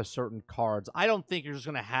find the certain cards. I don't think you're just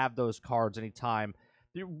going to have those cards anytime.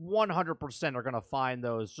 You 100% are going to find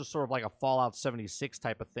those, just sort of like a Fallout 76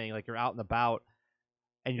 type of thing, like you're out and about.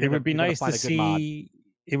 And it would be nice to see.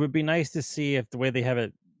 It would be nice to see if the way they have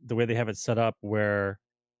it set up, where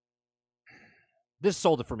this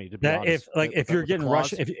sold it for me, to be honest. If you're getting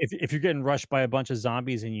rushed, if you're getting rushed by a bunch of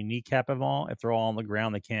zombies and you kneecap them all, if they're all on the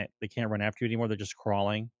ground, they can't run after you anymore. They're just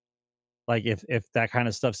crawling. Like if that kind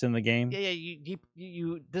of stuff's in the game. Yeah.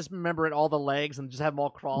 You dismember it, all the legs, and just have them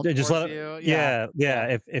all crawl just towards you. Yeah.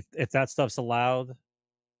 If that stuff's allowed.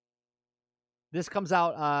 This comes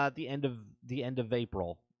out the end of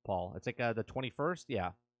April, Paul. It's like the 21st.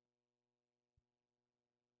 Yeah.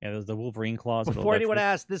 Yeah, there's the Wolverine claws. Before anyone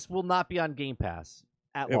asks, this will not be on Game Pass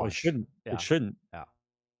at launch. It shouldn't. Yeah. It shouldn't.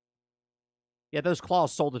 Yeah, those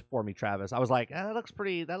claws sold it for me, Travis. I was like, that looks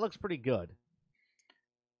pretty good.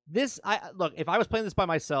 Look, if I was playing this by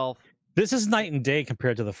myself, this is night and day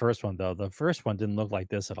compared to the first one, though. The first one didn't look like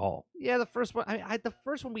this at all. Yeah, the first one. The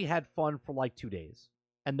first one we had fun for like 2 days,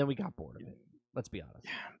 and then we got bored of it. Let's be honest.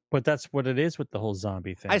 But that's what it is with the whole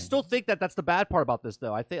zombie thing. I still think that's the bad part about this,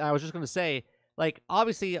 though. I was just going to say, like,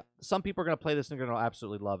 obviously, some people are going to play this and they're going to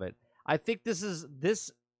absolutely love it. I think this,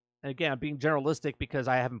 and again, I'm being generalistic because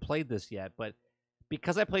I haven't played this yet, but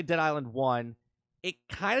because I played Dead Island 1, it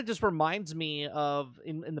kind of just reminds me of,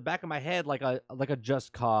 in the back of my head, like a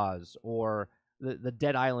Just Cause or the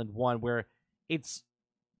Dead Island 1, where it's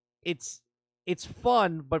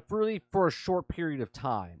fun, but really for a short period of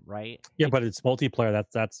time, right? Yeah, but it's multiplayer.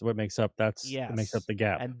 That's what makes up. What makes up the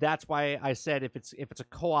gap. And that's why I said if it's a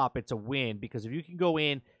co-op, it's a win, because if you can go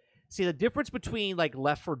in, see the difference between like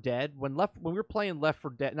Left 4 Dead when we were playing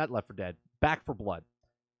Back 4 Blood.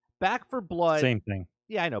 Back 4 Blood. Same thing.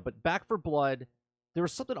 Yeah, I know, but Back 4 Blood, there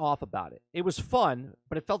was something off about it. It was fun,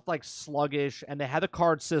 but it felt like sluggish, and they had a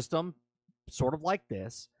card system, sort of like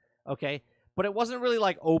this. Okay. But it wasn't really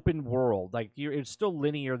like open world. Like it's still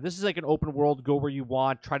linear. This is like an open world, go where you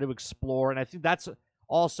want, try to explore. And I think that's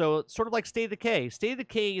also sort of like State of Decay. State of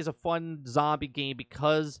Decay is a fun zombie game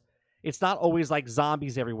because it's not always like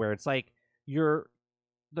zombies everywhere. It's like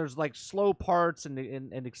there's like slow parts and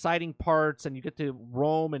exciting parts, and you get to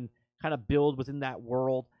roam and kind of build within that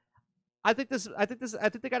world. I think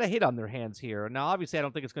they got a hit on their hands here. Now, obviously, I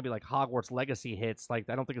don't think it's going to be like Hogwarts Legacy hits. Like,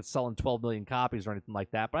 I don't think it's selling 12 million copies or anything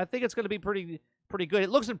like that. But I think it's going to be pretty good.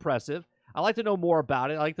 It looks impressive. I like to know more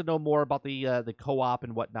about it. I like to know more about the co-op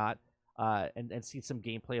and whatnot, and see some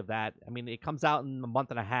gameplay of that. I mean, it comes out in a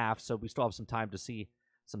month and a half, so we still have some time to see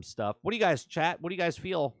some stuff. What do you guys chat? What do you guys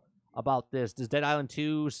feel about this. Does Dead Island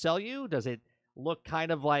 2 sell you? Does it look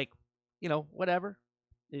kind of like, whatever?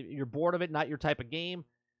 You're bored of it, not your type of game?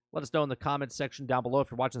 Let us know in the comments section down below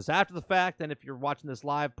if you're watching this after the fact, and if you're watching this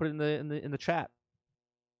live, put it in the chat.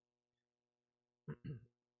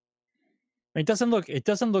 It doesn't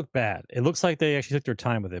look bad. It looks like they actually took their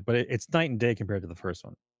time with it, but it's night and day compared to the first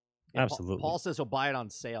one. Yeah, Absolutely. Paul says he'll buy it on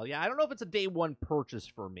sale. Yeah, I don't know if it's a day one purchase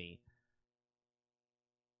for me.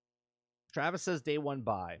 Travis says day one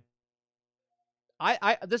buy.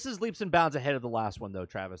 This is leaps and bounds ahead of the last one, though,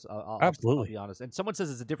 Travis. Absolutely. I'll be honest. And someone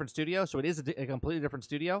says it's a different studio, so it is a completely different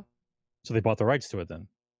studio. So they bought the rights to it then.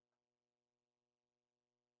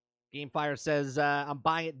 Gamefire says, I'm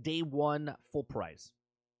buying it day one, full price.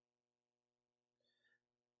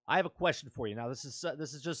 I have a question for you. Now, this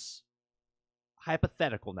is just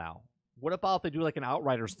hypothetical now. What about if they do like an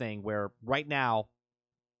Outriders thing where right now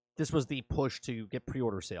this was the push to get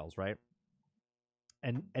pre-order sales, right?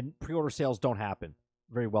 And pre-order sales don't happen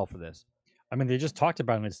very well for this. I mean, they just talked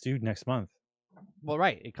about it. It's due next month. Well,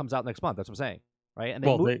 right. It comes out next month. That's what I'm saying. Right? And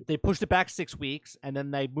they pushed it back 6 weeks, and then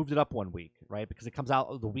they moved it up 1 week, right? Because it comes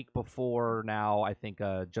out the week before now, I think,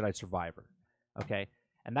 Jedi Survivor. Okay?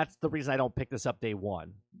 And that's the reason I don't pick this up day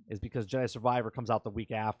one, is because Jedi Survivor comes out the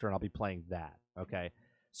week after, and I'll be playing that. Okay?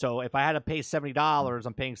 So if I had to pay $70,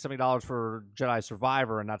 I'm paying $70 for Jedi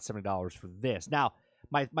Survivor and not $70 for this. Now,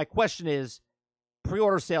 my question is,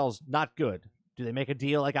 pre-order sales, not good. Do they make a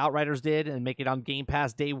deal like Outriders did and make it on Game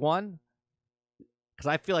Pass day one? Because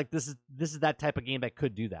I feel like this is that type of game that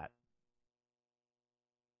could do that.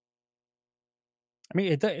 I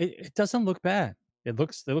mean, it doesn't look bad. It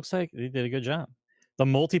looks like they did a good job. The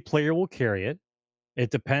multiplayer will carry it.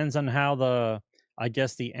 It depends on how the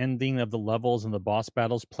ending of the levels and the boss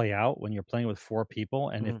battles play out when you're playing with 4 people,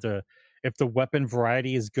 and if the weapon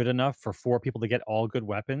variety is good enough for 4 people to get all good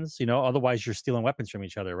weapons, otherwise you're stealing weapons from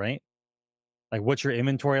each other, right? Like, what's your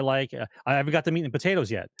inventory like? I haven't got the meat and potatoes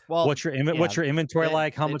yet. Well, what's your inventory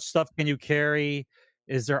like? How much stuff can you carry?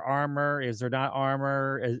 Is there armor? Is there not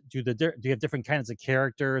armor? Do you have different kinds of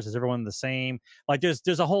characters? Is everyone the same? Like,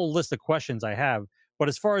 there's a whole list of questions I have. But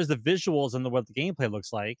as far as the visuals and what the gameplay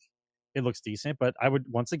looks like, it looks decent. But I would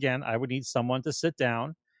need someone to sit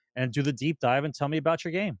down and do the deep dive and tell me about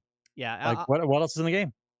your game. Yeah. Like, what else is in the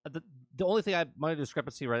game? The only thing my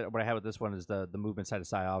discrepancy, right, what I have with this one is the movement side to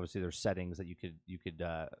side. Obviously, there's settings that you could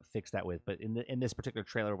fix that with. But in this particular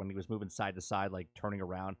trailer, when he was moving side to side, like turning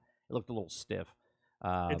around, it looked a little stiff.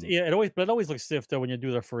 It always looks stiff though when you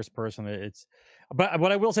do the first person. But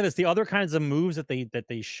what I will say is the other kinds of moves that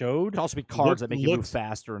they showed it could also be cards that make you move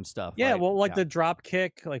faster and stuff. Yeah, right? well, like the drop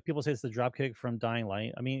kick, like people say it's the drop kick from Dying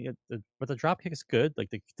Light. I mean, but the drop kick is good, like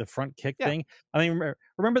the front kick thing. I mean,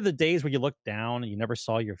 remember the days where you looked down and you never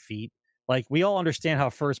saw your feet? Like, we all understand how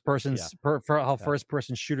first person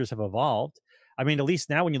shooters have evolved. I mean, at least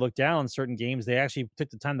now when you look down on certain games, they actually took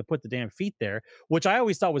the time to put the damn feet there, which I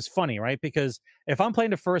always thought was funny, right? Because if I'm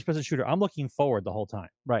playing a first-person shooter, I'm looking forward the whole time,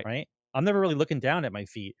 right? I'm never really looking down at my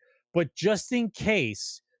feet. But just in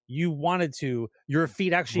case you wanted to, your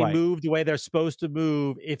feet actually move the way they're supposed to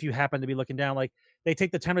move if you happen to be looking down. Like, they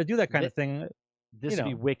take the time to do that kind of thing. This would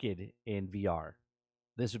be wicked in VR.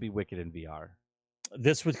 This would be wicked in VR.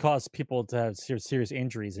 This would cause people to have serious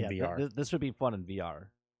injuries in VR. This would be fun in VR.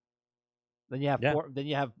 Then you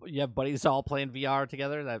have you have buddies all playing VR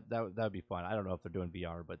together. That would be fun. I don't know if they're doing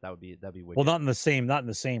VR, but that'd be wicked. Well, not in the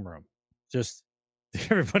same room. Just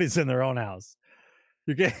everybody's in their own house.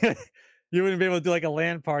 You wouldn't be able to do like a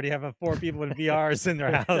LAN party, having 4 people in VRs in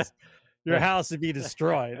their house. Your house would be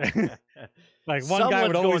destroyed. Like, one guy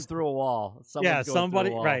would always go through a wall.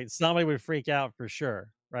 Somebody would freak out for sure.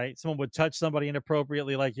 Right, someone would touch somebody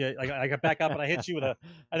inappropriately, like I got back up and I hit you with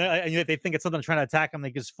and they think it's something trying to attack them. They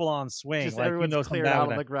just full on swing. Just like, everyone's cleared out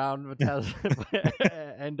on the ground,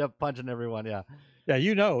 end up punching everyone. Yeah,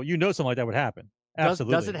 something like that would happen.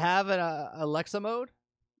 Absolutely. Does it have an Alexa mode?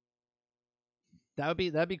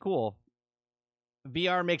 That'd be cool.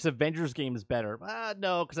 VR makes Avengers games better.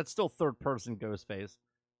 No, because that's still third person Ghostface.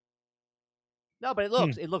 No, but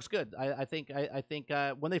it looks good. I think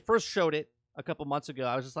when they first showed it a couple months ago,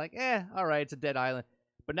 I was just like, all right, it's a Dead Island.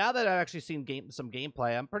 But now that I've actually seen some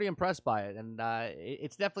gameplay, I'm pretty impressed by it, and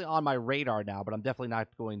it's definitely on my radar now. But I'm definitely not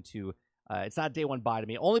going to. It's not day one buy to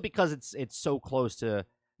me, only because it's so close to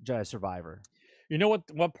Jedi Survivor. You know what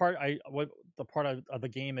the part of the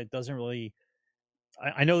game that doesn't really.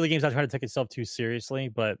 I know the game's not trying to take itself too seriously,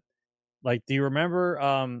 but like, do you remember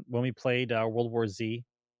when we played World War Z?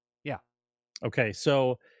 Yeah. Okay,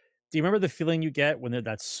 so. Do you remember the feeling you get when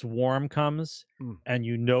that swarm comes and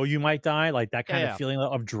you might die? Like that kind of feeling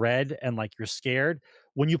of dread and like you're scared.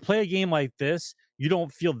 When you play a game like this, You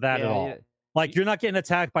don't feel that at all. Yeah. Like you're not getting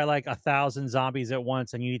attacked by like 1,000 zombies at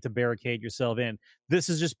once and you need to barricade yourself in. This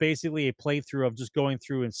is just basically a playthrough of just going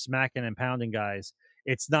through and smacking and pounding guys.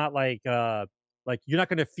 It's not like you're not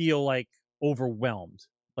going to feel like overwhelmed.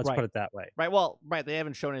 Let's put it that way. Right. Well, right. They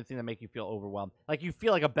haven't shown anything that make you feel overwhelmed. Like you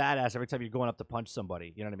feel like a badass every time you're going up to punch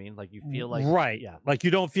somebody. You know what I mean? Like you feel like Yeah. Like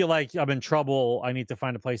you don't feel like I'm in trouble. I need to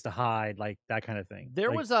find a place to hide. Like that kind of thing. There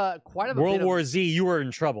like, was quite a World bit War of... Z. You were in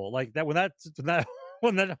trouble. Like that when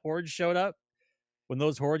that horde showed up. When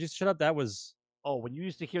those hordes used to shut up, that was... Oh, when you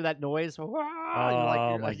used to hear that noise, oh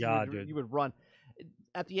my God, dude. You would run.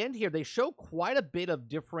 At the end here, they show quite a bit of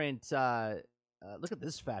different... look at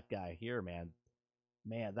this fat guy here, man.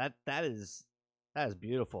 Man, that is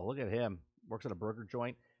beautiful. Look at him. Works at a burger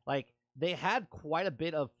joint. Like, they had quite a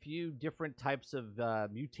bit of few different types of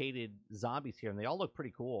mutated zombies here, and they all look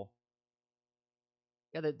pretty cool.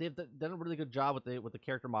 Yeah, they've done a really good job with the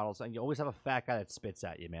character models, and you always have a fat guy that spits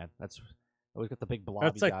at you, man. That's... Always got the big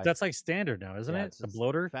blobby guy. That's like standard now, isn't it? The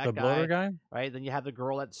bloater guy, right? Then you have the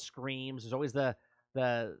girl that screams. There's always the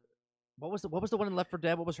what was the one in Left 4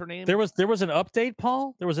 Dead? What was her name? There was an update,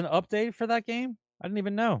 Paul. There was an update for that game. I didn't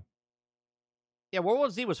even know. Yeah, World War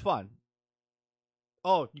Z was fun.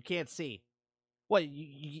 Oh, you can't see. What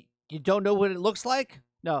you don't know what it looks like?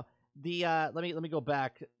 No. The let me go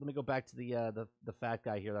back. Let me go back to the fat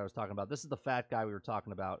guy here that I was talking about. This is the fat guy we were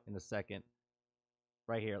talking about in a second.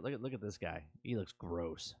 Right here, look at this guy. He looks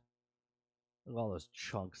gross. Look at all those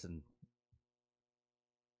chunks and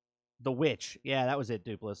the witch. Yeah, that was it,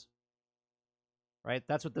 Dupless. Right,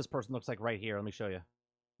 that's what this person looks like right here. Let me show you.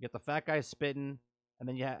 You get the fat guy spitting, and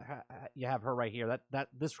then you have her right here.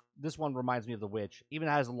 This one reminds me of the witch. Even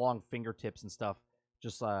has long fingertips and stuff.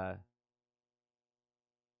 Just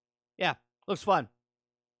yeah, looks fun.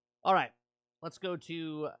 All right, let's go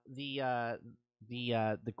to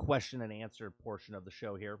the question and answer portion of the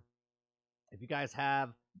show here. If you guys have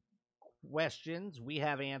questions, we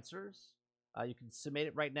have answers. You can submit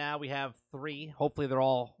it right now. We have 3. Hopefully they're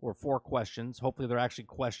all, or 4 questions. Hopefully they're actually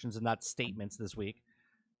questions and not statements this week.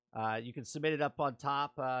 You can submit it up on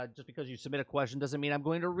top. Just because you submit a question doesn't mean I'm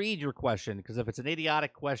going to read your question, because if it's an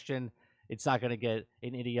idiotic question, it's not going to get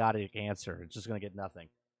an idiotic answer. It's just going to get nothing.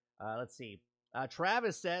 Let's see.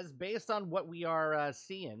 Travis says, based on what we are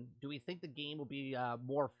seeing, do we think the game will be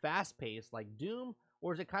more fast-paced like Doom,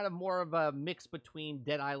 or is it kind of more of a mix between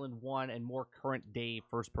Dead Island 1 and more current-day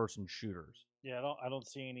first-person shooters? Yeah, I don't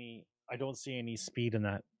see any speed in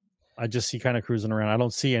that. I just see kind of cruising around. I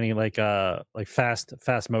don't see any like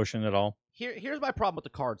fast motion at all. Here's my problem with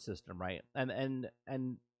the card system, right? And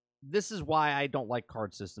this is why I don't like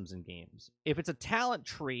card systems in games. If it's a talent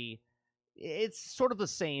tree, it's sort of the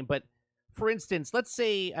same, but for instance, let's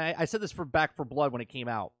say, I said this for Back 4 Blood when it came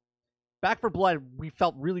out. Back 4 Blood, we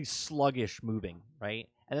felt really sluggish moving, right?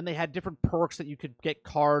 And then they had different perks that you could get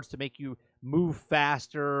cards to make you move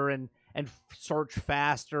faster and search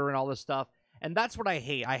faster and all this stuff. And that's what I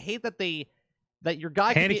hate. I hate that your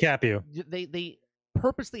guy handicap you. They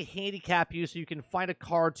purposely handicap you so you can find a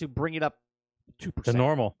card to bring it up 2%. To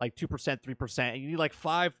normal. Like 2%, 3%. And you need like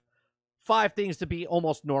five things to be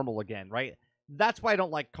almost normal again, right? That's why I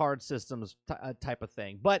don't like card systems type of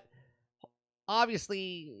thing. But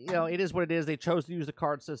obviously, it is what it is. They chose to use the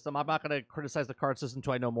card system. I'm not going to criticize the card system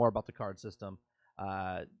until I know more about the card system.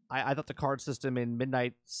 I thought the card system in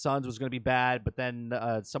Midnight Suns was going to be bad, but then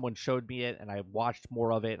someone showed me it, and I watched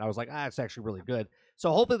more of it, and I was like, it's actually really good.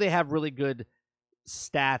 So hopefully they have really good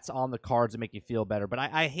stats on the cards that make you feel better. But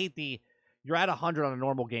I hate you're at 100 on a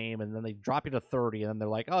normal game, and then they drop you to 30, and then they're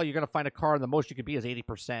like, oh, you're going to find a card, and the most you could be is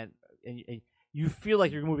 80%. And you feel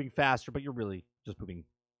like you're moving faster, but you're really just moving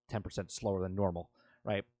 10% slower than normal,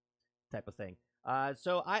 right? Type of thing.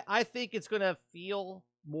 So I think it's going to feel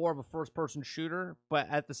more of a first-person shooter, but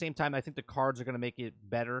at the same time, I think the cards are going to make it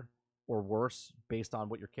better or worse based on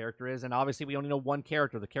what your character is. And obviously, we only know one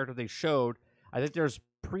character, the character they showed. I think there's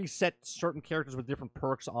preset certain characters with different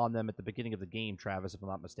perks on them at the beginning of the game, Travis, if I'm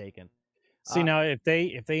not mistaken. See, now, if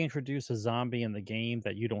they introduce a zombie in the game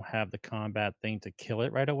that you don't have the combat thing to kill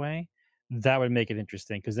it right away, that would make it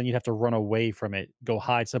interesting, because then you'd have to run away from it, go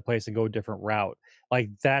hide someplace, and go a different route, like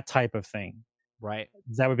that type of thing. Right.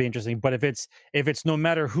 That would be interesting. But if it's no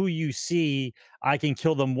matter who you see, I can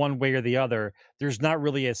kill them one way or the other. There's not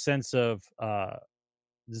really a sense of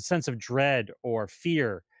dread or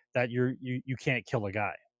fear that you can't kill a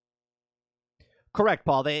guy. Correct,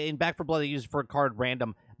 Paul. In Back 4 Blood, they use for a card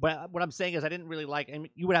random. But what I'm saying is, I didn't really like. I mean,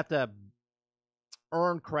 you would have to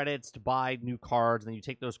earn credits to buy new cards, and then you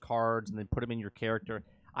take those cards and then put them in your character.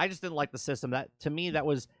 I just didn't like the system. That to me,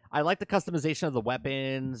 I like the customization of the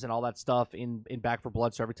weapons and all that stuff in Back 4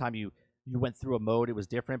 Blood. So every time you you went through a mode, it was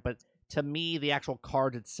different. But to me, the actual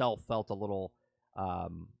card itself felt a little, I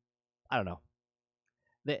don't know.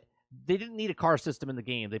 They didn't need a card system in the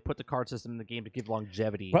game. They put the card system in the game to give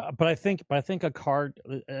longevity. But I think a card.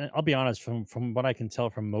 I'll be honest. From what I can tell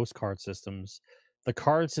from most card systems, the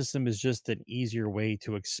card system is just an easier way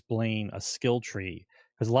to explain a skill tree.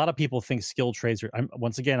 Because a lot of people think skill trees are.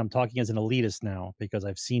 Once again, I'm talking as an elitist now because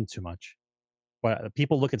I've seen too much. But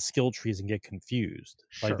people look at skill trees and get confused.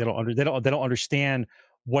 Sure. Like they don't understand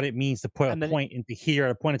what it means to put a point into here,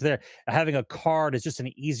 a point into there. Having a card is just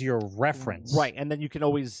an easier reference, right? And then you can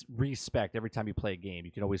always respec every time you play a game.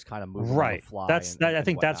 You can always kind of move right. On the fly. I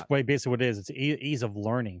think that's basically what it is. It's ease of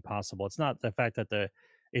learning possible. It's not the fact that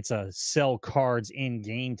it's a sell cards in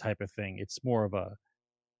game type of thing. It's more of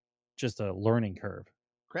just a learning curve.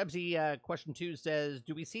 Krebsy, question 2 says,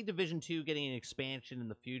 do we see Division 2 getting an expansion in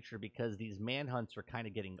the future because these manhunts are kind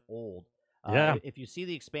of getting old? Yeah. If you see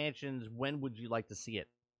the expansions, when would you like to see it?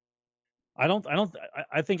 I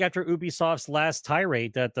think after Ubisoft's last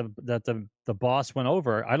tirade that the boss went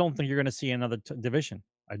over, I don't think you're going to see another division.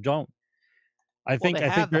 I don't. I think the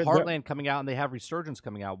Heartland coming out and they have Resurgence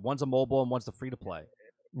coming out. One's a mobile and one's the free to play.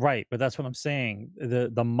 Right, but that's what I'm saying.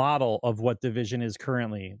 The model of what Division is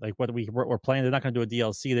currently, like what we're playing, they're not going to do a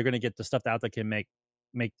DLC. They're going to get the stuff out that can make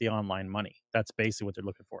the online money. That's basically what they're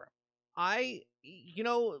looking for. When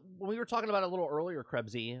we were talking about it a little earlier,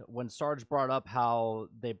 Krebsy, when Sarge brought up how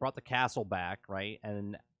they brought the castle back, right,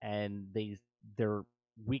 and they're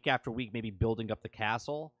week after week maybe building up the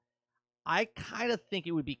castle. I kind of think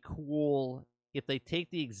it would be cool if they take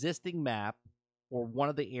the existing map or one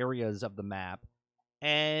of the areas of the map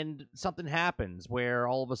and something happens where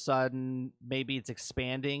all of a sudden maybe it's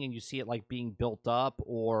expanding and you see it like being built up,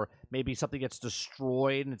 or maybe something gets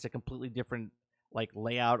destroyed and it's a completely different like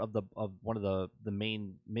layout of one of the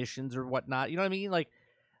main missions or whatnot. You know what I mean? Like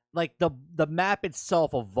the map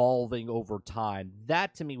itself evolving over time.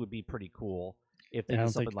 That to me would be pretty cool if they did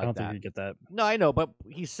something like that. I don't think you get that. No, I know, but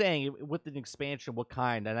he's saying with an expansion, what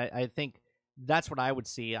kind? And I think that's what I would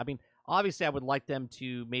see. I mean, obviously I would like them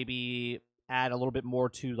to maybe add a little bit more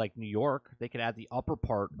to like New York. They could add the upper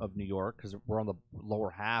part of New York because we're on the lower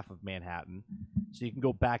half of Manhattan. So you can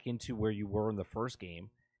go back into where you were in the first game.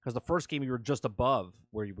 Because the first game you were just above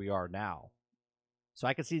where we are now. So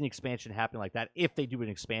I could see an expansion happening like that if they do an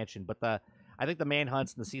expansion. But I think the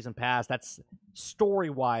Manhunts in the season pass, that's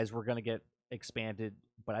story-wise we're going to get expanded,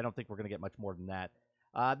 but I don't think we're going to get much more than that.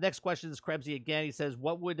 Next question is Krebsy again. He says,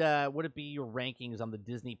 what would it be your rankings on the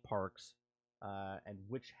Disney parks and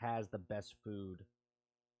which has the best food?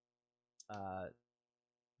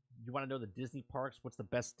 You want to know the Disney parks? What's the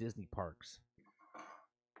best Disney parks?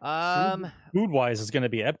 Food wise is going to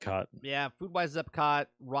be Epcot. Yeah, food wise is Epcot.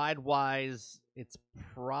 Ride wise, it's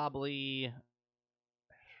probably.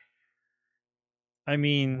 I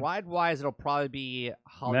mean, ride wise, it'll probably be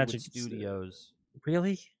Hollywood Magic Studios.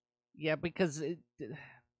 Really? Yeah, because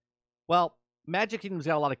Magic Kingdom's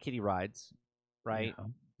got a lot of kiddie rides, right? Yeah.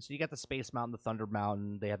 So you got the Space Mountain, the Thunder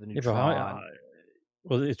Mountain. They have the new Tron.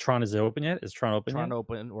 Well, is Tron open yet? Is Tron open? Tron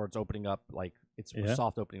open, or it's opening up. Like it's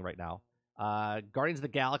soft opening right now. Guardians of the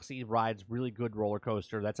Galaxy rides really good roller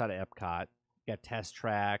coaster. That's out of Epcot. You got Test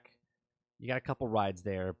Track. You got a couple rides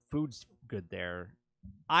there. Food's good there.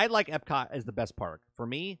 I like Epcot as the best park. For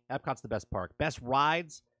me, Epcot's the best park. Best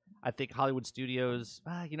rides, I think Hollywood Studios.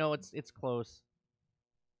 It's close.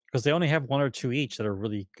 Because they only have one or two each that are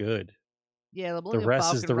really good. Yeah, the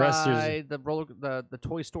rest is the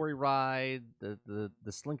Toy Story ride, the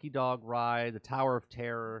Slinky Dog ride, the Tower of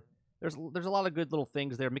Terror. There's a lot of good little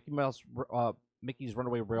things there. Mickey's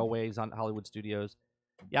Runaway Railways on Hollywood Studios.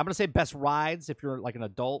 Yeah, I'm gonna say best rides if you're like an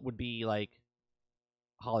adult would be like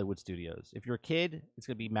Hollywood Studios. If you're a kid, it's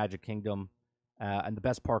gonna be Magic Kingdom, and the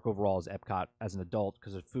best park overall is Epcot as an adult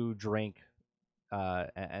because of food, drink,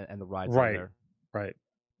 and the rides there. Right.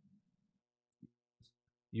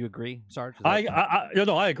 You agree, Sarge? I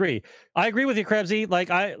agree. I agree with you, Krebsy. Like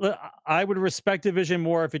I would respect Division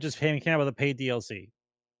more if it just came out with a paid DLC.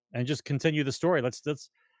 And just continue the story. Let's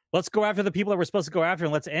go after the people that we're supposed to go after,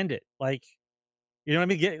 and let's end it. Like, you know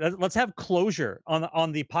what I mean? Let's have closure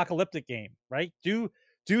on the apocalyptic game, right? Do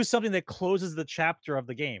something that closes the chapter of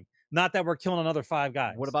the game. Not that we're killing another 5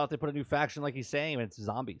 guys. What about if they put a new faction, like he's saying, and it's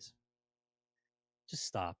zombies? Just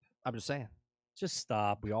stop. I'm just saying. Just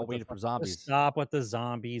stop. We all waited for zombies. Just stop with the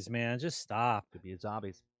zombies, man. Just stop. Could be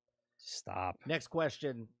zombies. Stop. Next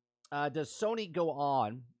question: does Sony go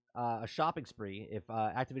on a shopping spree if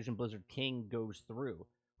Activision Blizzard King goes through?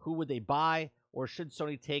 Who would they buy, or should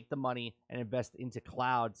Sony take the money and invest into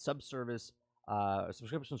cloud, subservice,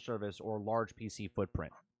 subscription service, or large PC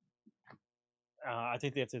footprint? I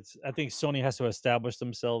think I think Sony has to establish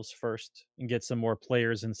themselves first and get some more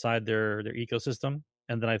players inside their ecosystem,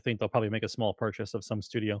 and then I think they'll probably make a small purchase of some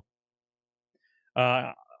studio.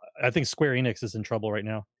 I think Square Enix is in trouble right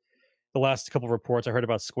now. The last couple of reports I heard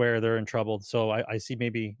about Square, they're in trouble. So I see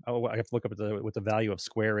maybe I have to look up what the value of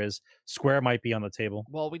Square is. Square might be on the table.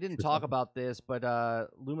 Well, we didn't talk about this, but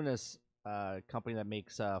Luminous, company that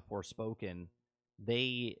makes Forspoken,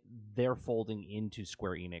 they're folding into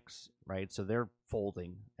Square Enix, right? So they're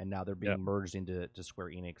folding, and now they're being merged into Square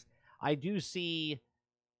Enix. I do see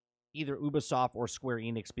either Ubisoft or Square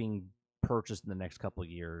Enix being purchased in the next couple of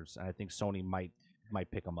years, and I think Sony might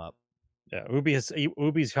pick them up. Yeah,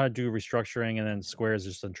 Ubi's kind of do restructuring, and then Square's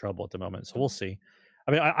just in trouble at the moment. So we'll see.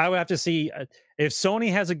 I mean, I would have to see if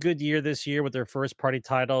Sony has a good year this year with their first party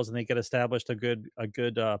titles, and they get established a good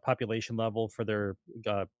population level for their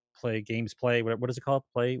play. What is it called?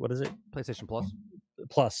 What is it? PlayStation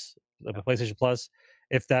Plus. PlayStation Plus.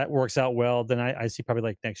 If that works out well, then I see probably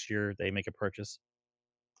like next year they make a purchase.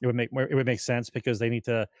 It would make sense because they need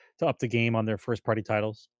to up the game on their first party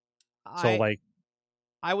titles.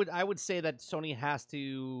 I would say that Sony has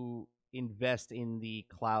to invest in the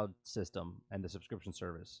cloud system, and the subscription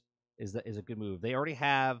service is a good move. They already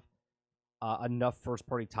have enough first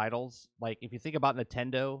party titles. Like if you think about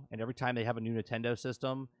Nintendo, and every time they have a new Nintendo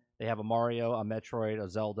system, they have a Mario, a Metroid, a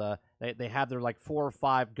Zelda. They have their like 4 or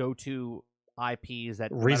 5 go-to IPs.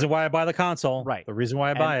 That why I buy the console, right? The reason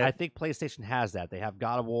why I buy it. I think PlayStation has that. They have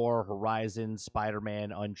God of War, Horizon,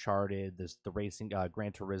 Spider-Man, Uncharted, the racing,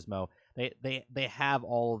 Gran Turismo. They have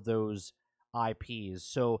all of those IPs.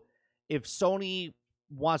 So if Sony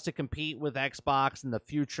wants to compete with Xbox in the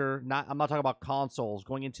future, I'm not talking about consoles,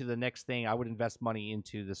 going into the next thing, I would invest money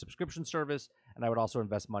into the subscription service, and I would also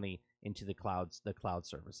invest money into the cloud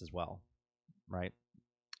service as well. Right?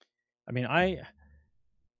 I mean, I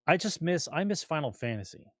miss Final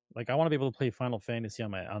Fantasy. Like I want to be able to play Final Fantasy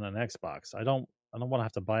on an Xbox. I don't want to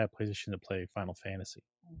have to buy a PlayStation to play Final Fantasy.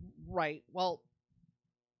 Right. Well,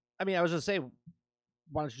 I mean, I was just saying,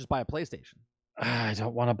 why don't you just buy a PlayStation? I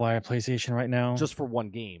don't want to buy a PlayStation right now. Just for one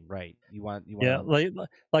game, right? You want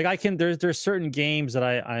like I can. There's certain games that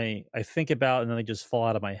I think about and then they just fall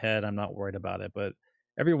out of my head. I'm not worried about it, but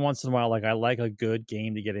every once in a while, like I like a good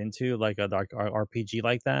game to get into, like a RPG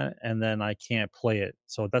like that, and then I can't play it.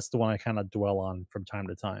 So that's the one I kind of dwell on from time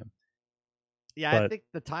to time. Yeah, I think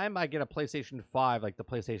the time I get a PlayStation 5, like the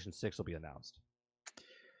PlayStation 6 will be announced.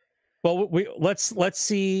 Well, let's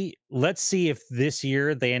see if this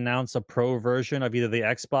year they announce a pro version of either the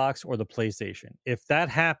Xbox or the PlayStation. If that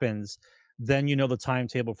happens, then you know the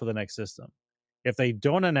timetable for the next system. If they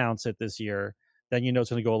don't announce it this year, then you know it's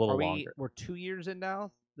going to go a little longer. We're 2 years in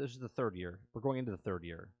now. This is the third year. We're going into the third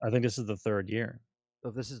year. I think this is the third year. Oh,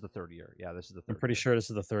 this is the third year. Yeah, this is the third. I'm pretty sure this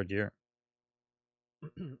is the third year.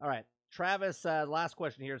 All right, Travis. Last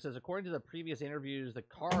question here. It says, according to the previous interviews, the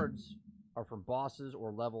cards are from bosses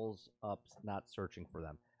or levels ups, not searching for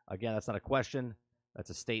them. Again, that's not a question. That's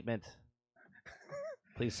a statement.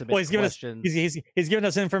 Please submit questions. He's giving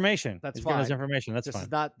us information. That's fine. Giving us information. That's this fine. This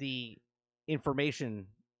is not the information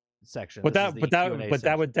section. But that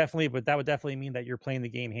would definitely mean that you're playing the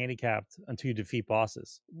game handicapped until you defeat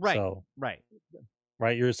bosses. Right. So, right.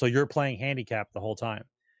 You're playing handicapped the whole time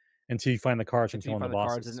until you find the cards and killing the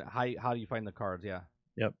bosses. And how do you find the cards? Yeah.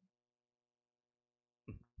 Yep.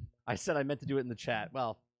 I said I meant to do it in the chat.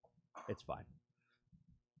 Well, it's fine.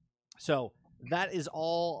 So that is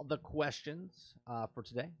all the questions for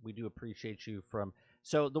today. We do appreciate you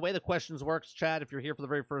So the way the questions works, chat, if you're here for the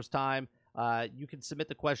very first time, you can submit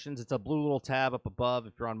the questions. It's a blue little tab up above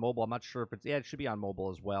if you're on mobile. I'm not sure if it should be on mobile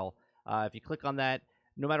as well. If you click on that,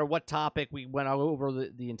 no matter what topic we went over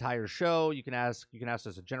the entire show, you can ask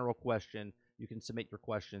us a general question. You can submit your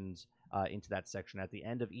questions into that section. At the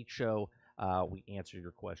end of each show, we answer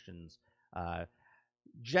your questions.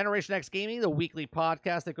 Generation X Gaming, the weekly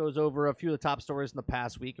podcast that goes over a few of the top stories in the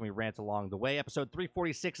past week, and we rant along the way. Episode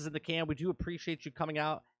 346 is in the can. We do appreciate you coming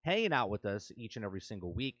out, hanging out with us each and every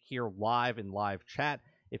single week here live in live chat.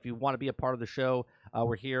 If you want to be a part of the show,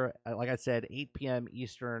 we're here, like I said, 8 p.m.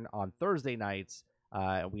 Eastern on Thursday nights.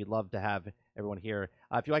 We'd love to have everyone here.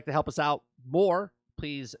 If you'd like to help us out more,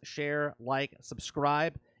 please share, like,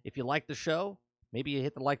 subscribe. If you like the show, maybe you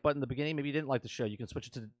hit the like button in the beginning. Maybe you didn't like the show. You can switch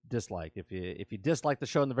it to dislike. If you dislike the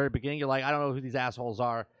show in the very beginning, you're like, I don't know who these assholes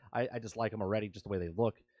are. I just like them already, just the way they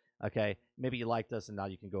look. Okay, maybe you liked us, and now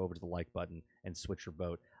you can go over to the like button and switch your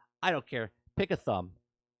vote. I don't care. Pick a thumb.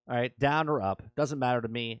 All right, down or up. Doesn't matter to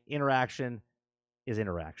me. Interaction is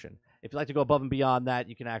interaction. If you'd like to go above and beyond that,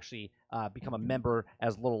 you can actually become a member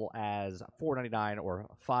as little as $4.99 or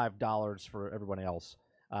 $5 for everyone else.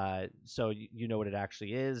 So you know what it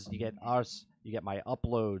actually is. You get us, you get my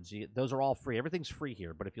uploads. Those are all free. Everything's free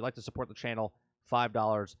here. But if you'd like to support the channel,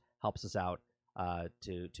 $5 helps us out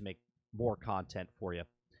to make more content for you.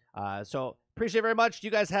 So appreciate it very much.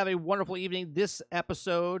 You guys have a wonderful evening. This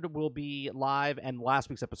episode will be live, and last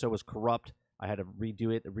week's episode was corrupt. I had to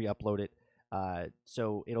redo it, re-upload it.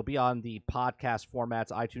 So it'll be on the podcast formats,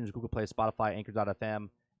 iTunes, Google Play, Spotify, Anchor.fm,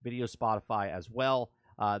 video Spotify as well.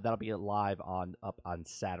 That'll be live up on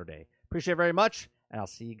Saturday. Appreciate it very much, and I'll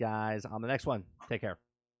see you guys on the next one. Take care.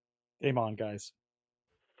 Game on, guys.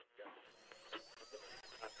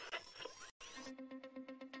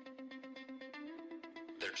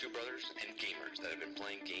 They're two brothers and gamers that have been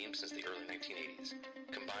playing games since the early 1980s.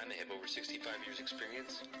 Combined, they have over 65 years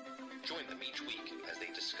experience. Join them each week as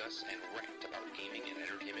they discuss and rant about gaming and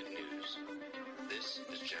entertainment news. This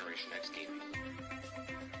is Generation X Gaming.